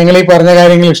 ഞങ്ങൾ ഈ പറഞ്ഞ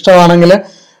കാര്യങ്ങൾ ഇഷ്ടമാണെങ്കിൽ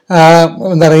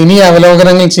എന്താ പറയുക ഇനി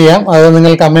അവലോകനങ്ങൾ ചെയ്യാം, അത്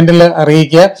നിങ്ങൾ കമന്റിൽ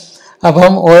അറിയിക്കുക.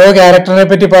 അപ്പം ഓരോ ക്യാരക്ടറിനെ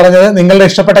പറ്റി പറഞ്ഞത് നിങ്ങളുടെ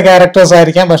ഇഷ്ടപ്പെട്ട ക്യാരക്ടേഴ്സ്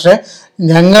ആയിരിക്കാം, പക്ഷെ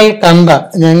ഞങ്ങൾ എന്താ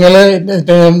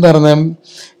പറയുക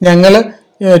ഞങ്ങൾ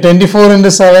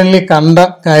 24/7 കണ്ട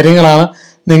കാര്യങ്ങളാണ്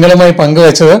നിങ്ങളുമായി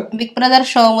പങ്കുവെച്ചത്. ബിഗ് ബ്രദർ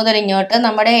ഷോ മുതൽ ഇങ്ങോട്ട്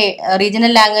നമ്മുടെ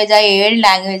റീജിയണൽ ലാംഗ്വേജ് ആയ 7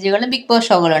 ലാംഗ്വേജുകളും ബിഗ് ബോസ്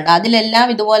ഷോകളുണ്ട്. അതിലെല്ലാം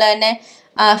ഇതുപോലെ തന്നെ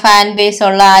ഫാൻ ബേസ്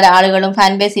ഉള്ള ആളുകളും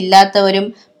ഫാൻ ബേസ് ഇല്ലാത്തവരും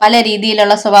പല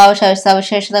രീതിയിലുള്ള സ്വഭാവ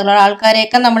സവിശേഷതകളുള്ള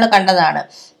ആൾക്കാരെയൊക്കെ നമ്മൾ കണ്ടതാണ്.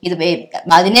 ഇത്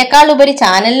അതിനേക്കാൾ ഉപരി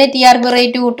ചാനലിന് TRP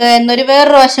റേറ്റ് കൂട്ടുക എന്നൊരു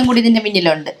വേറൊരു വശം കൂടി ഇതിന്റെ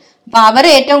പിന്നിലുണ്ട്. അപ്പൊ അവർ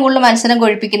ഏറ്റവും കൂടുതൽ മത്സരം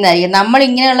കൊഴിപ്പിക്കുന്നതായിരിക്കും. നമ്മൾ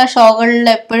ഇങ്ങനെയുള്ള ഷോകളിൽ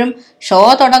എപ്പോഴും ഷോ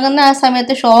തുടങ്ങുന്ന ആ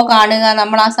സമയത്ത് ഷോ കാണുക,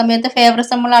 നമ്മൾ ആ സമയത്ത്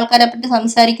ഫേവറേറ്റ്സ് ഉള്ള ആൾക്കാരെ പറ്റി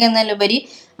സംസാരിക്കുക എന്നതിലുപരി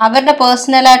അവരുടെ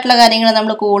പേഴ്സണൽ ആയിട്ടുള്ള കാര്യങ്ങൾ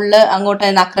നമ്മൾ കൂടുതൽ അങ്ങോട്ട്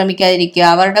ആക്രമിക്കാതിരിക്കുക,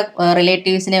 അവരുടെ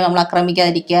റിലേറ്റീവ്സിനെ നമ്മൾ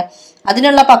ആക്രമിക്കാതിരിക്കുക,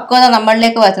 അതിനുള്ള പക്വത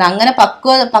നമ്മളിലേക്ക് വരുത്തണം. അങ്ങനെ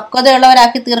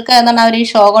പക്വതയുള്ളവരാക്കി തീർക്കുക എന്നാണ് അവർ ഈ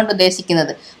ഷോ കൊണ്ട്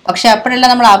ഉദ്ദേശിക്കുന്നത്. പക്ഷെ അപ്പോഴെല്ലാം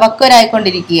നമ്മൾ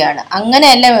അപക്വരായിക്കൊണ്ടിരിക്കുകയാണ്.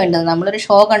 അങ്ങനെയല്ല വേണ്ടത്. നമ്മളൊരു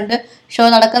ഷോ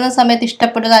നടക്കുന്ന സമയത്ത്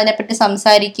ഇഷ്ടപ്പെടുക, അതിനെപ്പറ്റി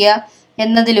സംസാരിക്കുക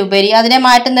എന്നതിലുപരി അതിനെ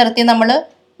മാറ്റി നിർത്തി നമ്മൾ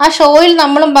ആ ഷോയിൽ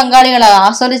നമ്മളും പങ്കാളികളാണ്,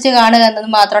 ആസ്വദിച്ച് കാണുക എന്നത്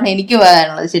മാത്രമാണ് എനിക്ക്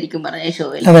പറയാനുള്ളത്. ശരിക്കും പറഞ്ഞ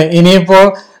ഷോയിൽ അതെ, ഇനിയിപ്പോ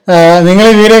നിങ്ങൾ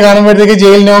ഈ വീഡിയോ കാണുമ്പോഴത്തേക്ക്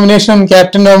ജയിൽ നോമിനേഷനും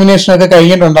ക്യാപ്റ്റൻ നോമിനേഷനും ഒക്കെ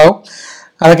കഴിഞ്ഞിട്ടുണ്ടാവും.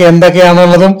 അതൊക്കെ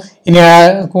എന്തൊക്കെയാണെന്നുള്ളതും ഇനി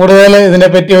കൂടുതൽ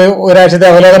ഇതിനെപ്പറ്റി ഒരാഴ്ചത്തെ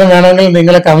അവലോകനം വേണമെങ്കിൽ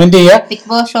നിങ്ങൾ കമന്റ് ചെയ്യുക. ബിഗ്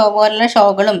ബോസ് ഷോ പോലുള്ള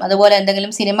ഷോകളും അതുപോലെ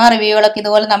എന്തെങ്കിലും സിനിമ റിവ്യൂകളൊക്കെ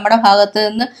ഇതുപോലെ നമ്മുടെ ഭാഗത്ത്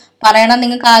നിന്ന് പറയണം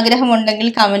നിങ്ങൾക്ക് ആഗ്രഹമുണ്ടെങ്കിൽ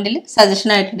കമന്റിൽ സജഷൻ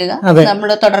ആയിട്ടിടുക. നമ്മൾ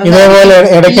ഇതേപോലെ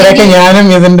ഇടയ്ക്കിടയ്ക്ക് ഞാനും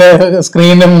ഇതിന്റെ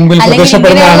സ്ക്രീനിന് മുമ്പിൽ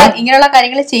പ്രത്യക്ഷപ്പെടുന്നതാണ്. ഇങ്ങനെയുള്ള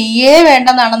കാര്യങ്ങൾ ചെയ്യേ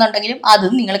വേണ്ടെന്നാണെന്നുണ്ടെങ്കിലും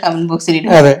അതും നിങ്ങൾ കമന്റ് ബോക്സിൽ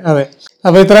ഇടുക. അതെ അതെ,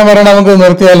 അപ്പൊ ഇത്രയും പറയണം, നമുക്ക്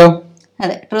നിർത്തിയാലോ?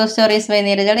 അതെ, ട്രൂ സ്റ്റോറീസ് ബൈ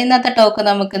നീരജയുടെ ഇന്നത്തെ ടോക്ക്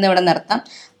നമുക്ക് ഇന്ന് ഇവിടെ നിർത്താം.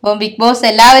 അപ്പം ബിഗ് ബോസ്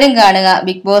എല്ലാവരും കാണുക.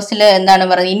 ബിഗ് ബോസിൽ എന്താണ്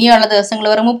പറയുന്നത്, ഇനിയുള്ള ദിവസങ്ങൾ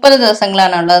വെറും 30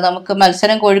 ദിവസങ്ങളാണ് ഉള്ളത്. നമുക്ക്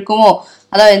മത്സരം കൊഴുക്കുമോ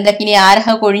അതോ എന്തൊക്കെ, ഇനി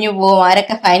ആരൊക്കെ കൊഴിഞ്ഞു പോകും,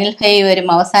 ആരൊക്കെ ഫൈനൽ ഫൈവ് വരും,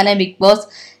 അവസാനം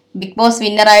ബിഗ് ബോസ്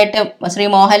വിന്നറായിട്ട് ശ്രീ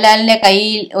മോഹൻലാലിന്റെ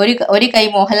കയ്യിൽ ഒരു കൈ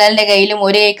മോഹൻലാലിന്റെ കയ്യിലും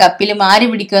ഒരു കൈ കപ്പിലും ആര്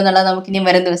പിടിക്കുക എന്നുള്ളത് നമുക്ക് ഇനി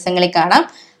വരും ദിവസങ്ങളിൽ കാണാം.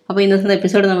 അപ്പൊ ഇന്നത്തെ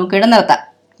എപ്പിസോഡ് നമുക്ക് ഇവിടെ നിർത്താം.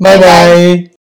 Bye by.